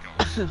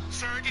Vehicles.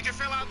 Sir, did you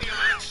fill out the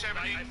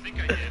 1170? I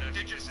think I did.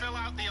 Did you fill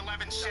out the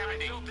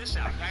 1170? I filled this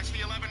out. That's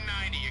the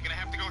 1190. You're gonna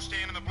have to go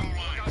stand in the blue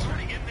line. I was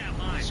already in that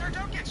line. Sir,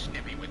 don't get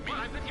snippy with me.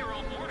 Well, I've been here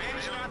all morning.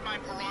 It's not my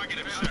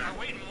prerogative, sir. I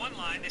wait in one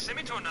line. They send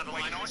me to another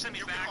line. You know what?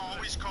 You can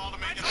always call to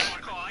make an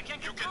appointment. I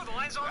can't get through. The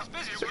line's always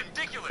busy. It's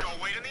ridiculous. Go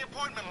wait in the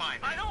appointment line.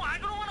 I don't want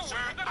to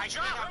wait. I've got a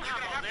job. I don't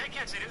have all day. I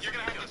can't say this. You're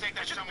gonna have to take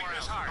that somewhere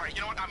else. All right,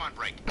 you know what? I'm on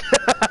break.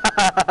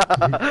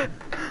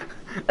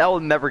 That will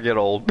never get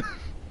old.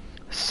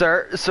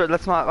 Sir,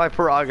 that's not my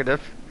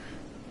prerogative.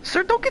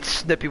 Sir, don't get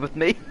snippy with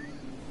me.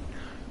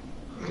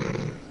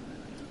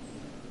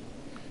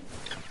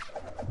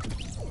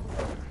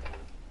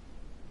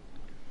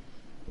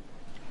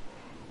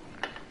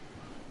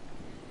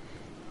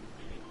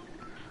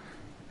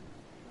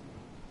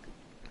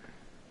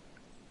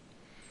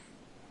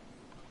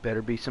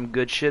 Better be some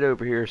good shit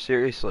over here,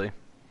 seriously.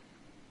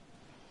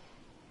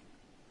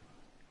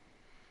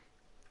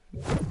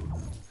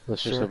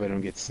 Let's just hope I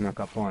don't get snuck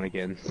up on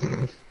again.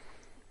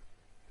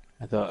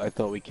 I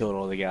thought we killed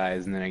all the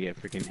guys and then I get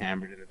freaking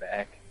hammered in the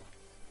back.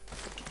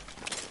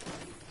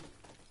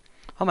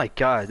 Oh my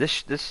god,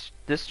 this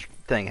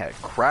thing had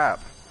crap.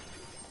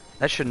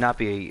 That should not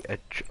be a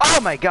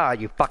oh my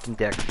god, you fucking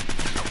dick.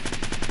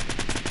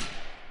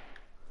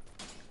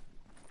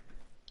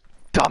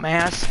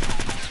 Dumbass.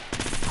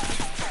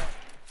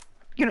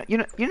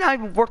 You're not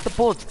even worth the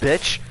bullets,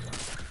 bitch.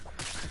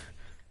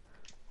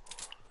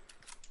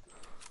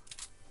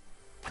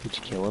 Did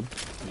you kill him?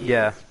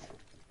 Yeah.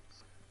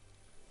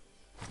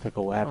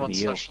 Pickle, what I'm happened on to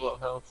you? such low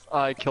health.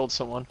 I killed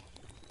someone.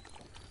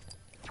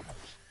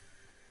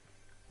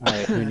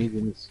 Alright, who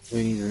needs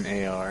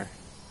an AR?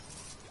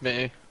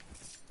 Me.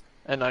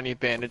 And I need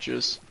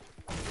bandages.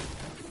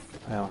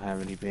 I don't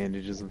have any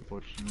bandages,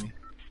 unfortunately.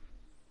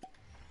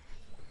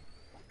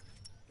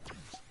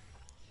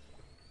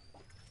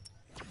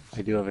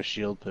 I do have a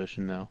shield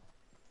potion though.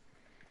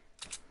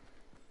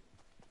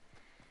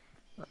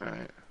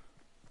 Alright.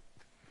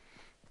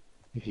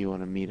 If you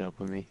want to meet up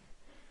with me.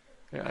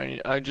 Yeah,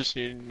 I just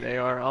need an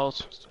AR. I'll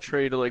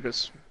trade like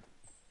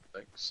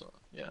so,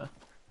 yeah.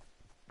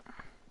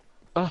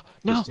 Oh,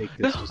 no! Just take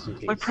this No! just in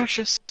case. My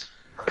precious!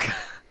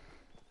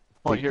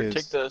 Oh, here, this.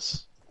 take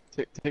this.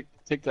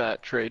 Take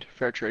that trade.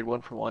 Fair trade,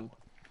 1 for 1.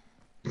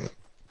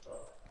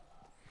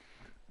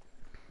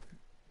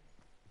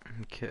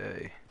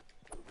 Okay.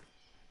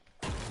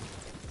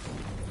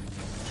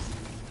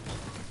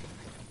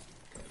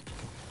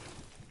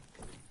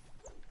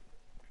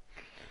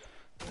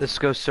 Let's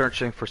go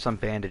searching for some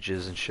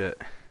bandages and shit.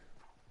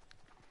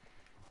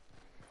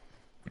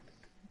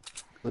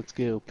 Let's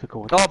go pick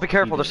a Oh, be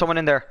careful, there's someone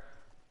in there.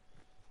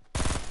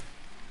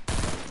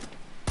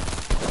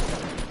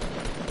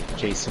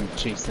 Jason,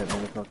 chase that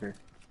motherfucker.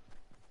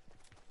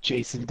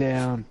 Chase him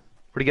down.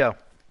 Where'd he go?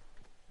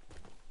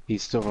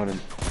 He's still running.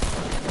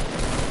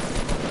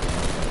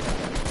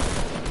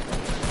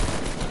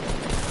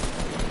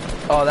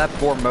 Oh, that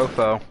poor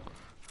mofo.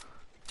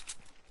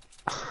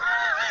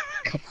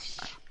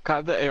 Can I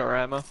have the AR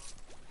ammo?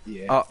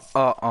 Yeah.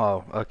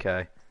 Oh,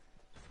 okay.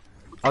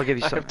 I'll give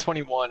you I some. have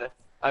 21.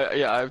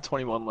 Yeah, I have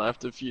 21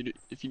 left. If you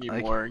need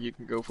more, you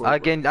can go for it.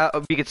 Again,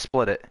 we could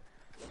split it.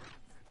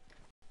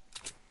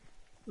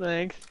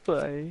 Thanks,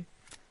 bye.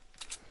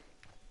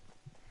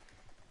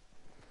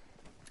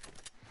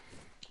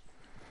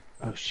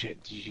 Oh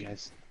shit, did you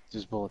guys...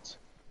 There's bullets.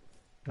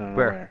 I don't know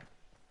Where?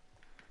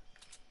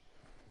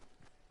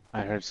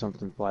 I heard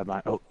something fly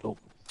by. Oh.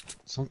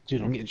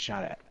 Dude, I'm getting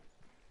shot at.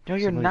 No,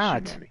 you're Somebody's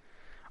not. shooting at me.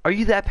 Are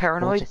you that Bullets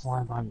paranoid? are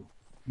flying by me.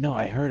 No,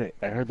 I heard it.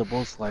 I heard the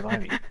bullets fly by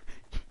me.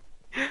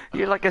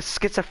 You're like a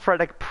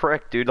schizophrenic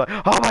prick, dude. Like,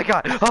 oh my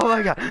god, oh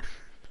my god.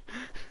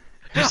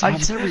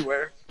 It's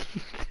everywhere.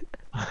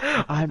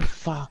 I'm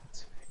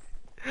fucked.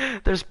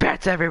 There's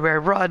bats everywhere.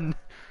 Run.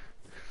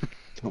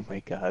 Oh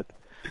my god.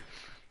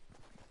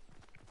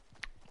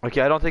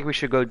 Okay, I don't think we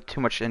should go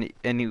too much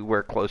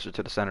anywhere closer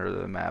to the center of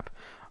the map.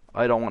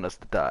 I don't want us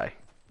to die.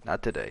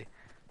 Not today.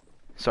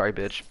 Sorry,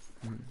 bitch.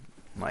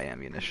 My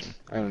ammunition.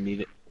 I don't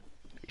need it.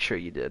 Sure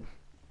you did.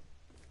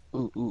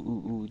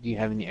 Ooh. Do you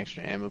have any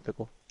extra ammo,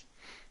 Pickle?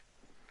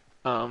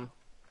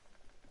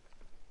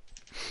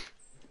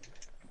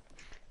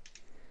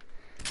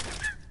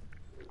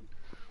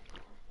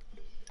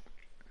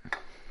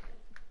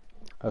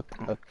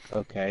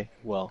 Okay.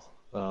 Well,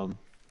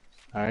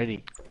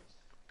 alrighty.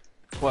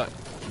 What?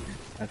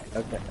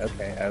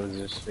 Okay. I was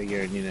just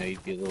figuring,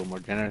 you'd be a little more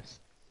generous.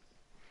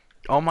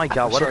 Oh my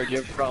god, what Sorry, a... do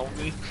you have a problem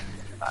with me?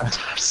 I'm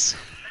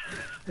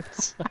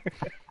sorry.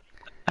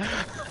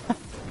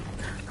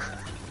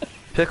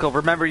 Pickle,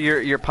 remember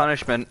your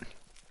punishment.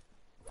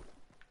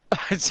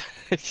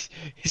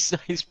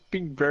 He's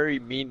being very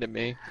mean to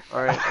me.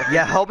 Alright.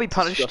 Yeah, he'll be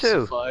punished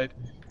too. Justified.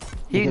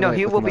 He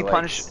will be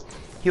punished.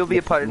 He'll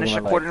be punished Look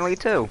at my accordingly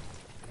legs. too.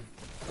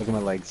 Look at my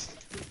legs.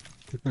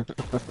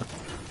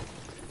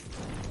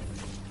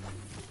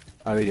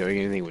 Are they doing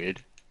anything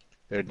weird?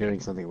 They're doing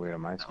something weird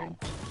on my screen.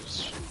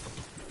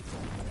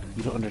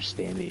 You don't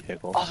understand me,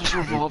 Pickle. Oh, there's a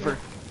revolver.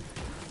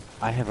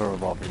 I have a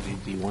revolver.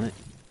 Do you want it?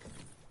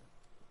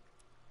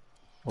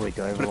 Oh wait,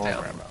 do I have a Put it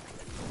revolver down. ammo?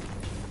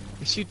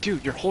 Yes, you do.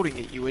 You're holding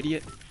it, you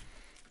idiot.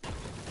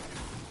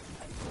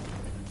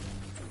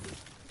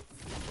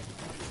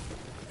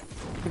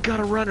 We got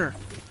a runner.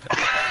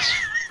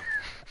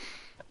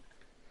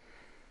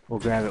 We'll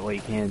grab it while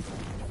you can.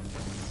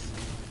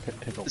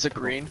 Pickle. Is it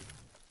Pickle. green?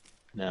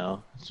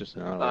 No, it's just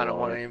another I don't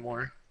want revolver. it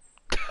anymore.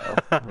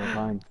 Oh, we're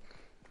fine.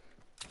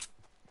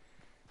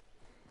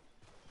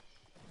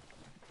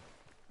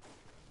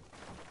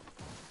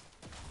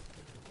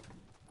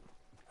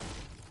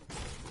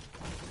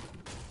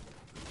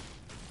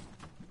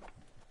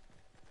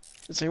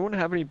 Does anyone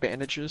have any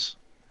bandages?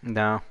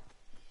 No.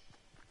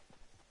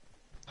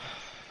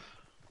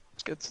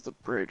 Let's get to the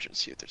bridge and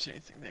see if there's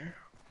anything there.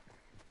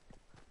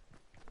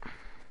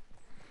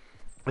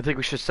 I think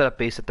we should set up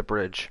base at the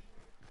bridge.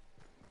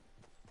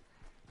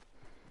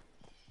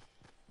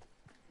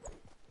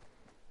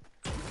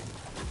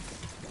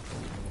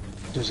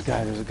 There's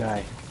a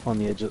guy on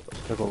the edge of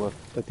Pickle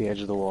at the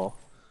edge of the wall.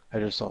 I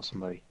just saw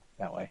somebody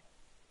that way.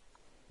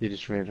 They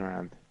just ran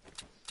around.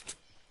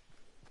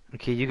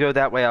 Okay, you go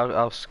that way.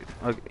 Yeah,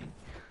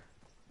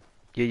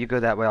 you go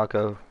that way. I'll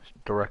go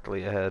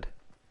directly ahead.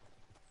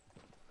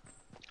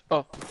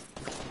 Oh.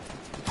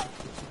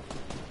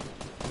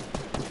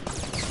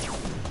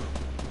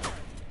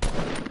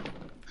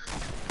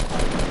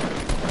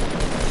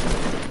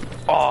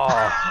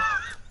 Oh.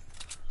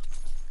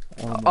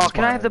 Oh,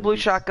 can I have the blue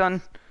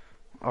shotgun?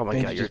 Oh my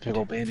god, Bandages, you're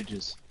Pickle,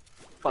 bandages.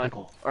 Fine.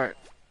 Pickle. Alright.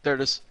 There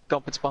it is.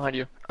 Gump, it's behind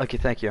you. okay.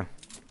 Thank you.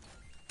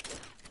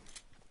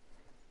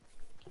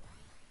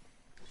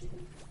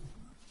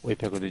 Wait,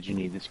 Pickle, did you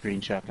need this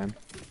green shotgun?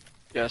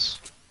 Yes.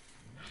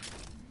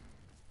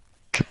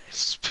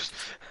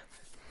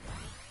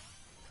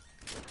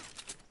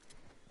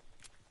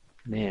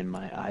 Man,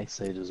 my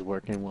eyesight is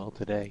working well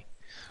today.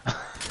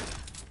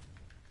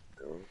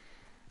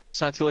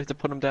 It's not too late to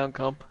put him down,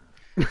 Gump.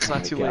 It's Oh not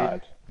my too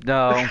God.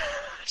 No.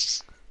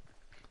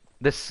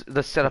 Let's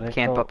set But up I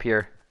camp felt- up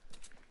here.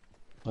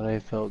 But I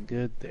felt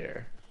good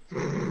there.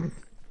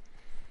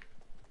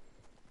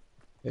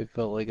 It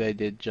felt like I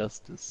did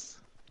justice.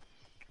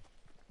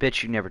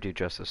 Bitch, you never do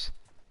justice.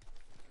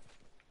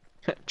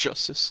 late.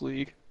 Justice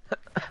League.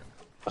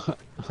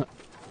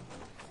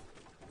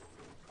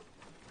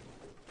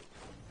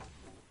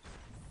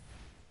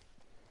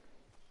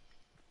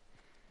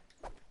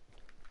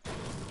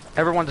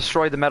 Everyone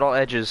destroy the metal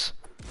edges.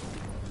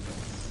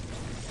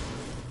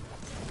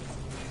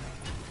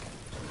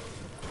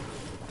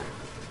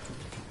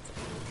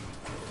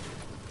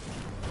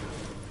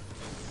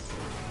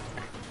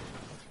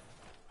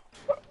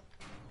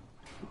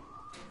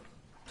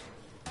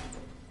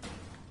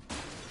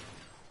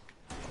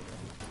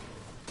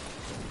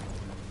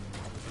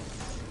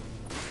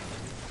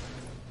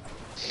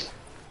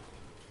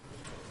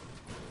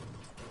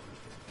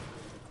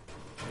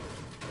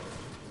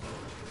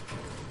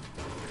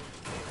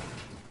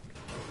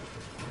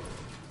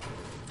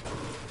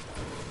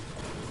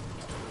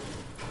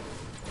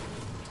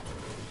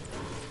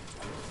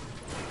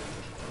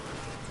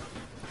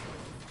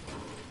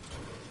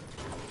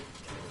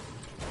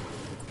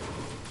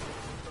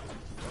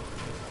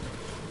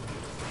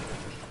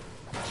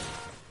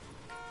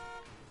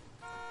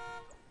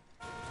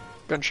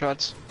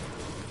 Gunshots.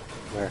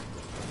 Where?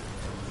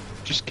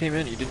 Just came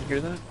in, you didn't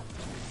hear that?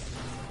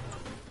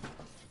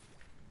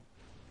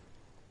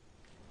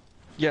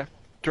 Yeah,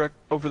 direct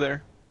over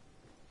there.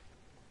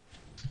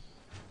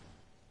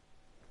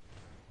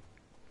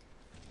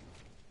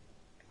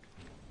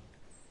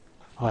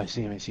 Oh, I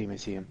see him, I see him, I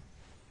see him.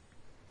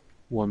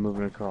 One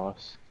moving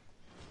across.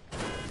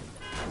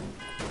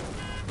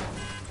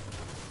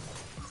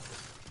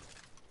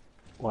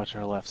 Watch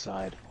our left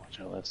side. Watch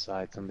our left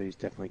side. Somebody's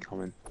definitely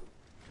coming.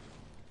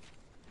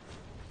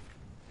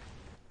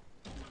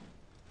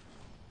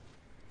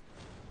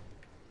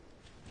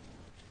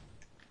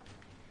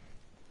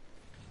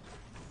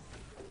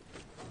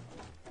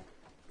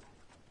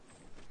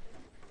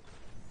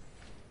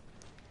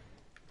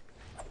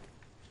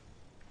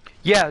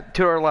 Yeah,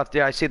 to our left.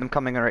 Yeah, I see them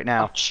coming in right Oh,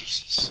 now.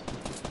 Jesus.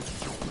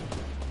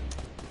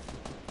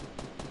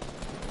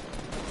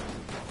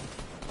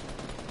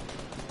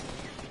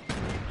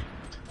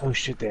 Oh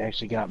shit, they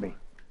actually got me.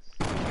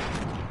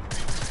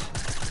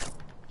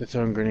 They're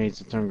throwing grenades,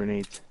 they're throwing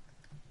grenades.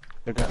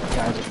 The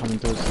guys are coming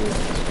towards the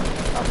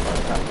top part,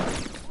 top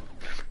part.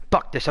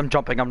 Fuck this, I'm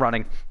jumping, I'm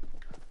running.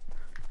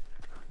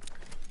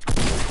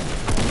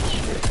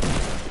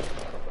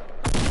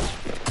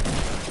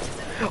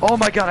 Oh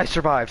my god, I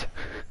survived.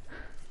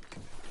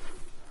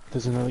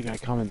 There's another guy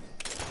coming.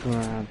 Going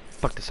around.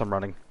 Fuck this, I'm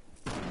running.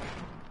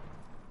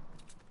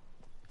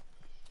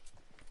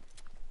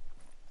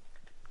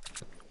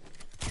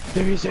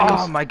 There he is, there he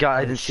Oh is. my god,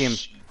 I didn't see him.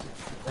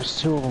 There's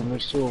two of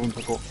them,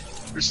 Pickle.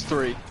 There's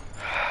three.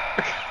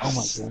 Oh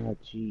my god,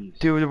 jeez.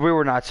 Dude, we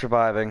were not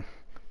surviving.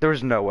 There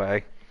was no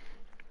way.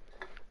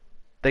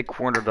 They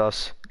cornered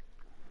us.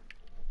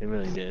 They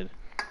really did.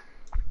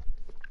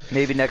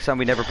 Maybe next time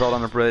we never build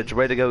on a bridge.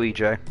 Way to go,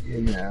 EJ.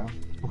 Yeah.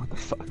 What the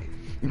fuck?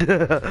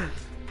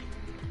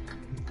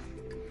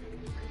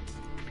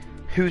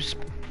 Whose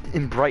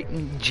in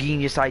Brighton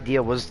genius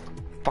idea was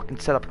fucking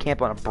set up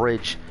camp on a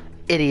bridge?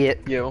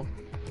 Idiot. You.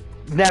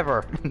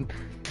 Never.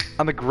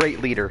 I'm a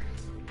great leader.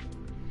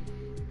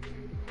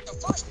 So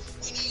first,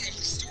 we need a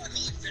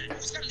historical event.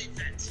 Who's got an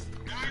event?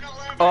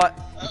 9/11.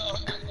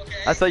 Okay.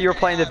 I I thought you were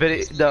playing the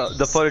video,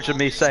 the footage of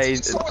me saying,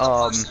 it. Okay,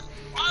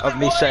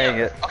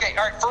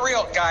 all right, for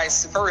real,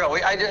 guys, for real.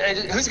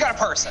 Who's got a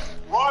person?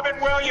 Robin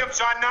Williams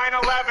on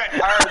 9/11. All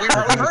right, we've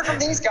heard from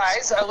these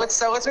guys.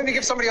 Let's maybe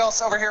give somebody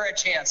else over here a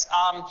chance.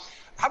 How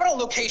about a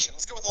location?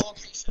 Let's go with a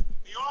location.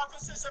 The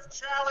offices of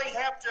Charlie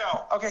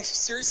Hebdo. Okay,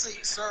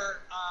 seriously, sir,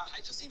 I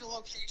just need a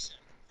location.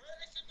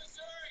 Ferguson,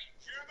 Missouri.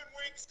 German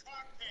Wings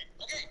Cockpit.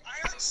 Okay, I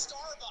heard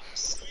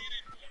Starbucks.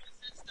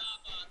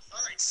 All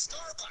right,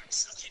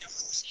 Starbucks. Okay, now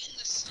who's in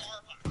the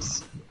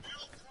Starbucks?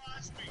 Bill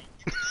Cosby.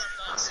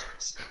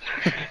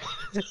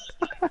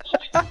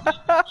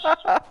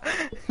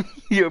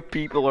 You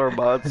people are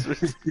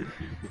monsters.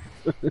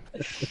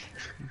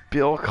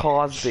 Bill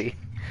Cosby.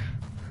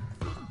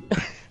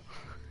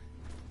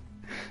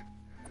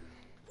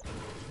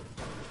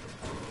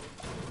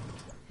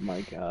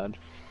 My god.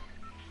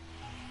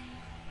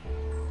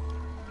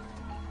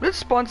 Let's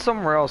spawn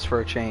somewhere else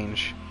for a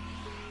change.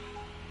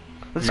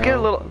 Let's get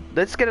a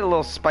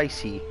little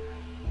spicy.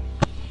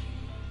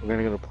 We're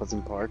gonna go to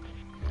Pleasant Park.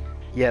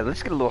 Yeah,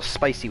 let's get a little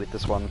spicy with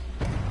this one.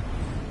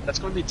 That's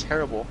going to be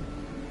terrible.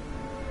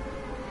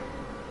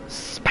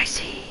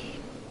 Spicy.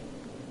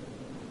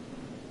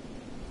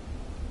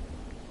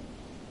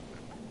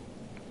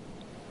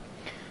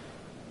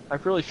 I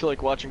really feel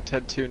like watching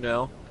Ted 2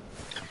 now.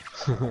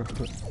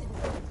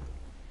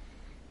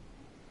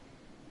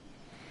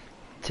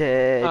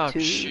 Ted Oh, 2.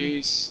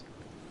 jeez.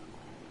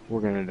 We're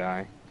gonna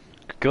die.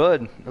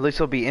 Good. At least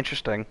it'll be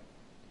interesting.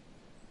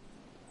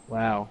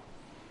 Wow.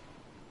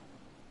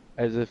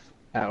 As if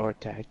our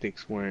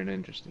tactics weren't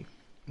interesting.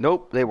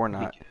 Nope, they were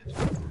not.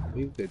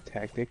 We have good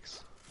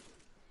tactics.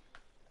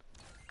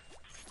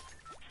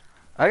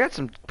 I got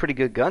some pretty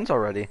good guns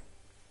already.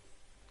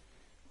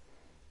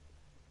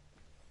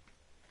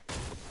 Are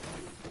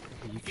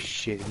you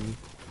shitting me?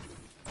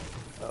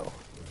 Oh.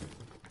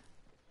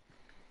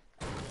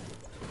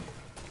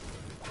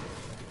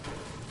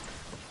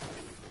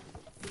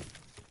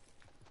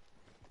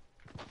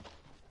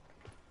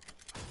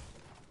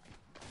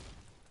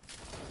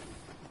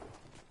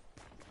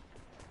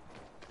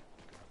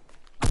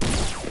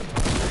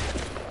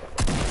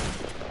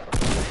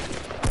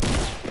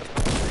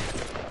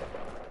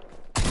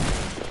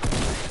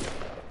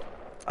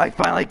 I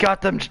finally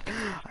got them.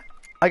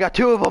 I got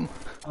 2 of them.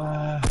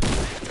 Oh,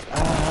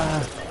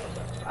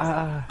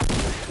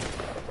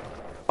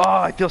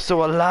 I feel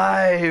so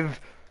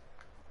alive.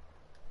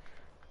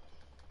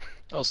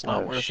 That was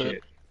not worth shit.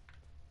 it.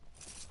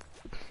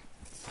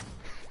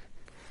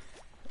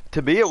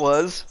 To me, it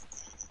was.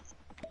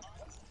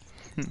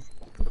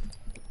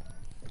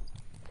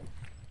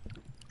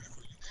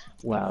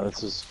 Wow,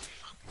 this is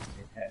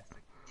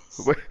fantastic.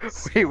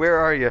 Wait, where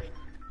are you?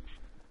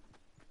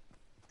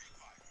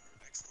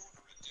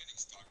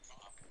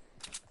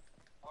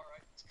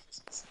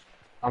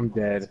 I'm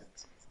dead.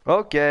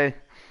 Okay.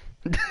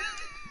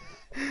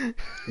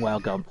 Wow,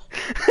 Gump.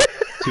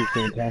 2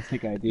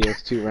 fantastic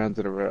ideas, 2 rounds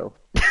in a row.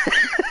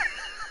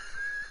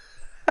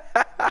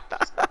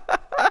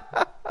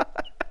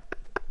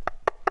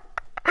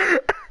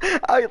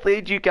 I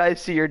lead you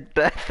guys to your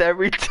death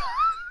every time.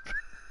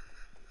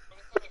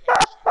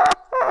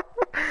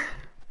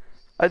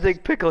 I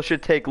think Pickle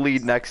should take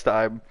lead next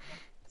time.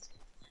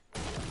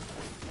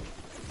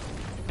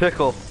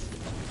 Pickle.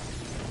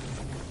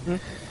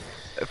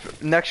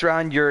 Next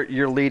round,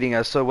 you're leading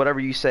us, so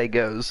whatever you say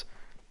goes.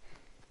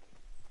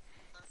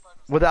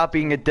 Without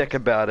being a dick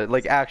about it,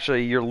 like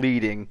actually, you're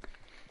leading.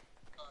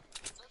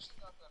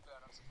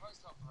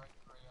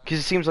 Because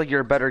it seems like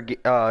you're better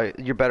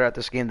at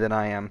this game than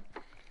I am.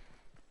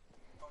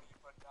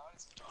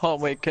 Oh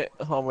wait,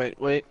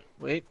 wait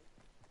a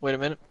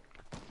minute.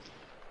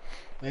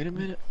 Wait a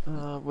minute.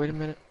 Wait a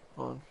minute.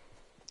 Hold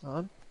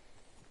on.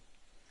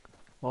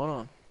 Hold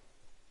on.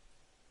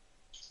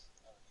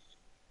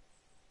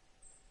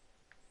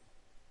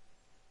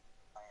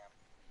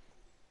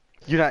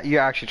 You're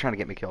actually trying to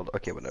get me killed.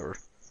 Okay, whatever.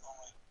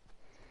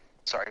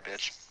 Sorry,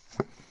 bitch.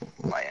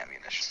 My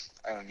ammunition.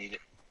 I don't need it.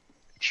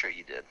 Sure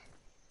you did.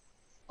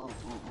 Ooh.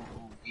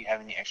 You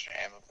have any extra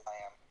ammo?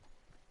 I am.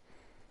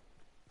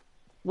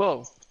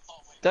 Whoa,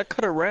 that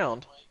cut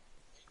around.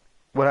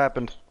 What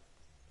happened?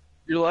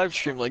 Your live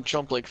stream like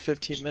jumped like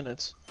 15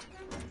 minutes.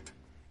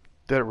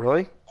 Did it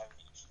really?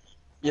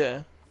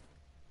 Yeah,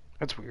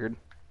 That's weird.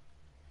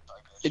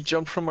 it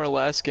jumped from our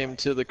last game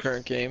to the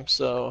current game,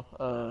 so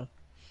wow.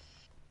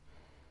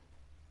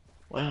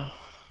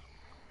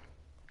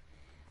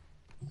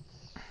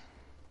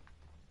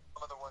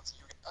 Some of the ones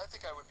I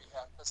think I would be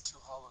happy. has 2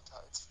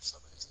 holotypes for some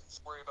reason.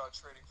 Worry about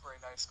trading for a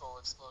nice skull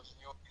explosion.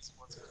 You only use it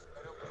once per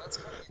item, but that's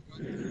kind of a good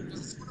thing,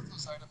 because it's one of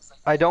those items that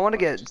I you don't want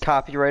to want get just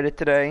copyrighted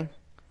today. be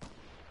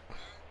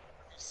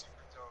super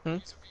dope. Hmm?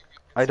 These would be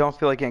really I don't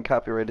feel like getting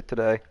copyrighted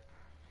today.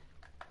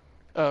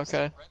 Oh,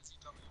 okay. Renzi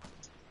W.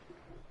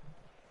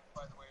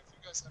 By the way, if you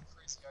guys have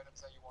crazy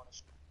items that you want to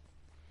show.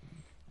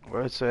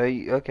 Well, so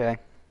okay.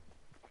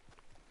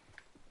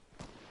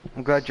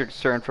 I'm glad you're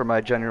concerned for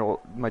my general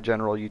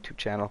YouTube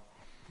channel.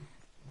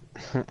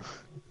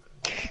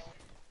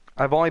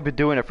 I've only been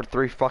doing it for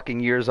 3 fucking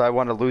years. I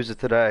want to lose it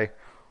today.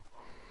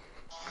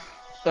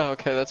 Oh,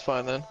 okay, that's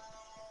fine then.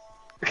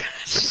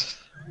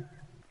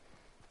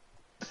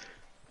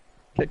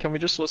 Okay, can we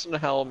just listen to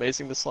how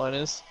amazing this line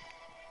is?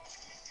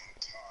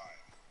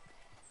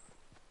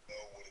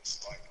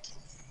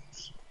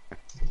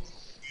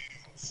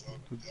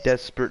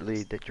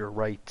 Desperately that you're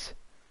right.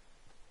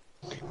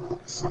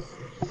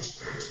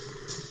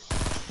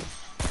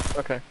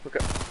 Okay, okay.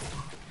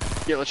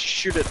 Yeah, let's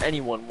shoot at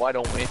anyone, why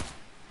don't we?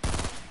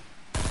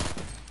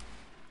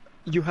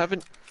 You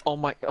haven't... oh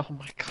my god.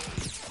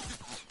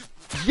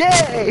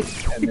 Yay!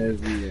 And there's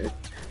the end.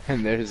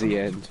 And there's the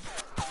end.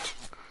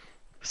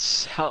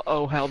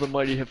 How the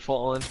mighty have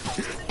fallen.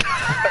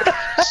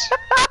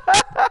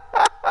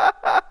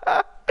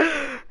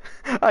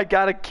 I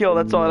got a kill,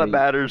 that's all that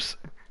matters.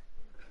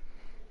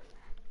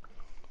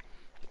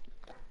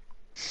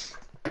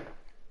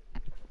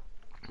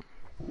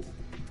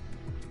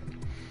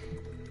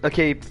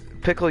 Okay,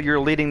 Pickle, you're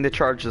leading the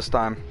charge this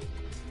time.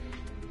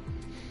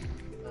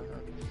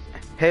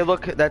 Hey,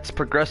 look, that's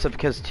progressive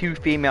because 2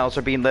 females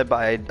are being led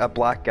by a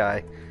black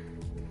guy.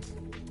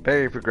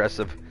 Very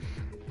progressive.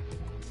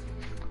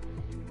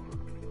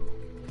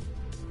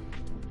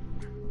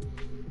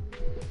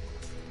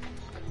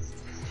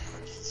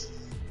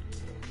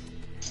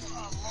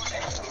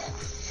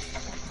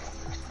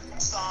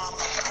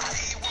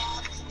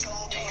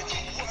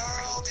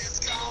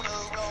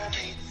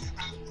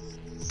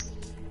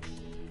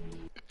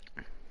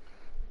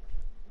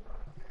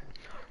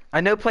 I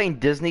know playing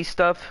Disney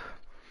stuff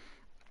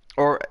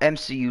or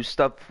MCU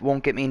stuff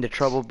won't get me into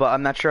trouble, but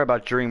I'm not sure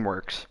about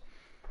DreamWorks.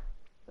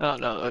 Oh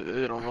no,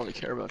 they don't really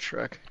care about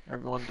Shrek.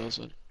 Everyone does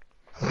it.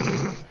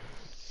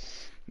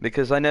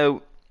 Because I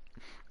know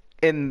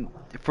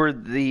for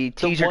the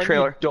teaser the one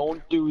trailer. You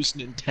don't do is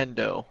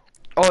Nintendo.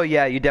 Oh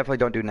yeah, you definitely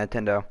don't do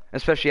Nintendo,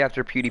 especially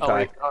after PewDiePie. Oh,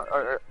 wait,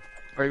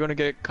 are you gonna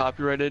get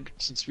copyrighted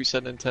since we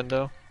said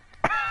Nintendo?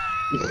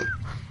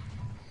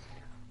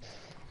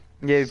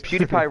 Yeah,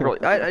 PewDiePie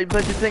really.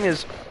 But the thing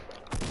is,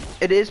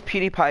 it is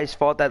PewDiePie's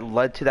fault that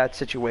led to that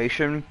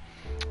situation,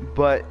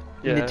 but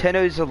Yeah.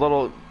 Nintendo's a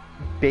little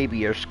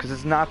babyish because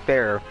it's not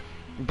fair.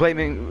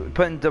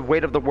 Putting the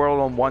weight of the world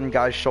on one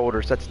guy's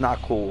shoulders, that's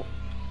not cool.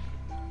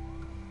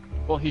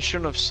 Well, he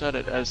shouldn't have said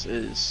it as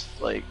is.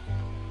 Like,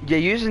 Yeah,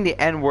 using the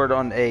N-word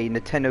on a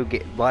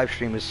Nintendo live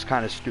stream is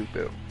kind of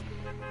stupid.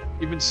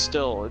 even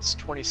still, it's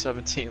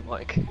 2017.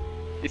 Like,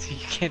 you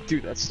can't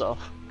do that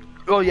stuff.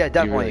 Oh yeah, You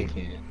definitely.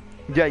 really can't.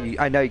 Yeah,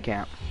 I know you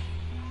can't.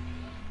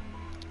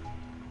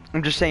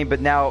 I'm just saying,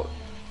 but now,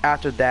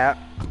 after that,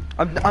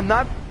 I'm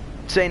not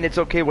saying it's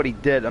okay what he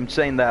did. I'm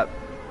saying that,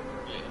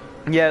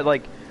 yeah,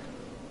 like,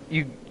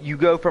 you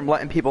go from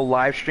letting people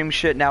live stream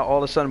shit, now all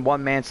of a sudden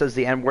one man says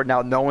the N-word,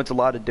 now no one's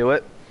allowed to do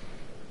it.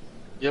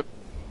 Yep.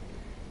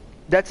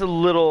 That's a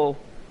little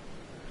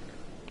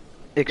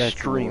That's a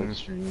little extreme.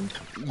 extreme.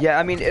 Yeah,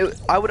 I mean,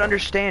 I would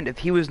understand if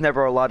he was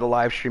never allowed to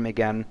live stream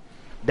again.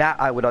 That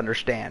I would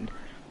understand.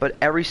 But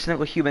every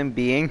single human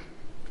being,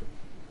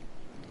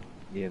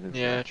 Yeah, that's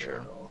Yeah, not fair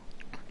true. at all.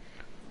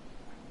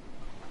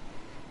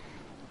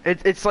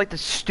 it's like the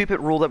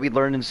stupid rule that we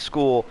learned in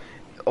school.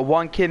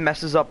 One kid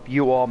messes up,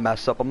 you all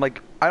mess up. I'm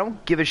like, I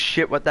don't give a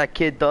shit what that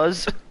kid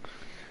does.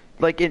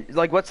 like,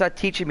 what's that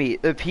teaching me?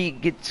 If he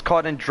gets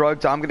caught in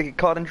drugs, I'm gonna get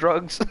caught in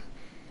drugs.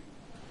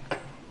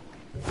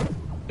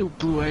 Ooh,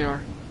 blue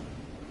AR.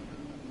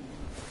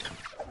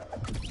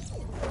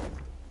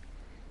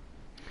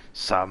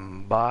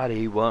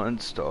 Somebody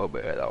wants to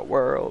be the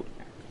world.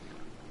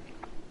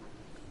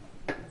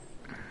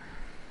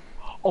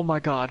 Oh my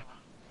god.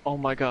 Oh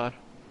my god.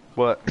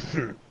 What?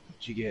 What'd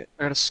you get?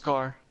 I got a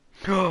scar.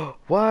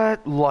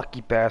 What?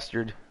 Lucky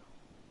bastard.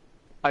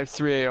 I have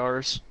 3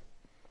 ARs.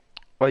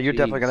 Well, you're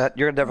definitely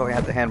Jeez. gonna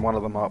have to hand one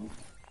of them up.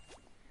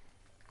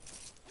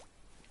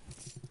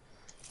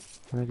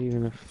 Not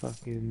even a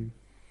fucking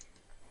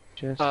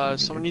chest.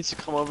 Someone needs to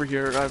come over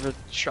here. I have a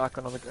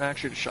shotgun on the.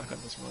 Actually, the shotgun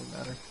doesn't really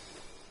matter.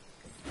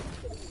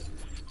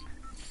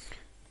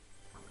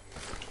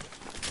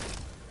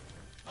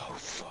 Oh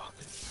fuck.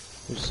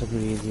 There's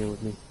somebody in here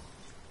with me.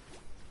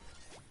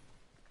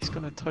 He's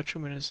gonna touch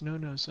him in his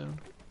no-no zone.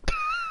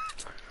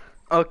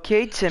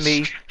 Okay,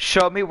 Timmy,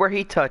 show me where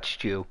he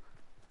touched you.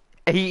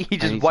 He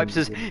just need wipes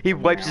his somebody he to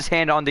wipes get his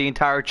hand on the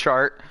entire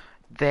chart.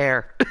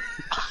 There.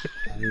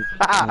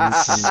 I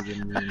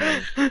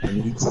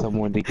need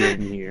someone to get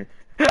in here.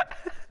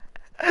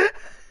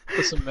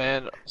 Listen,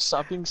 man,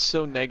 stop being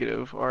so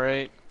negative. All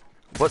right.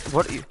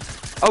 What are you?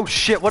 Oh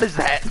shit! What is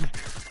that?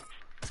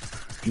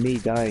 Me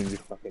dying, you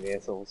fucking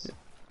assholes.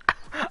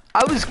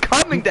 I was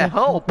coming to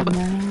help.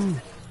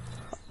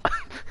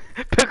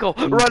 Pickle,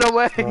 run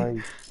away.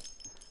 Christ.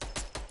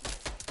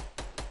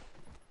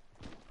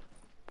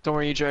 Don't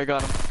worry, EJ, I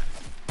got him.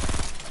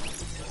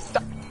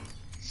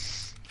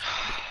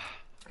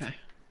 Okay,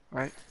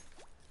 alright.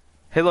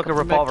 Hey, look, a Come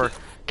back revolver. to-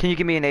 Can you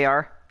give me an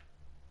AR?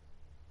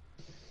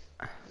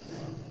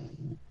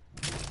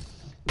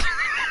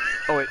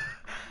 Oh wait.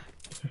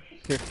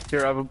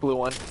 Here, I have a blue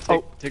one.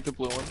 Take the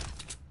blue one.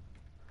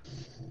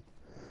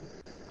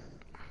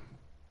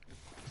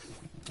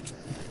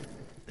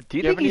 Do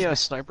you You have think any he's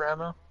sniper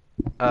ammo?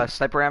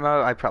 sniper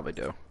ammo? I probably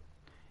do.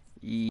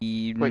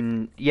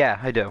 Yeah,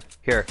 I do.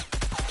 Here.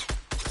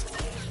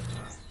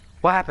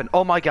 What happened?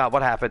 Oh my god,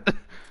 what happened?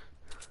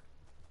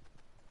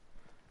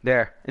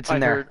 There, it's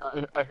in there.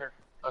 I heard.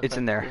 Okay, It's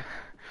in there. cool.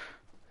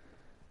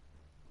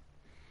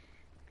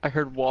 I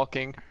heard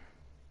walking.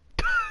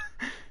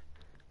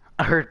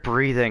 I heard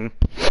breathing.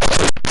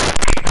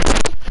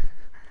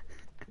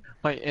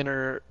 My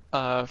inner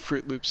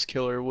Fruit Loops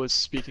killer was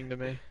speaking to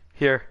me.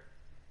 Here.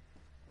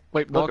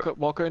 Wait, Look-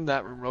 walk in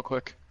that room real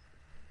quick.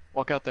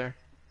 Walk out there.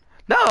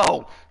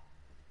 No!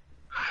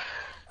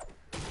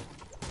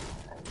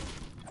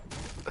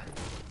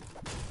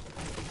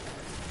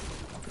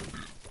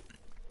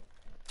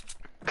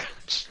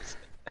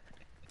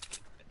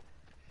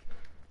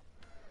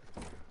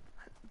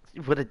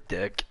 What a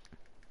dick.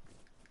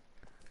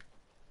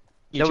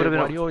 That EJ, would've been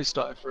why a- do you always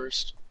die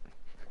first?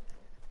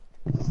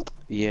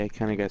 Yeah, I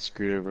kinda got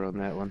screwed over on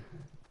that one.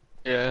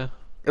 Yeah.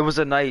 It was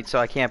a knight, so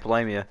I can't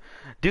blame you.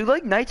 Do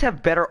like knights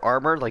have better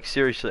armor? Like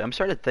seriously, I'm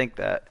starting to think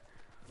that.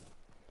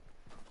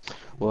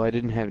 Well, I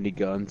didn't have any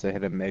guns, I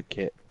had a med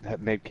kit.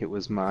 That med kit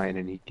was mine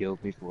and he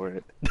killed me for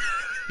it.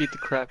 Beat the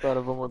crap out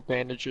of him with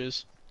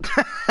bandages.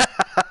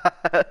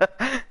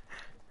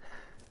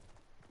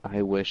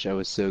 I wish I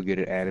was so good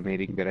at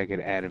animating that I could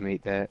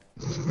animate that.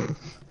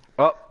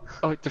 Oh,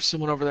 Oh, wait, there's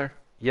someone over there.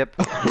 yep.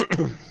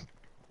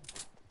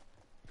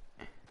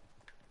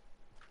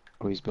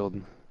 Oh, he's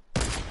building.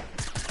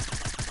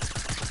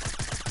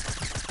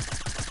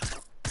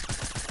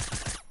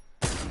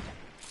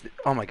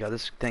 Oh my god,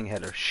 this thing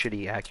had a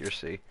shitty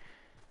accuracy.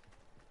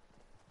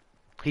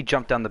 He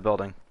jumped down the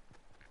building.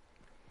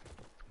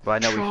 But I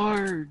know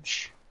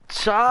Charge!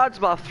 Charge,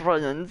 my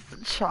friends!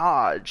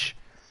 Charge!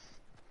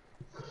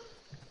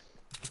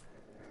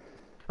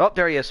 Oh,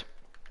 there he is.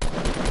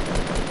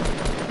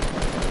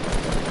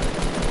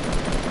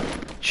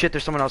 Shit,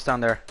 there's someone else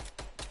down there.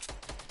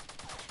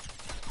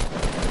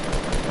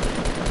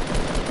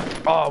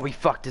 Oh, we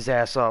fucked his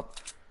ass up.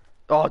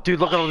 Oh, dude,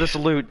 look at all this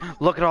loot.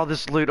 Look at all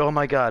this loot. Oh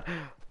my god.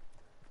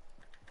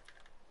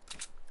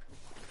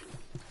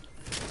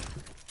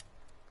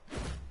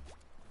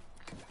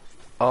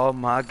 Oh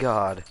my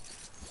god.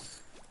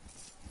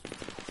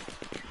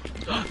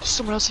 There's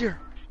someone else here!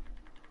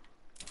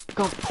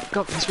 Go,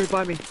 he's right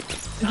by me.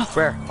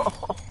 Where?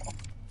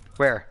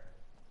 Where?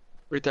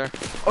 Right there.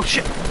 Oh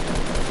shit!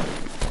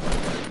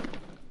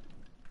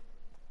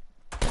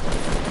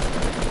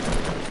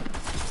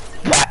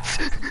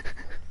 What?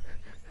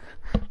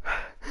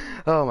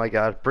 Oh my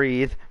god.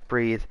 Breathe,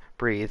 breathe,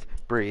 breathe,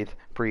 breathe,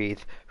 breathe.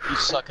 You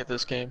suck at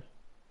this game.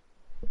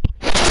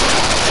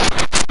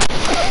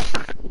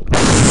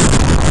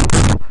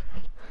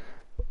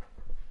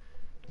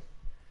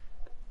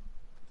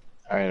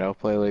 Alright, I'll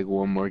play like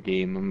one more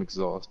game, I'm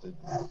exhausted.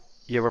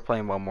 Yeah, we're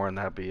playing one more and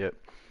that'll be it.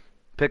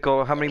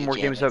 Pickle, how many more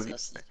games have you...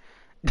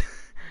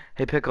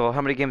 Hey Pickle,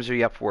 how many games are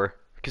you up for?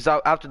 Because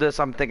after this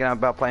I'm thinking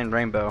about playing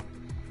Rainbow.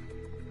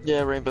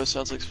 Yeah, Rainbow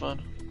sounds like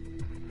fun.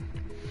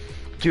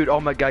 Dude,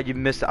 oh my god, you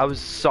missed it. I was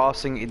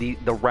saucing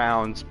the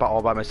rounds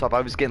all by myself.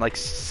 I was getting like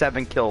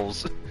 7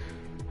 kills.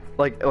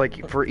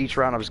 like for each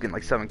round I was getting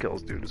like 7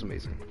 kills, dude. It was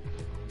amazing.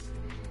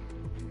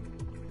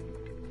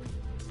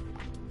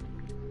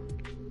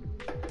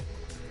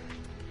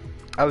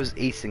 I was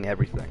acing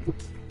everything.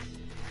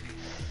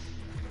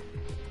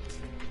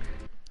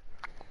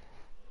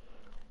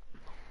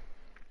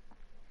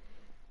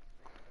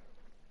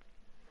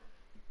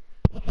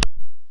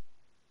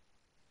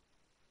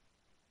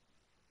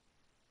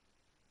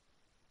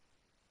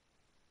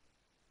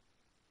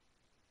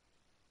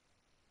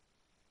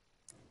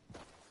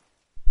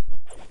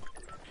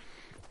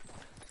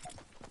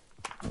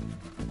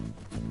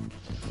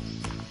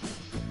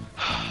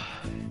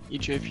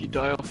 EJ, if you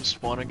die off a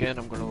spawn again,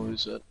 I'm gonna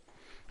lose it.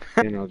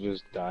 And I'll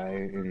just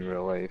die in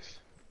real life.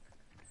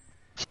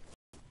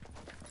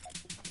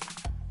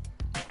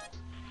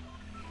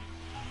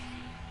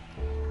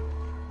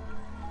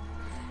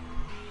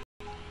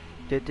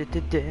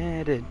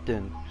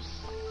 Dun.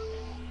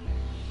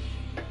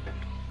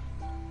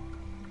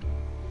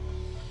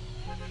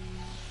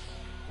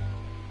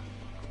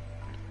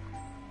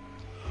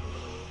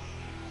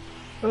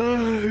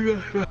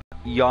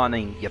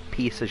 Yawning, you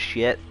piece of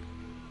shit.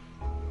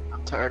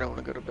 I'm tired, I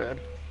wanna go to bed.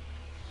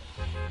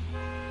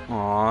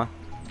 Aw,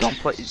 don't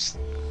play.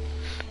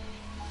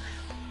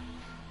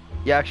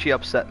 You actually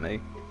upset me.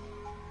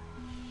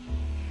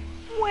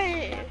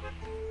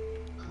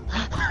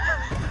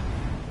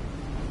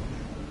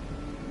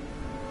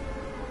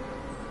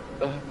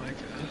 Oh my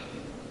god.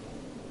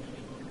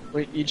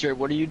 Wait, EJ,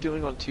 what are you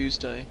doing on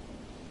Tuesday?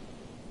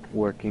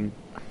 Working.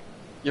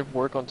 You have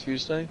work on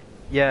Tuesday?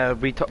 Yeah,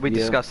 we Yeah.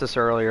 discussed this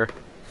earlier.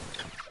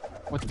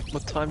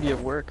 What time do you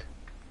have work?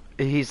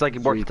 He's like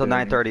working till 3:30.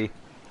 9:30,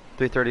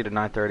 3:30 to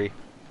 9:30.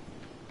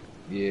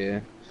 Yeah.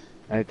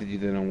 I have to do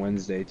that on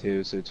Wednesday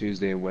too, so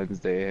Tuesday and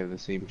Wednesday I have the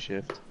same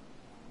shift.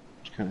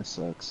 Which kinda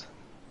sucks.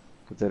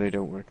 But then I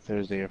don't work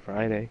Thursday or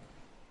Friday.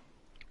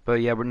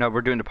 But yeah,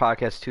 we're doing the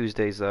podcast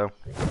Tuesdays though.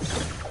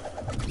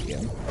 Yeah.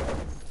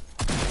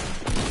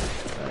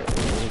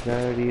 Alright,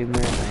 already in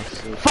there now,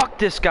 so Fuck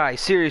this guy,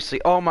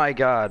 seriously. Oh my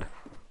god.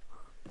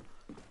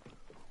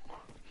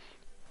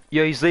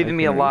 Yo, he's leaving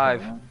me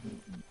alive.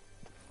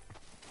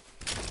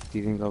 do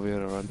you think I'll be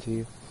able to run to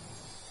you?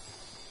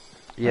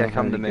 I Yeah, don't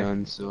come have to any me.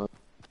 guns, so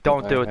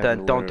Don't I do it have then.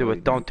 to Don't do literally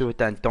it. Don't do it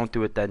then. Don't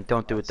do it then.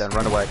 Don't do it then.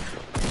 Run away.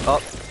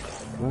 Oh.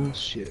 Oh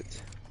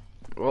shit.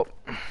 Well,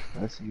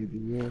 I see you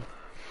do that.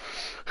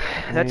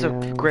 that's a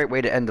Man. great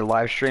way to end the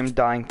live stream,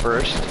 dying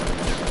first.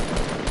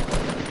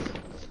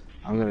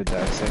 I'm gonna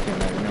die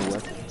second, I have no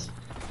weapons.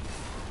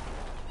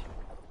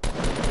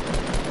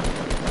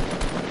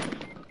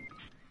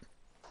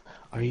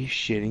 Are you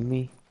shitting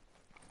me?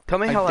 Tell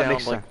me I how that downed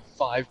makes like sense.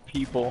 5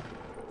 people.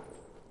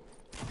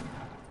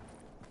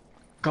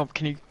 Gump,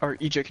 can you, or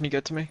EJ, can you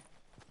get to me?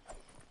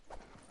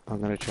 I'm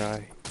gonna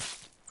try.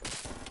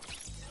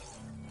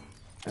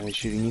 Am I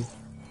shooting you?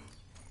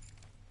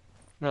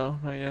 No,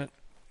 not yet.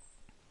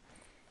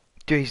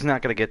 Dude, he's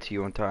not gonna get to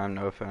you in time,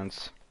 no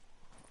offense.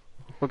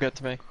 Will get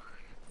to me.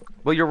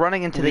 Well, you're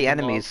running into Leave the him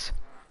alone. enemies.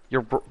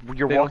 You're They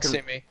don't walking.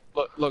 see me.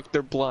 Look,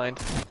 they're blind.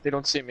 They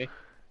don't see me.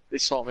 They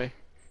saw me.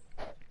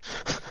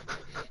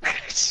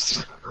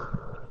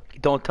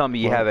 Don't tell me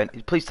you Well-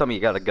 haven't. Please tell me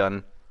you got a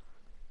gun.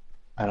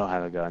 I don't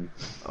have a gun.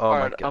 Oh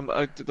my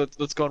Alright, god.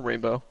 let's go on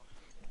Rainbow.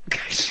 Are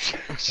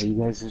you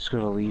guys just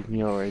gonna leave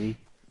me already?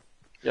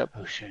 Yep.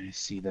 Oh shit, I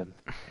see them.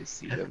 I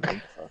see them.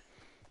 I'm fucked.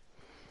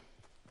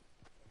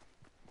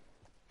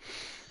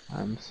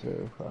 I'm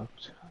so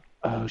fucked.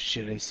 Oh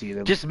shit, I see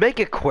them. Just make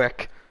it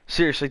quick.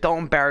 Seriously, don't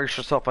embarrass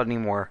yourself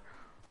anymore.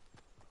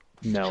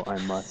 No, I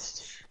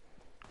must.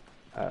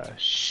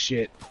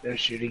 Shit, they're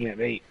shooting at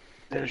me.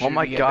 They're Oh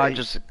my shooting at god, me.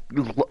 just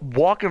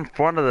walk in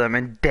front of them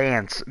and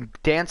dance.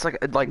 Dance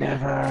like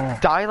Never.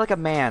 die like a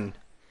man.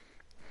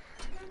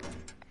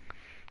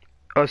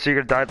 Oh, so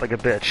you're gonna die like a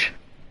bitch.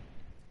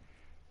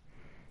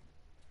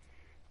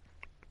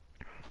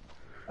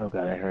 Oh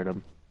god, I heard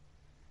him.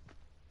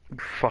 You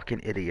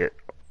fucking idiot.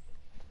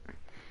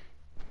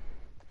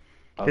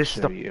 I'll This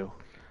show stuff- you.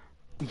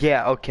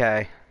 Yeah,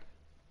 okay.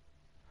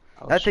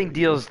 I'll That show thing you.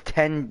 deals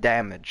 10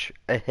 damage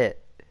a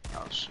hit.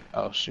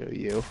 I'll show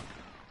you.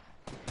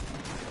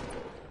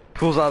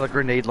 Pulls out a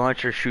grenade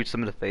launcher, shoots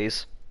them in the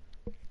face.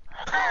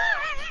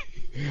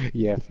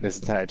 Yeah, this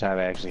entire time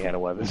I actually had a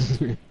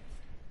weapon.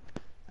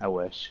 I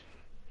wish.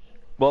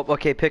 Well,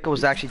 okay, Pickle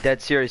was actually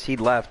dead serious. He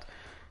left.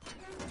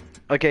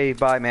 Okay,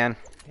 bye, man.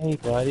 Hey,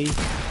 buddy.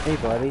 Hey,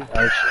 buddy.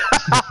 Oh,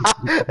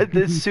 shit.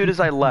 As soon as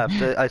I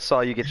left, I saw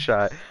you get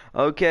shot.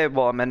 Okay,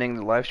 well, I'm ending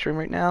the live stream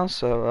right now.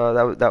 So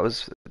that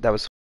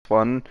was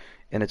fun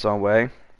in its own way.